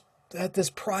at this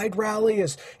pride rally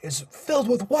is filled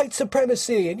with white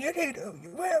supremacy, and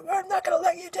I'm not going to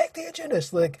let you take the agenda.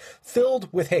 It's filled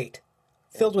with hate,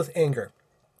 filled with anger,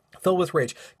 filled with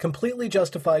rage, completely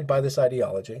justified by this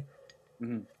ideology.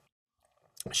 Mm-hmm.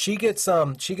 She gets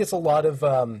a lot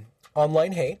of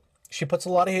online hate. She puts a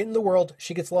lot of hate in the world.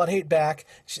 She gets a lot of hate back.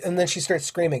 And then she starts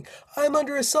screaming, I'm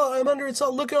under assault. I'm under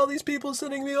assault. Look at all these people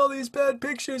sending me all these bad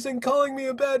pictures and calling me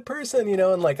a bad person,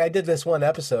 And I did this one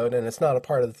episode, and it's not a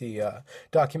part of the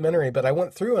documentary, but I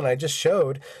went through and I just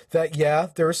showed that, yeah,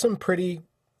 there was some pretty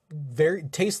very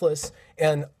tasteless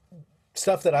and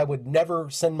stuff that I would never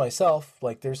send myself.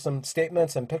 There's some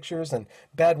statements and pictures and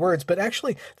bad words, but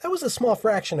actually that was a small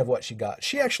fraction of what she got.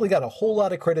 She actually got a whole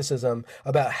lot of criticism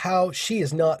about how she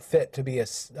is not fit to be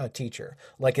a teacher.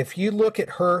 If you look at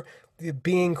her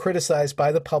being criticized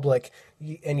by the public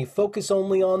and you focus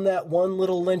only on that one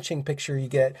little lynching picture you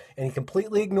get, and you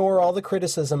completely ignore all the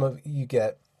criticism you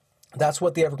get, that's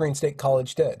what the Evergreen State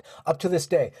College did. Up to this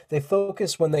day, they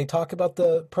focus, when they talk about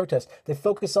the protest, they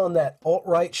focus on that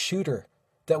alt-right shooter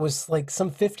that was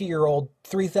some 50-year-old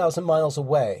 3,000 miles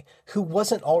away who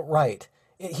wasn't alt-right.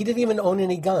 He didn't even own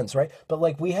any guns, right?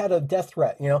 But we had a death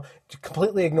threat, to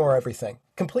completely ignore everything.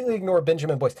 Completely ignore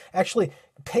Benjamin Boyce. Actually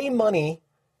pay money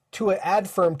to an ad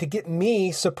firm to get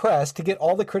me suppressed, to get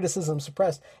all the criticism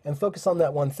suppressed, and focus on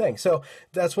that one thing. So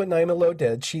that's what Naima Lowe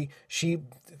did. She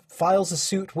files a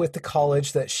suit with the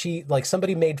college that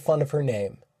somebody made fun of her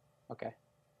name. Okay.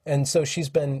 And so she's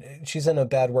in a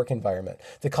bad work environment.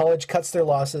 The college cuts their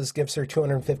losses, gives her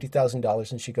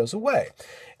 $250,000, and she goes away.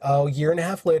 A year and a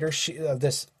half later,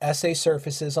 this essay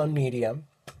surfaces on Medium,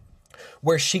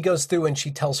 where she goes through and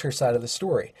she tells her side of the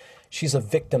story. She's a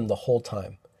victim the whole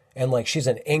time, and she's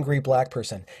an angry black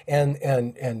person,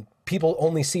 and people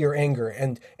only see her anger,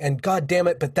 and God damn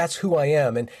it, but that's who I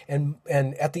am. And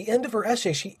at the end of her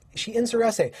essay, she ends her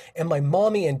essay, and my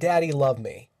mommy and daddy love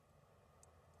me,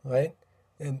 right?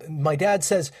 And my dad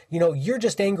says, you're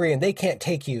just angry and they can't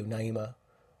take you, Naima.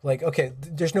 Okay,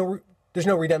 there's no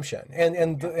redemption.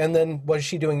 And then what is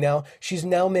she doing now? She's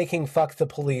now making fuck the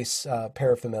police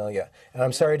paraphernalia. And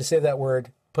I'm sorry to say that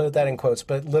word, put that in quotes,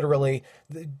 but literally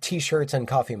T-shirts and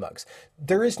coffee mugs.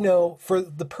 There is for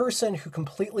the person who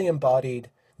completely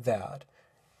embodied that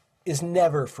is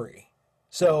never free.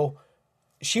 So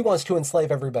she wants to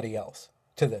enslave everybody else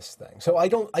to this thing. So I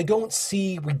don't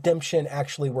see redemption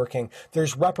actually working.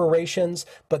 There's reparations,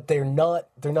 but they're not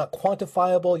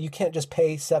quantifiable. You can't just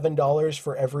pay $7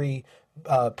 for every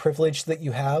privilege that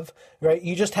you have, right?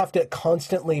 You just have to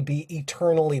constantly be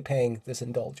eternally paying this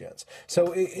indulgence.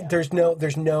 So there's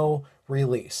no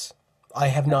release. I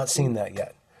have not seen that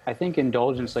yet. I think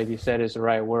indulgence, like you said, is the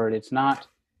right word. It's not,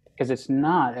 because it's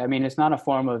not, I mean, it's not a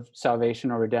form of salvation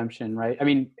or redemption, right? I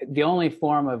mean, the only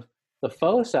form of the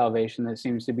faux salvation that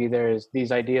seems to be there is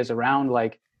these ideas around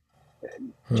like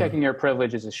checking your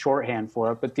privilege is a shorthand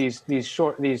for it, but these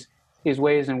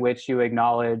ways in which you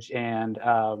acknowledge and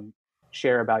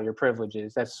share about your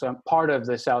privileges. That's some part of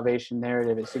the salvation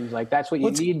narrative. It seems like that's what you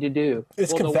need to do.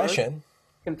 It's confession.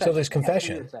 So there's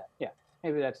confession. Yeah,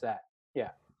 maybe that's that. Yeah.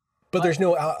 But there's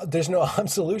no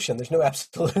absolution. There's no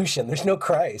absolution. There's no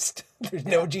Christ. There's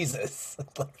no Jesus.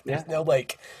 There's no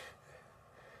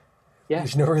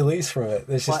there's no release from it.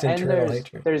 There's just internal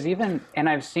hatred. There's even, and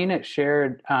I've seen it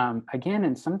shared again,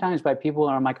 and sometimes by people,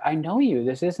 and I'm like, I know you.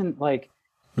 This isn't like,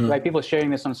 by people sharing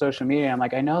this on social media. I'm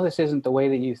like, I know this isn't the way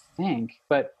that you think,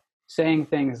 but saying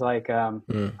things like,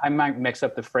 I might mix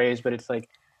up the phrase, but it's like,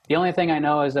 the only thing I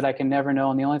know is that I can never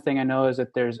know, and the only thing I know is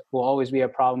that will always be a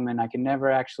problem, and I can never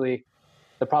actually,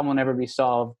 the problem will never be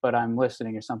solved, but I'm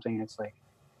listening or something. And it's like,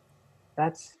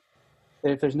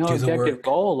 if there's no objective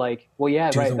goal, like, well,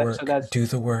 yeah, right. That's do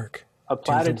the work. A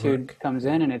platitude comes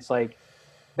in, and it's like,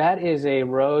 that is a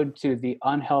road to the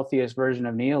unhealthiest version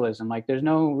of nihilism. Like, there's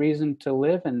no reason to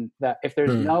live in that. If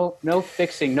there's no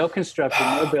fixing, no constructing,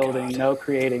 no building, no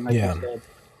creating, like you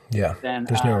said, then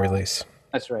there's no release.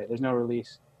 That's right. There's no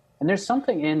release. And there's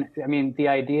something in, I mean, the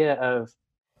idea of,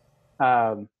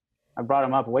 I brought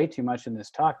him up way too much in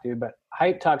this talk, dude, but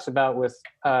Haidt talks about with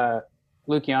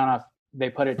Lukianoff,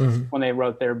 they put it, when they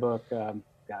wrote their book, The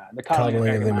Coddling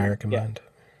of the American Mind.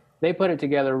 They put it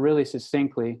together really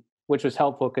succinctly, which was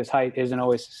helpful because Haidt isn't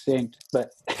always succinct,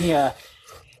 but he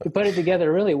put it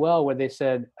together really well, where they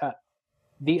said,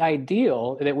 the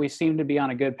ideal that we seem to be on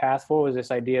a good path for was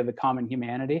this idea of the common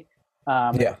humanity.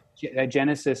 A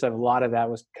genesis of a lot of that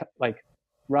was like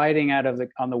riding out of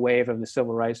on the wave of the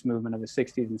civil rights movement of the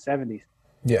 60s and 70s.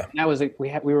 Yeah. And that was,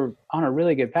 we were on a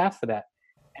really good path for that.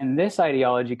 And this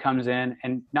ideology comes in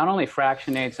and not only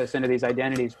fractionates us into these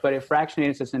identities, but it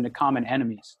fractionates us into common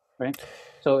enemies, right?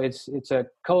 So it's a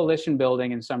coalition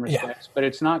building in some respects, but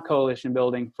it's not coalition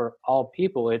building for all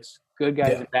people. It's good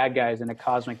guys and bad guys in a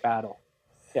cosmic battle.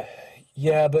 Yeah.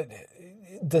 Yeah, but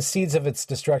the seeds of its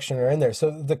destruction are in there.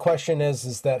 So the question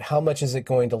is that how much is it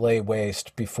going to lay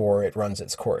waste before it runs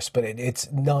its course? But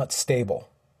it's not stable,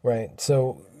 right?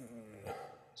 So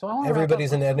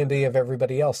everybody's an enemy of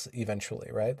everybody else eventually,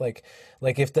 right? Like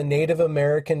if the Native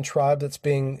American tribe that's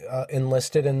being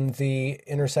enlisted in the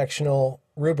intersectional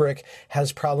rubric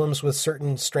has problems with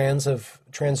certain strands of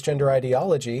transgender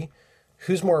ideology,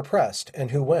 who's more oppressed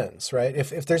and who wins, right?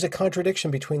 If there's a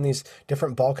contradiction between these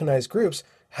different balkanized groups,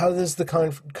 how does the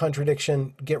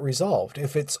contradiction get resolved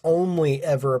if it's only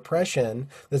ever oppression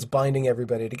that's binding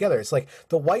everybody together? It's like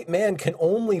the white man can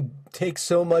only take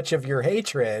so much of your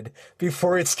hatred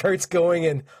before it starts going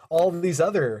in all these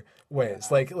other ways.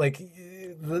 Like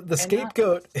the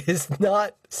scapegoat is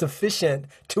not sufficient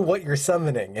to what you're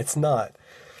summoning. It's not.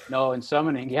 No, in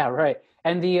summoning, yeah, right.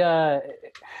 And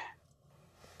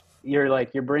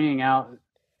you're bringing out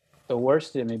the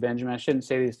worst in me, Benjamin. I shouldn't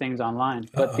say these things online,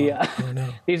 but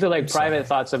these are like private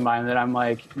thoughts of mine that I'm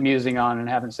like musing on and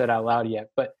haven't said out loud yet.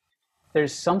 But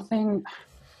there's something,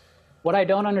 what I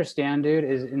don't understand, dude,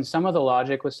 is in some of the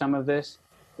logic with some of this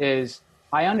is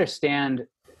I understand,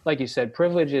 like you said,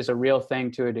 privilege is a real thing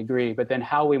to a degree, but then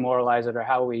how we moralize it or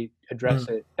how we address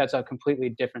it, that's a completely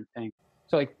different thing.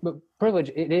 So like privilege,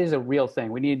 it is a real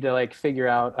thing. We need to like figure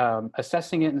out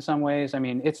assessing it in some ways. I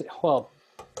mean, it's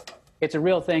a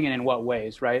real thing, and in what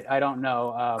ways, right? I don't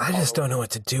know. I just don't know what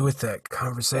to do with that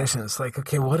conversation. It's like,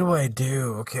 okay, what do I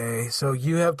do? Okay, so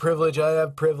you have privilege, I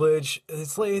have privilege.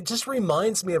 It's like, it just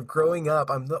reminds me of growing up.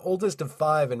 I'm the oldest of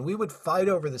 5, and we would fight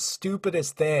over the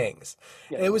stupidest things.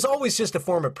 Yeah. It was always just a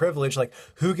form of privilege, like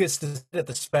who gets to sit at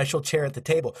the special chair at the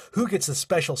table? Who gets the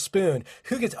special spoon?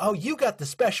 You got the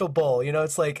special bowl. You know,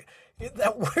 it's like,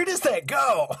 where does that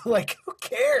go? Like, who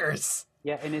cares?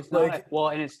 Yeah, and it's not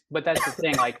but that's the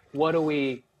thing. Like, what do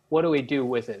we do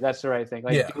with it? That's the right thing.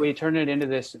 Like, do we turn it into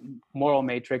this moral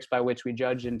matrix by which we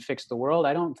judge and fix the world?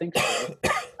 I don't think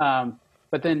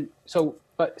so.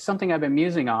 But something I've been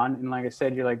musing on, and like I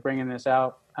said, you're like bringing this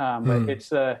out. But it's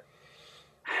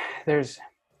there's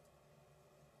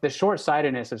the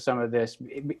short-sightedness of some of this.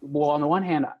 Well, on the one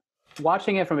hand,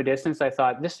 watching it from a distance, I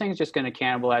thought this thing's just going to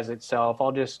cannibalize itself.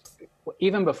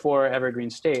 Even before Evergreen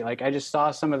State, like I just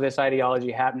saw some of this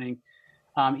ideology happening,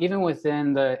 even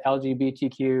within the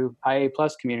LGBTQIA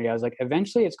plus community. I was like,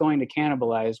 eventually it's going to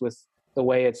cannibalize with the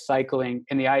way it's cycling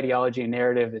in the ideology and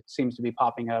narrative that seems to be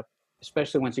popping up,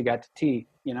 especially once you got to T,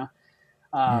 you know?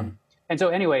 And so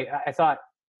anyway, I thought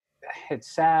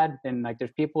it's sad and like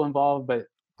there's people involved, but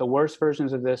the worst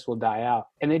versions of this will die out.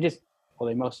 And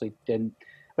they mostly didn't.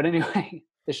 But anyway,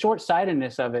 the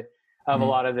short-sightedness of it, of a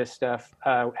lot of this stuff,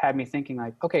 had me thinking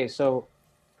like, okay, so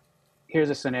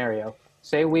here's a scenario.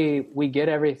 Say we get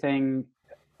everything,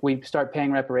 we start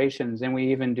paying reparations, and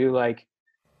we even do like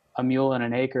a mule and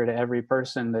an acre to every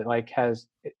person that like has,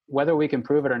 whether we can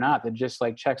prove it or not, that just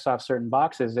like checks off certain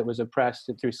boxes that was oppressed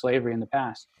through slavery in the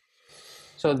past.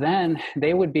 So then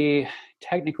they would be,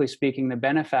 technically speaking, the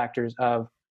benefactors of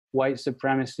white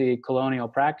supremacy colonial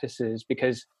practices,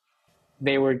 because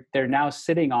they're now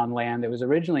sitting on land that was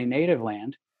originally native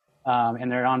land,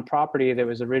 and they're on property that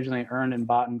was originally earned and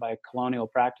bought by colonial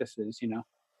practices,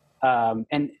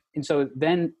 and so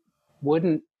then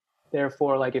wouldn't,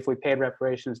 therefore, like if we paid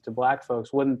reparations to black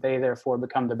folks, wouldn't they therefore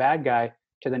become the bad guy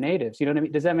to the natives? You know what I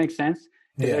mean? Does that make sense?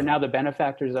 Because they're now the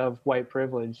benefactors of white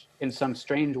privilege in some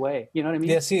strange way. You know what I mean?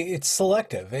 Yeah, see, it's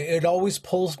selective. It always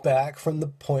pulls back from the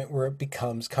point where it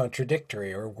becomes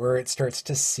contradictory or where it starts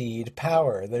to cede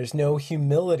power. There's no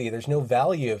humility. There's no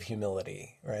value of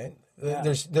humility, right? Yeah.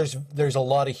 There's a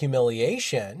lot of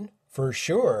humiliation, for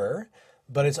sure,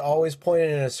 but it's always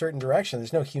pointed in a certain direction.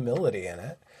 There's no humility in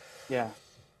it. Yeah.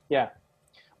 Yeah.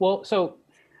 Well, so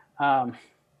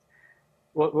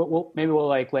maybe we'll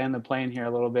like land the plane here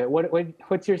a little bit.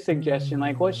 What's your suggestion?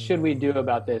 Like, what should we do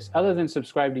about this other than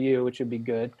subscribe to you, which would be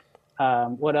good?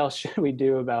 What else should we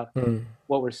do about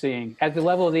what we're seeing at the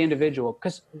level of the individual?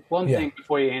 Because one thing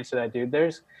before you answer that, dude,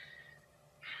 there's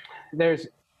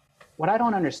what I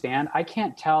don't understand. I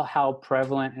can't tell how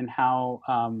prevalent and how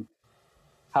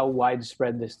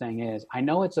widespread this thing is. I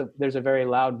know there's a very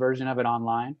loud version of it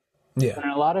online. Yeah. But in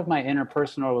a lot of my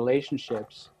interpersonal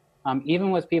relationships, even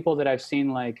with people that I've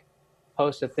seen like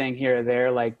post a thing here or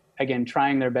there, like again,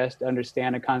 trying their best to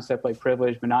understand a concept like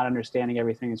privilege, but not understanding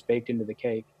everything that's baked into the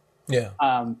cake. Yeah.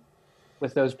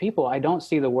 With those people, I don't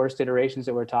see the worst iterations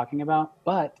that we're talking about,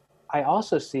 but I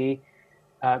also see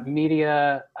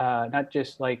media, not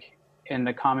just like in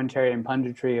the commentary and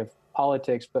punditry of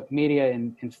politics, but media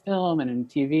in film and in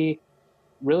TV,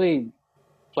 really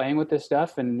playing with this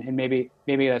stuff, and maybe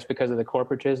that's because of the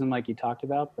corporatism like you talked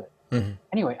about, but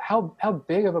anyway, how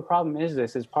big of a problem is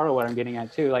this is part of what I'm getting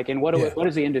at too, like, and what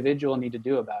does the individual need to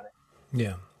do about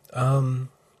it?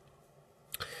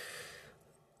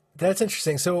 That's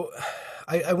interesting. So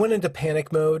I went into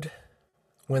panic mode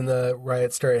when the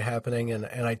riot started happening, and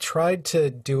I tried to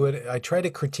do it, I tried to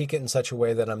critique it in such a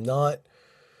way that I'm not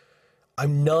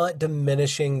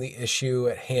diminishing the issue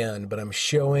at hand, but I'm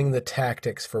showing the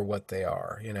tactics for what they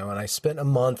are, and I spent a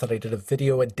month and I did a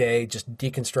video a day just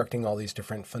deconstructing all these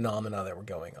different phenomena that were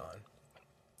going on.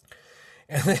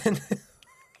 And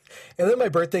then my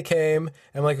birthday came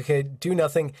and I'm like, okay, do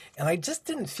nothing. And I just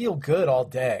didn't feel good all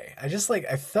day. I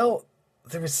felt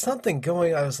there was something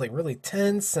going, I was like really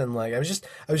tense, and like I was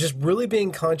just really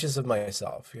being conscious of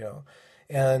myself,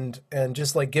 and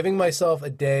just like giving myself a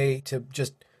day to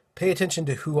just pay attention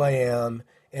to who I am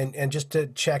and just to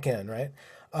check in, right?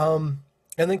 And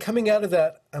then coming out of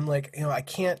that, I'm like, I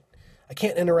can't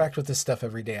interact with this stuff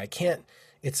every day. I can't.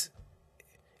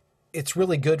 It's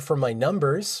really good for my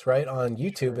numbers, right, on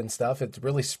YouTube and stuff. It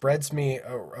really spreads me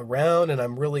around, and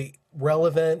I'm really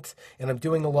relevant, and I'm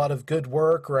doing a lot of good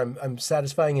work, or I'm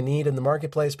satisfying a need in the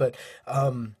marketplace. But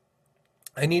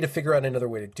I need to figure out another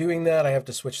way of doing that. I have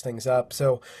to switch things up.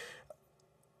 So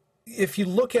if you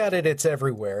look at it, it's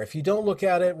everywhere. If you don't look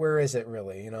at it, where is it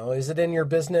really? Is it in your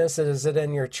business? Is it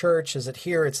in your church? Is it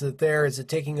here? Is it there? Is it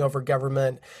taking over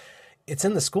government? It's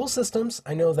in the school systems.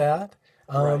 I know that.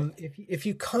 Right. If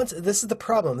you this is the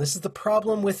problem. This is the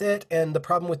problem with it, and the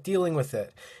problem with dealing with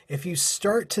it. If you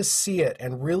start to see it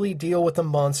and really deal with the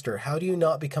monster, how do you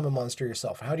not become a monster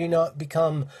yourself? How do you not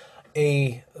become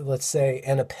let's say,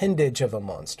 an appendage of a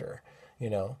monster?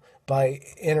 By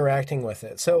interacting with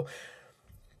it. So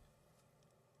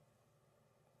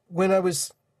when I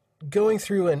was going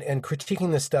through and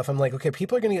critiquing this stuff, I'm like, okay,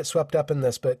 people are going to get swept up in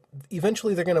this, but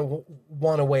eventually they're going to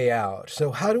want a way out.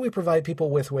 So how do we provide people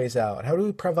with ways out? How do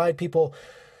we provide people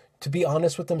to be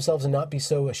honest with themselves and not be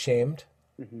so ashamed?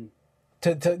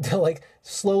 To like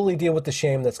slowly deal with the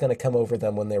shame that's going to come over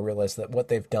them when they realize that what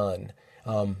they've done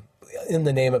in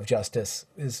the name of justice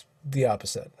is the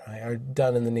opposite, right? Are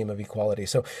done in the name of equality.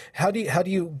 So how do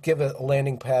you give a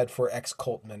landing pad for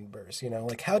ex-cult members?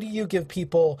 Like how do you give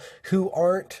people who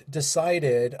aren't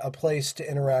decided a place to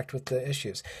interact with the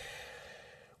issues?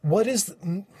 What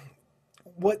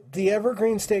the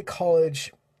Evergreen State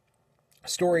College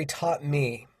story taught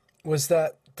me was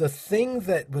that the thing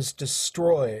that was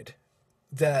destroyed,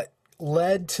 that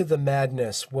led to the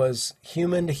madness was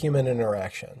human to human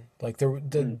interaction. Like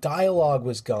the dialogue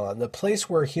was gone. The place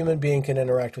where a human being can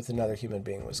interact with another human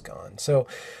being was gone. So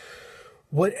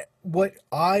what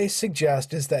I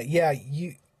suggest is that,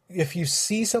 if you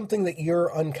see something that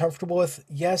you're uncomfortable with,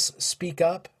 yes, speak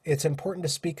up. It's important to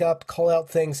speak up, call out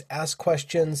things, ask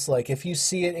questions. Like if you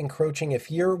see it encroaching, if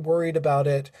you're worried about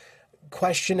it,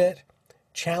 question it,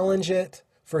 challenge it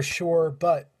for sure.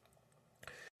 But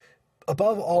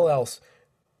above all else,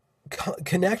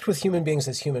 connect with human beings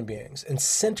as human beings and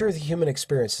center the human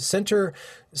experience. Center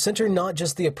not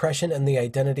just the oppression and the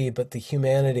identity, but the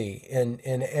humanity in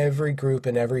every group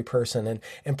and every person,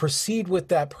 and proceed with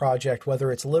that project,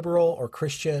 whether it's liberal or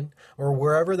Christian or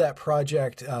wherever that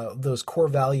project, those core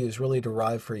values really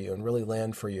derive for you and really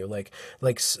land for you.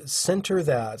 Center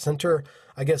that. Center,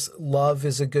 I guess love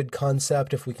is a good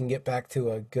concept if we can get back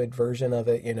to a good version of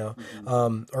it,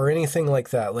 or anything like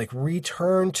that. Like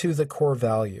return to the core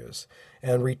values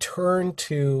and return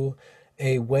to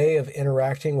a way of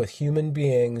interacting with human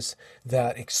beings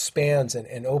that expands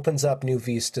and opens up new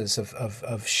vistas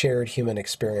of shared human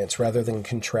experience rather than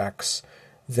contracts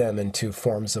them into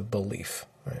forms of belief,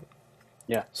 right?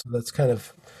 Yeah. So that's kind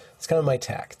of my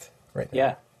tact right now.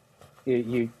 Yeah.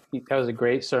 You that was a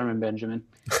great sermon, Benjamin.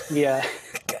 Yeah.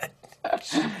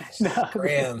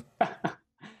 Graham.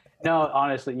 No,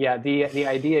 honestly, yeah. The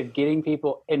idea of getting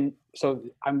people, and so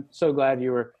I'm so glad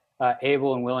you were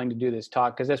able and willing to do this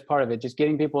talk, because that's part of it. Just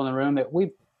getting people in the room that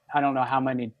I don't know how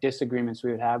many disagreements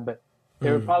we would have, but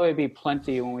there would probably be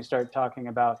plenty when we start talking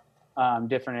about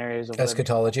different areas of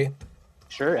eschatology. Living.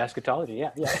 Sure, eschatology.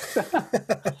 Yeah.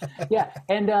 Yeah.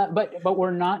 And but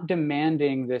we're not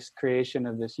demanding this creation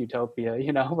of this utopia.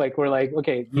 Like we're like,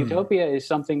 okay, utopia is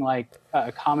something like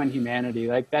a common humanity.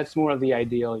 Like that's more of the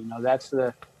ideal. That's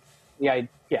the idea.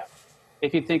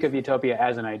 If you think of utopia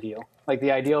as an ideal, like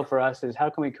the ideal for us is how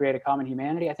can we create a common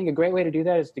humanity? I think a great way to do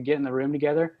that is to get in the room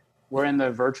together. We're in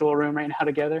the virtual room right now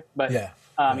together, but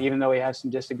even though we have some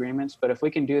disagreements, but if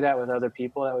we can do that with other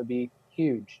people, that would be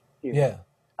huge. Yeah.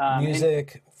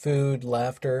 Music, food,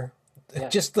 laughter,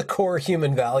 just the core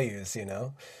human values,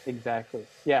 Exactly.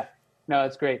 Yeah. No,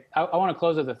 that's great. I want to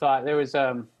close with a thought. There was,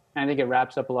 I think it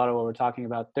wraps up a lot of what we're talking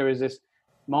about. There was this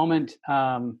moment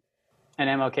in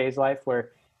MLK's life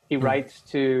where he writes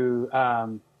to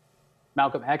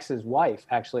Malcolm X's wife,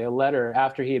 actually, a letter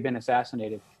after he had been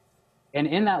assassinated. And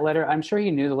in that letter, I'm sure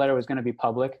he knew the letter was going to be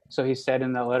public. So he said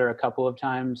in that letter a couple of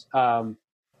times,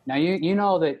 now you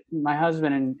know that my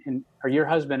husband or your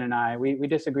husband and I, we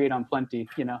disagreed on plenty,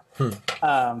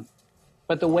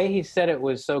 but the way he said it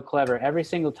was so clever. Every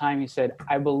single time he said,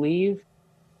 I believe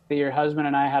that your husband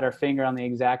and I had our finger on the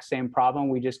exact same problem.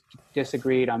 We just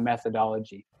disagreed on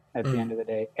methodology at the end of the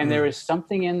day. And there was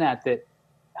something in that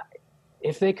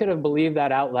if they could have believed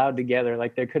that out loud together,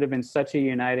 like there could have been such a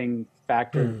uniting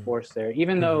factor and force there,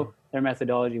 even though their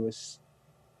methodology was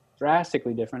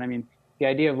drastically different. I mean, the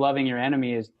idea of loving your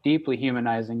enemy is deeply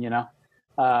humanizing,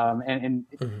 and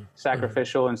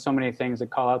sacrificial, and so many things that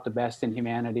call out the best in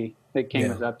humanity that King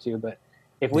was up to. But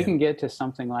if we can get to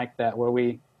something like that where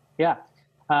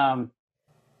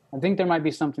I think there might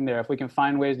be something there. If we can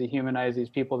find ways to humanize these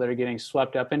people that are getting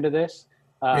swept up into this,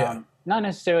 not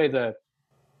necessarily the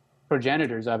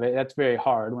progenitors of it. That's very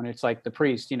hard when it's like the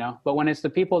priest, but when it's the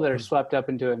people that are swept up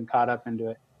into it and caught up into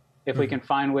it, if we can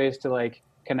find ways to like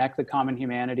connect the common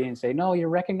humanity and say, no, you're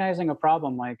recognizing a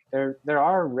problem. Like there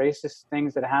are racist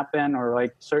things that happen or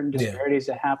like certain disparities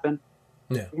that happen.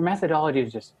 Yeah. Your methodology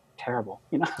is just terrible,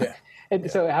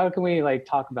 So how can we like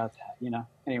talk about that,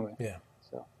 anyway? Yeah.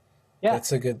 So,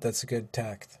 That's a good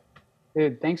tact.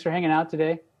 Dude, thanks for hanging out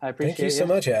today. I appreciate it. Thank you so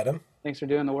much, Adam. Thanks for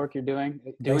doing the work you're doing.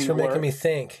 Thanks for making me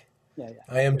think. Yeah.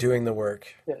 I am doing the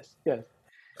work. Yes.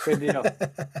 Good deal.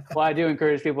 Well, I do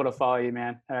encourage people to follow you,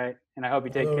 man. All right. And I hope you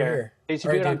take care. You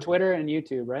should do it on Twitter and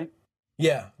YouTube, right?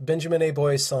 Yeah. Benjamin A.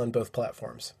 Boyce on both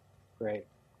platforms. Great.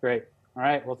 All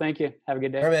right. Well, thank you. Have a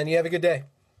good day. All right, man. You have a good day.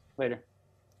 Later.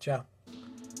 Ciao.